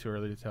 It's way too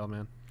early to tell,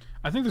 man.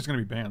 I think there's gonna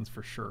be bans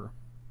for sure.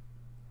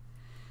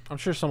 I'm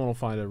sure someone will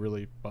find a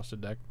really busted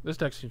deck. This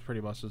deck seems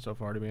pretty busted so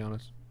far, to be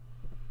honest.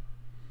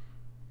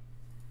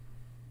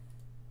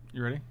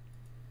 You ready?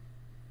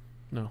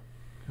 No.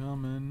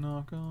 Come and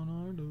knock on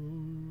our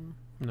door.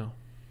 No.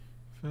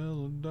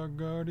 Felidar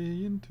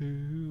Guardian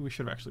 2. We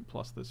should have actually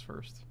plus this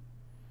first.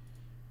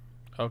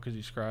 Oh, because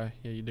you scry.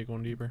 Yeah, you dig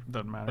one deeper.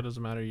 Doesn't matter. But it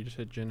doesn't matter. You just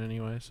hit Jin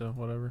anyway, so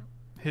whatever.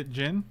 Hit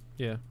Jin?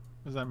 Yeah.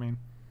 What does that mean?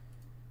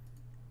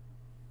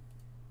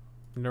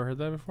 You never heard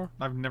that before?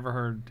 I've never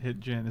heard hit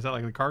Jin. Is that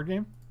like the card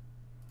game?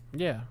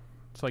 Yeah.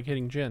 It's like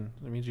hitting Jin.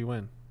 That means you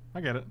win.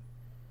 I get it.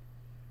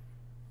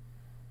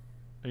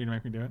 Are you gonna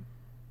make me do it?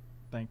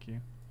 Thank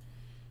you.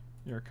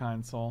 You're a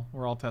kind soul.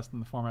 We're all testing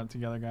the format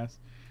together, guys.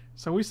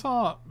 So we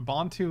saw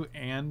Bontu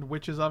and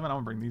Witch's Oven. I'm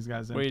gonna bring these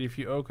guys in. Wait, if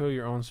you Oko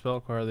your own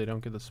spell card, they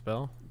don't get the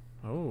spell?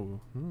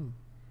 Oh.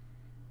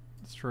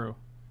 It's true.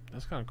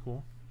 That's kind of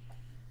cool.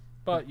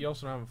 But you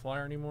also don't have a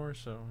flyer anymore,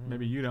 so...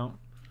 Maybe you don't.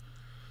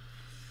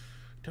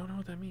 Don't know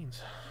what that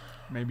means.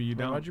 Maybe you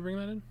Wait, don't. why'd you bring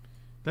that in?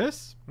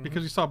 This?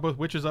 Because we saw both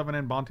Witch's Oven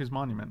and Bontu's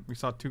Monument. We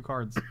saw 2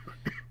 cards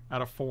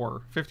out of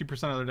 4.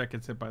 50% of their deck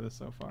gets hit by this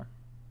so far.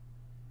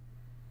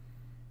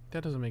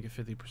 That doesn't make it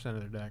 50%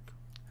 of their deck.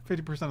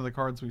 50% of the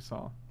cards we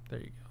saw. There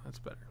you go. That's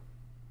better.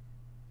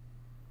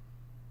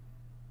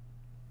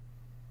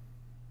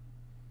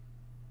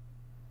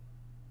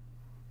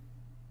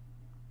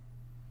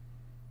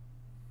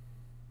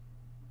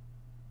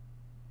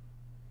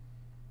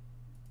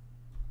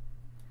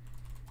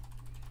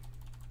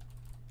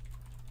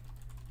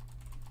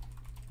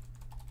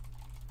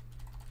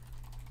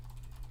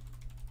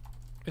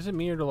 Is it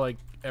me or do like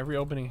every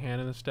opening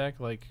hand in this deck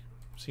like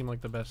seem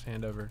like the best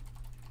hand ever?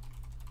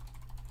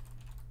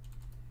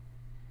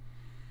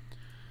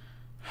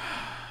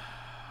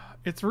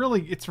 It's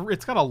really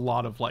it's got a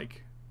lot of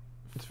like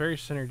It's very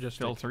synergistic.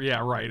 filter. Yeah,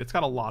 right. It's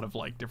got a lot of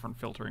like different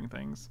filtering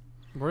things.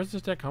 Where does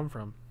this deck come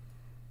from?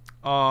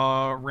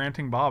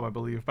 Ranting Bob, I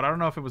believe, but I don't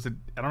know if it was I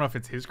don't know if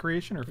it's his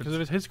creation or if Because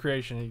if it's his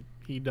creation,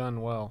 he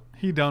done well.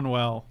 he done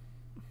well.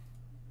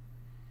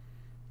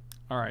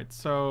 All right,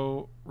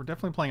 so we're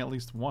definitely playing at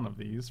least one of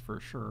these for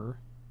sure.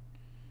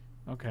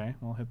 Okay,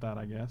 we'll hit that,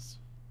 I guess.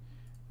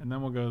 And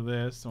then we'll go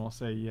this, and we'll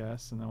say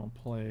yes, and then we'll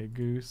play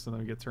Goose, and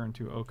then we get turned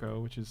to Oko,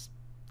 which is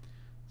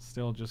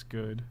still just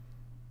good.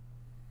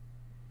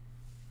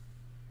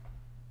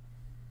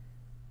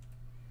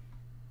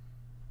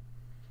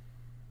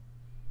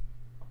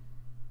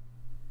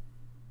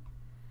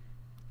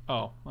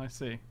 Oh, I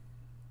see.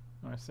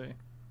 I see.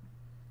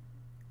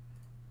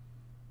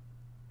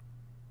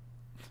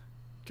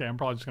 Okay, I'm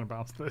probably just gonna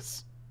bounce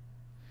this.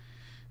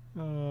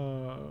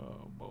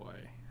 Oh boy.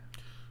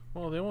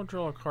 Well, they won't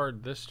draw a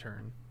card this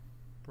turn,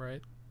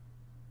 right?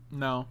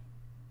 No.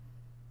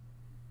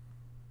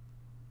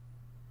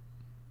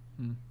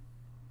 I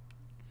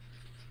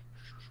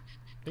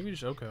think we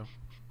just Oko.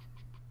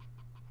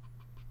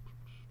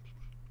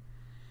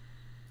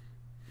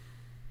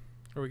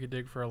 Or we could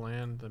dig for a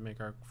land to make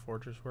our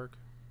fortress work.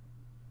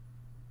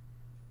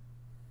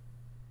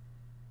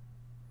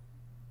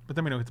 But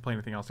then we don't get to play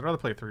anything else. I'd rather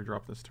play a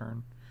 3-drop this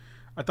turn.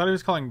 I thought he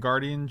was calling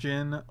Guardian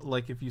Djinn,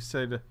 like if you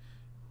said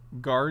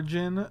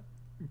Guardian.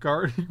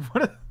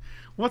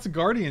 What's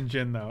Guardian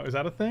Djinn though? Is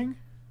that a thing?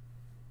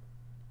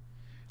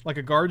 Like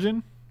a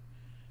Guardian?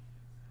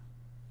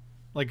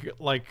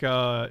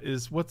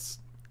 Is what's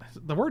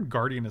the word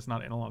Guardian is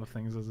not in a lot of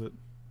things, is it?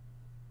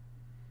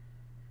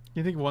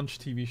 You think one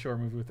TV show or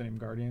movie with the name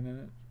Guardian in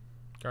it?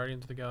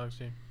 Guardians of the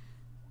Galaxy.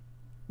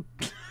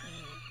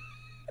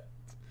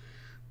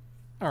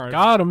 All right,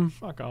 Got him.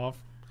 fuck off.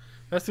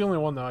 That's the only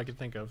one though I could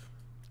think of.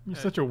 You're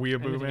such a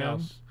weeaboo, Anything man.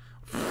 else?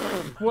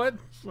 What?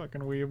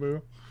 Fucking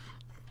weeaboo.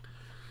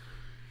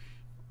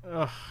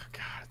 Ugh,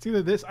 God. It's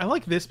either this. I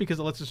like this because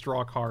it lets us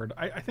draw a card.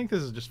 I think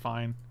this is just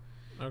fine.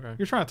 Okay.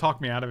 You're trying to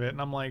talk me out of it,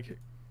 and I'm like,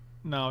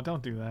 no,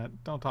 don't do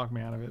that. Don't talk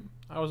me out of it.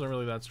 I wasn't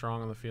really that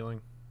strong on the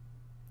feeling.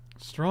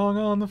 Strong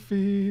on the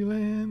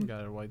feeling.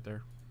 Got it white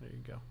there. There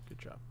you go. Good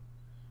job.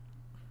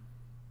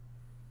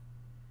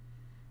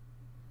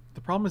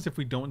 The problem is if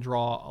we don't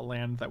draw a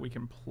land that we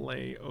can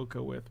play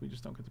Oko with, we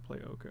just don't get to play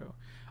Oko.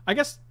 I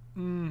guess,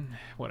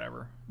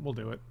 whatever. We'll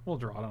do it. We'll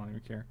draw it. I don't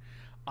even care.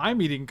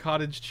 I'm eating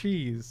cottage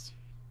cheese.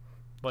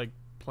 Like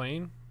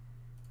plain?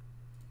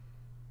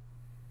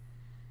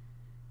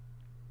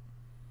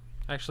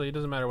 Actually, it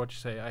doesn't matter what you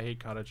say. I hate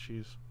cottage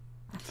cheese.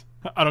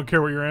 I don't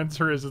care what your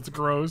answer is. It's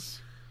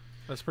gross.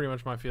 That's pretty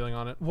much my feeling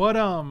on it. What's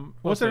the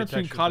Mostly difference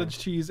between texture cottage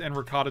thing. cheese and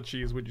ricotta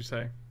cheese, would you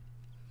say?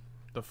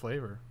 The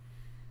flavor.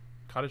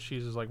 Cottage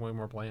cheese is like way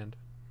more bland.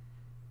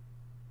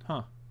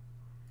 Huh.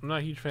 I'm not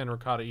a huge fan of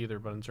ricotta either,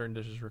 but in certain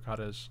dishes,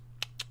 ricotta is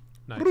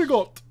nice.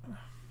 Rigot.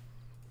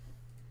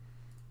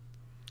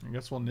 I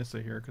guess we'll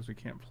Nissa here because we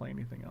can't play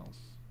anything else.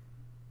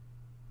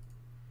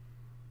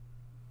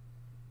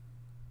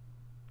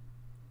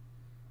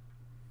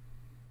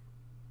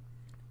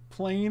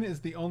 Plain is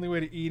the only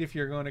way to eat if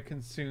you're going to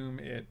consume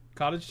it.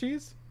 Cottage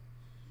cheese?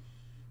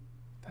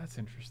 That's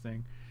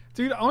interesting.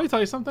 Dude, let me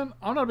tell you something.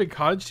 I'm not a big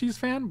cottage cheese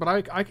fan, but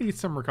I could eat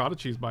some ricotta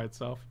cheese by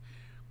itself.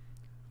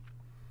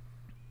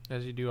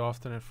 As you do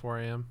often at 4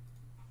 a.m.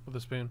 with a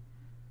spoon.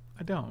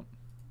 I don't.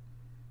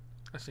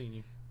 I seen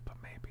you. But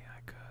maybe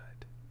I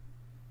could.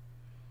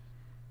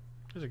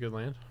 It's a good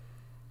land.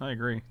 I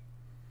agree.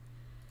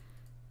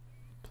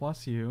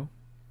 Plus you.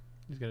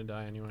 He's gonna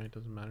die anyway. It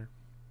doesn't matter.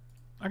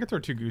 I could throw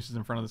 2 gooses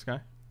in front of this guy.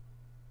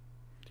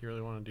 Do you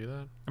really want to do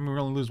that? I mean, we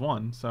only lose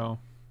 1, so...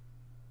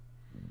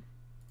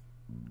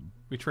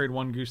 We trade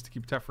 1 goose to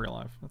keep Teferi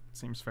alive. That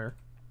seems fair.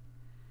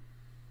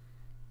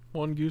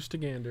 1 goose to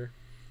gander.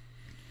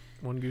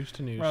 1 goose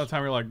to news. By the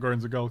time we were like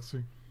Guardians of the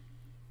Galaxy,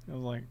 I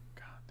was like,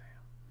 God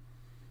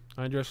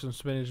damn. I dressed in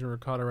spinach and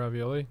ricotta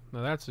ravioli.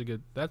 Now that's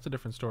a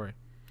different story.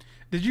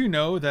 Did you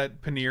know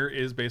that paneer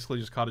is basically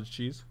just cottage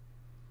cheese?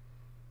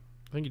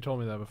 I think you told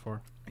me that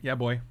before. Yeah,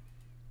 boy.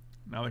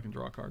 Now they can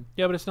draw a card.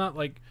 Yeah, but it's not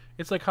like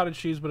it's like cottage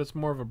cheese, but it's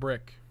more of a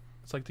brick.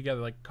 It's like together.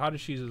 Like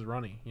cottage cheese is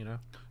runny, you know.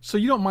 So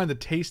you don't mind the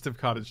taste of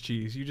cottage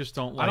cheese. You just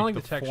don't like, I don't like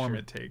the the form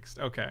texture. it takes.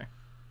 Okay.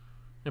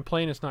 And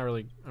plain, it's not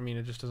really. I mean,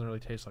 it just doesn't really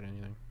taste like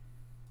anything.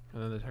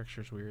 And then the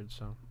texture's weird.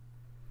 So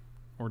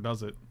Or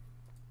does it?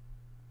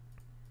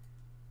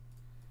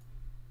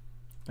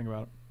 Think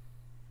about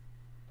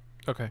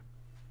it. okay.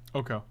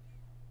 Oko.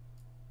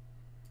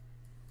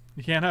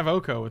 You can't have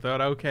Oko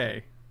without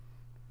OK.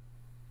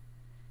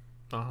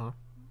 Uh-huh.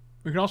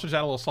 We can also just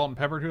add a little salt and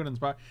pepper to it and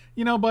inspire.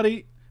 You know,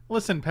 buddy,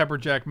 listen, Pepper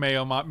Jack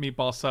Mayo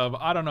Meatball Sub.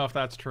 I don't know if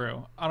that's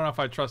true. I don't know if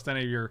I trust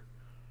any of your...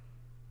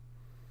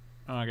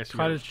 Oh, I guess you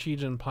Cottage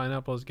cheese and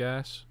pineapple is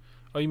gas.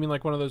 Oh, you mean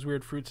like one of those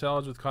weird fruit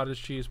salads with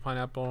cottage cheese,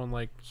 pineapple, and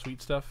like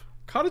sweet stuff?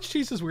 Cottage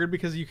cheese is weird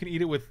because you can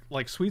eat it with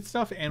like sweet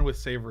stuff and with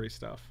savory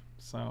stuff.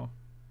 So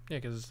Yeah,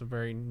 because it's a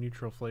very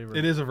neutral flavor.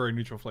 it is a very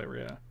neutral flavor.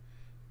 Yeah.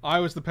 I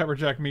was the pepper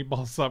jack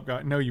meatball sub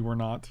guy. No, you were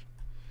not.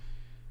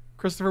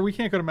 Christopher, we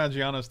can't go to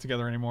Maggiano's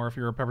together anymore if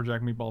you're a pepper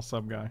jack meatball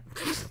sub guy.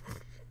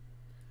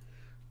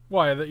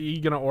 Why? Are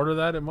you going to order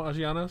that at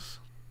Maggiano's?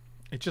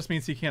 It just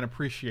means he can't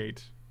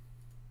appreciate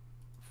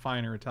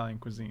finer Italian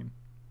cuisine.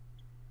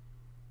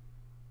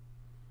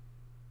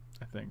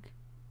 I think.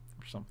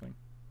 Or something.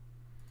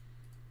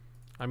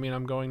 I mean,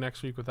 I'm going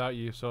next week without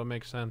you, so it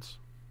makes sense.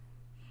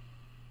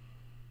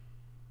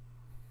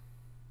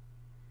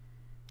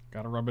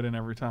 Gotta rub it in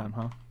every time,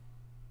 huh?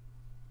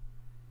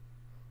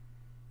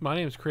 My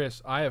name's Chris.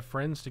 I have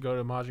friends to go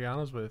to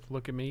Maggiano's with.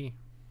 Look at me.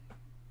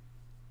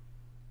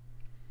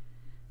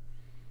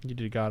 You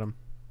did got him.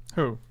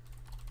 Who?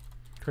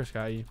 Chris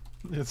got you.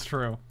 It's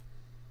true.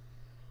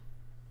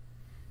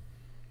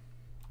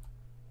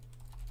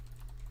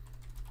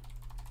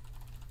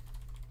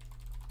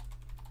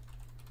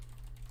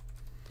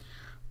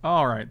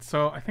 Alright,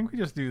 so I think we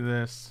just do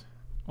this.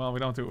 Well, we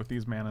don't do it with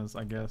these manas,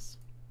 I guess.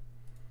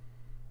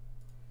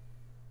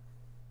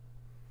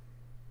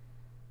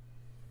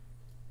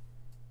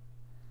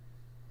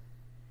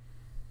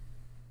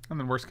 And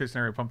then worst case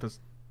scenario, pump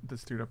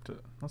this dude up to...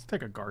 Let's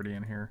take a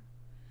Guardian here.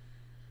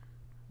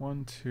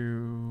 1,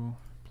 2...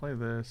 Play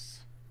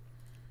this.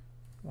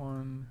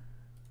 1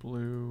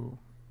 blue.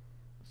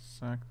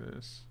 Sack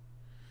this.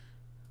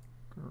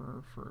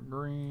 For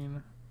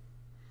green.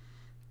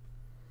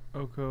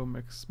 Oko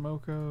mix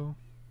Smoko.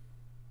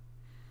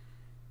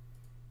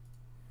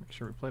 Make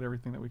sure we played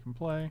everything that we can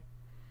play.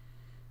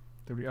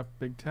 Did we up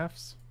big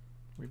Tefs?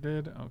 We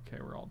did. Okay,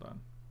 we're all done.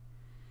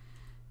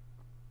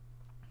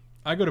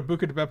 I go to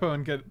Buca di Beppo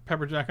and get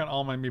pepper jack on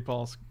all my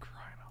meatballs.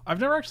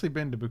 I've never actually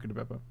been to Buca di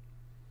Beppo.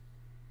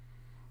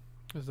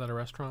 Is that a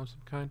restaurant of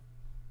some kind?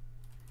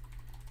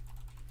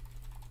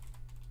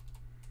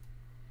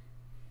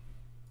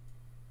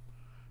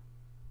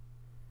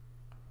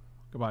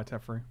 Goodbye,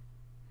 Teferi.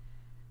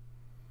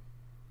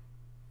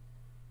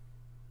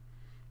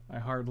 I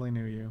hardly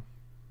knew you.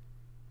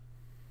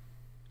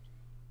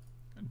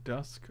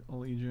 Dusk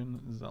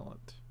Legion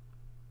Zealot.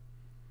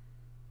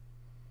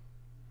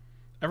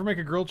 Ever make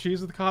a grilled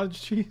cheese with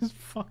cottage cheese?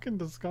 Fucking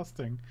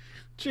disgusting.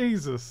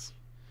 Jesus.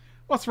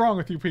 What's wrong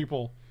with you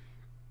people?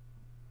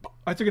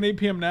 I took an 8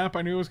 p.m. nap.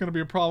 I knew it was going to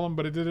be a problem,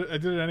 but I did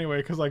it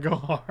anyway because I go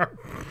hard.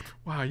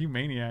 Wow, you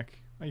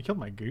maniac. Oh, you killed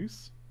my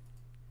goose?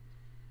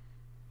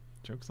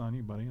 Joke's on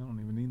you, buddy. I don't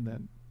even need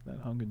that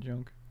hunk of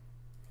junk.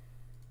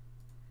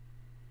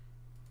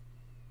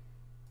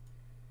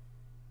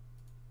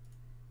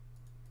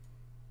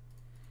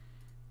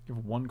 You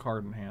have 1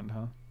 card in hand,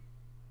 huh?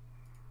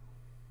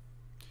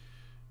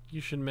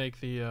 You should make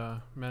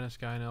the Menace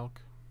guy an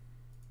elk.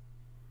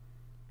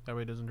 That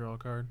way he doesn't draw a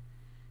card.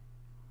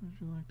 Would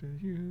you like to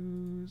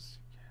use?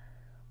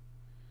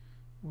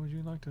 Yeah. Would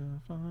you like to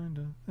find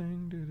a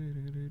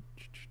thing?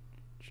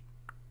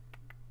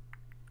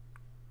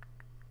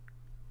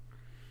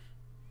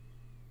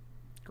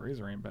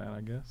 Grazer ain't bad,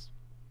 I guess.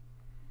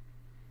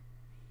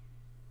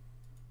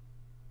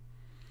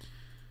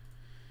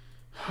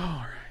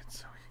 Alright,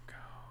 so we can go.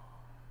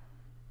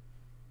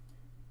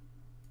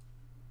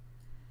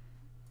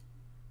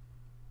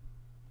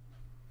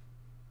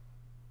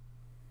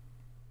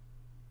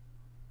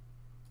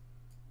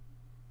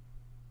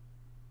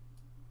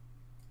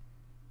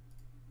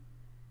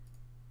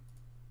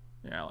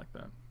 Yeah, I like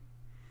that.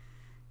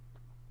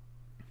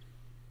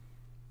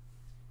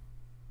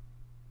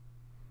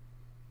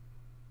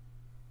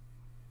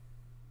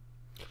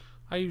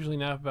 I usually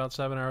nap about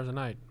 7 hours a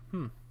night.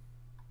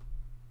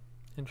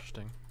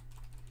 Interesting.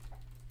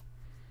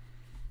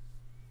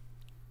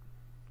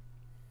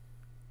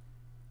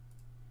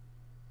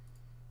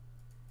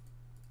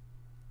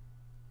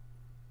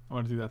 I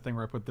want to do that thing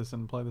where I put this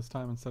in play this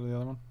time instead of the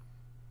other one.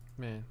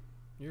 Man,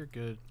 you're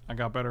good. I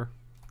got better.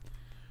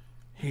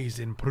 He's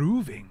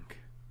improving.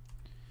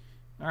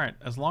 Alright,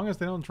 as long as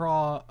they don't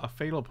draw a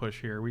fatal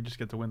push here, we just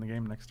get to win the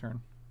game next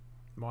turn.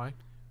 Why?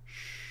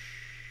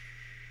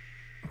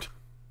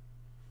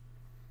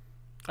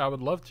 I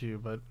would love to,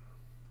 but,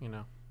 you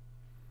know.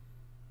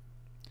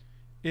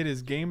 It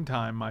is game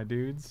time, my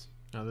dudes.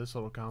 Now this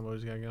little combo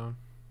he's got going.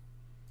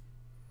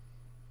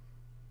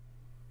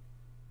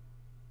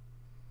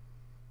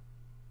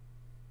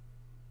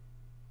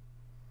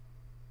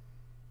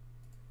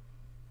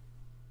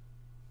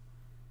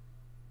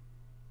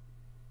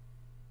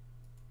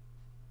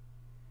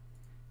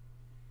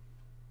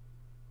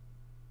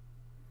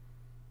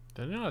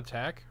 Did it not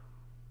attack?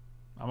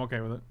 I'm okay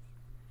with it.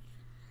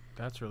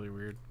 That's really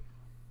weird.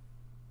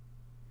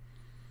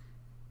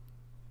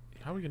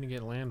 How are we going to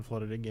get land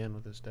flooded again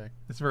with this deck?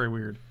 It's very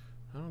weird.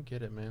 I don't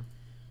get it, man.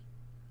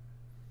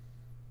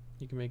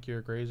 You can make your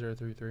Grazer a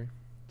 3/3.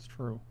 It's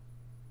true.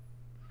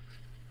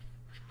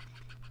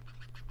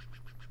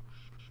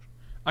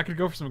 I could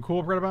go for some Cool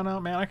Whip right about now.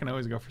 Man, I can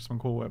always go for some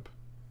Cool Whip.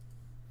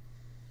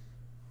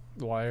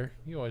 Wire.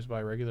 You always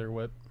buy regular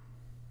whip.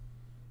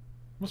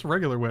 What's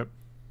regular whip?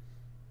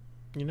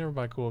 You never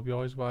buy Cool Whip. You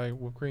always buy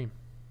whipped cream.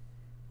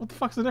 What the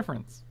fuck's the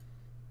difference?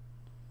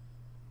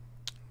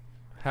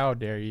 How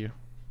dare you?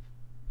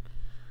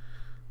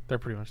 They're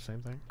pretty much the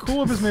same thing.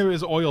 Cool Whip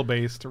is oil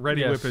based.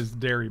 Ready Yes. Whip is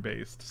dairy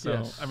based. So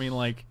Yes. I mean,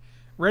 like,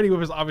 Ready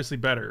Whip is obviously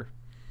better.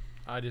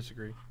 I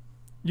disagree.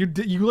 You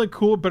like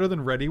Cool Whip better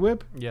than Ready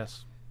Whip?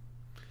 Yes.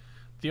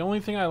 The only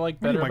thing I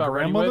like What are you, better my about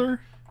Ready Whip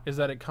grandmother? is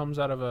that it comes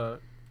out of a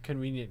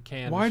convenient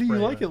can. Why to do you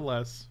spray like with. it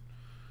less?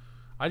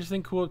 I just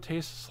think Cool Whip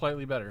tastes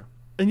slightly better.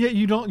 And yet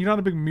you're not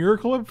a big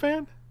Miracle Whip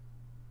fan?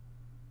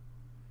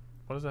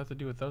 What does that have to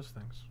do with those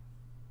things?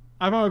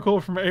 I bought a Cool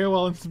Whip from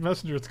AOL Instant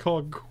Messenger. It's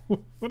called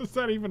Cool. What does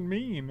that even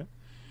mean?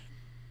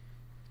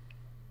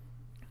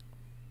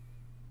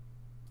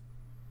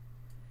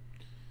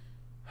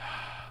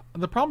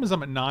 The problem is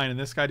I'm at 9 and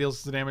this guy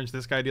deals the damage,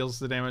 this guy deals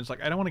the damage.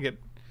 Like, I don't want to get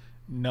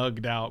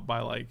nugged out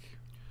by, like...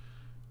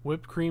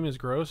 Whipped cream is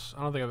gross?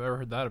 I don't think I've ever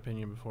heard that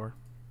opinion before.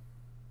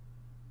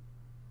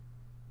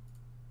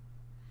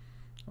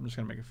 I'm just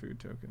going to make a food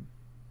token.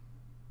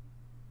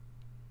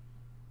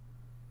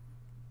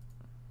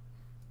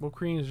 Whipped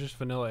cream is just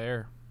vanilla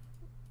air.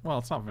 Well,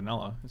 it's not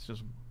vanilla. It's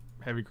just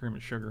heavy cream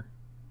and sugar.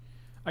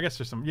 I guess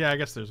there's some... Yeah, I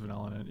guess there's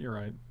vanilla in it. You're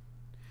right.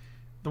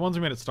 The ones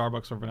we made at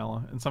Starbucks were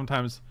vanilla. And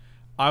sometimes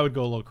I would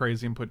go a little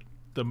crazy and put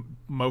the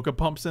mocha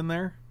pumps in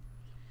there.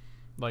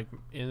 Like,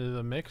 into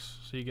the mix,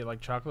 so you get,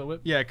 like, chocolate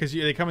whip? Yeah, because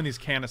they come in these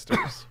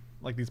canisters.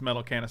 Like these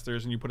metal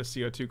canisters. And you put a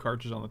CO2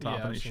 cartridge on the top Yeah,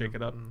 and I've you seen shake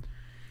it up.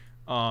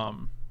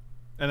 them.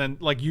 And then,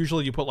 like,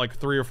 usually you put, like,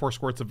 3 or 4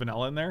 squirts of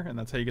vanilla in there. And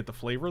that's how you get the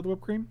flavor of the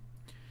whipped cream.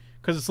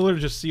 Because it's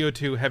literally just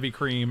CO2, heavy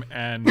cream,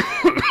 and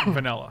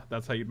vanilla.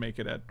 That's how you'd make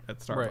it at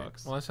Starbucks.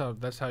 Right. Well,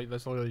 that's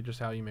literally just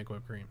how you make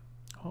whipped cream.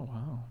 Oh,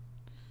 wow.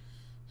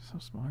 So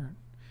smart.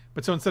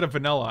 But so instead of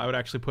vanilla, I would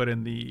actually put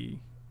in the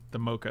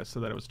mocha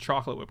so that it was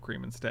chocolate whipped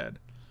cream instead.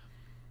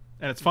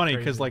 And it's funny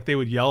because, Crazy. like, they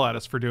would yell at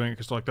us for doing it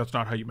because, like, that's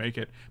not how you make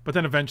it. But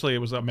then eventually it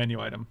was a menu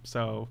item.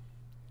 So,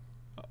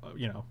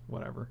 you know,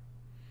 whatever.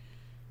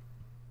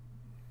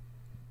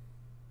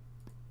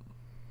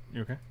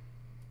 You okay?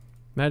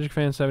 Magic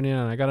Fan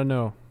 79, I gotta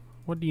know,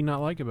 what do you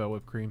not like about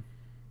whipped cream?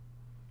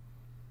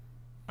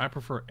 I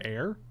prefer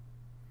air.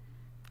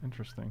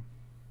 Interesting.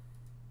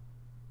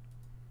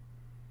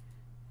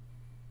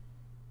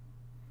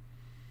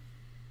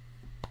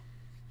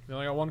 You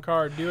only got one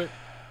card, do it.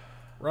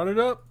 Run it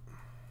up.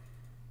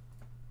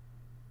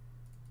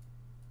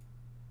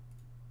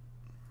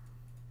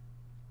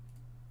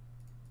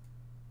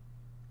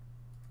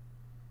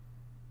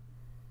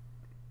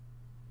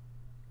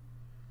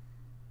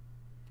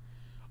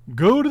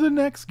 Go to the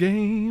next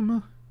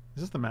game.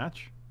 Is this the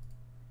match?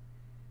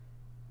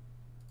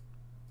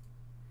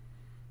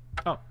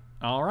 Oh,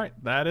 all right.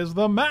 That is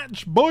the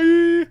match,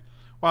 boy.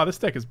 Wow, this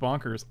deck is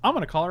bonkers. I'm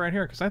going to call it right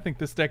here because I think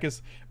this deck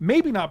is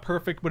maybe not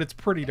perfect, but it's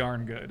pretty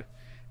darn good.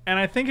 And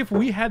I think if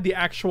we had the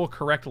actual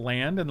correct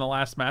land in the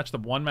last match, the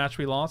one match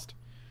we lost,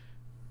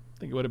 I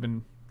think it would have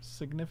been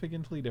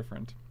significantly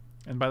different.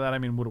 And by that, I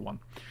mean would have won.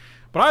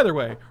 But either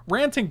way,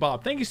 Ranting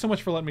Bob, thank you so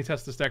much for letting me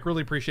test this deck.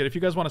 Really appreciate it. If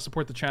you guys want to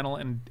support the channel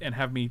and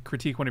have me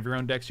critique one of your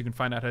own decks, you can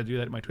find out how to do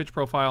that in my Twitch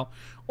profile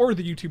or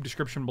the YouTube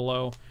description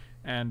below.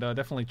 And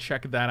definitely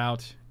check that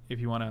out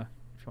if you want to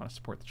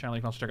support the channel.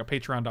 You can also check out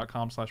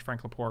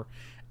patreon.com/FrankLepore.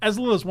 As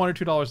little as $1 or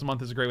 $2 a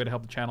month is a great way to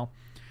help the channel.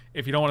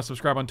 If you don't want to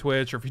subscribe on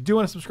Twitch, or if you do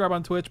want to subscribe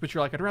on Twitch, but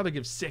you're like, I'd rather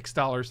give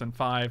 $6 than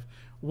 $5,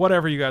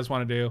 whatever you guys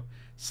want to do,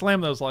 slam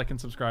those like and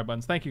subscribe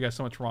buttons. Thank you guys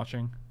so much for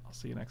watching. I'll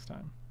see you next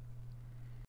time.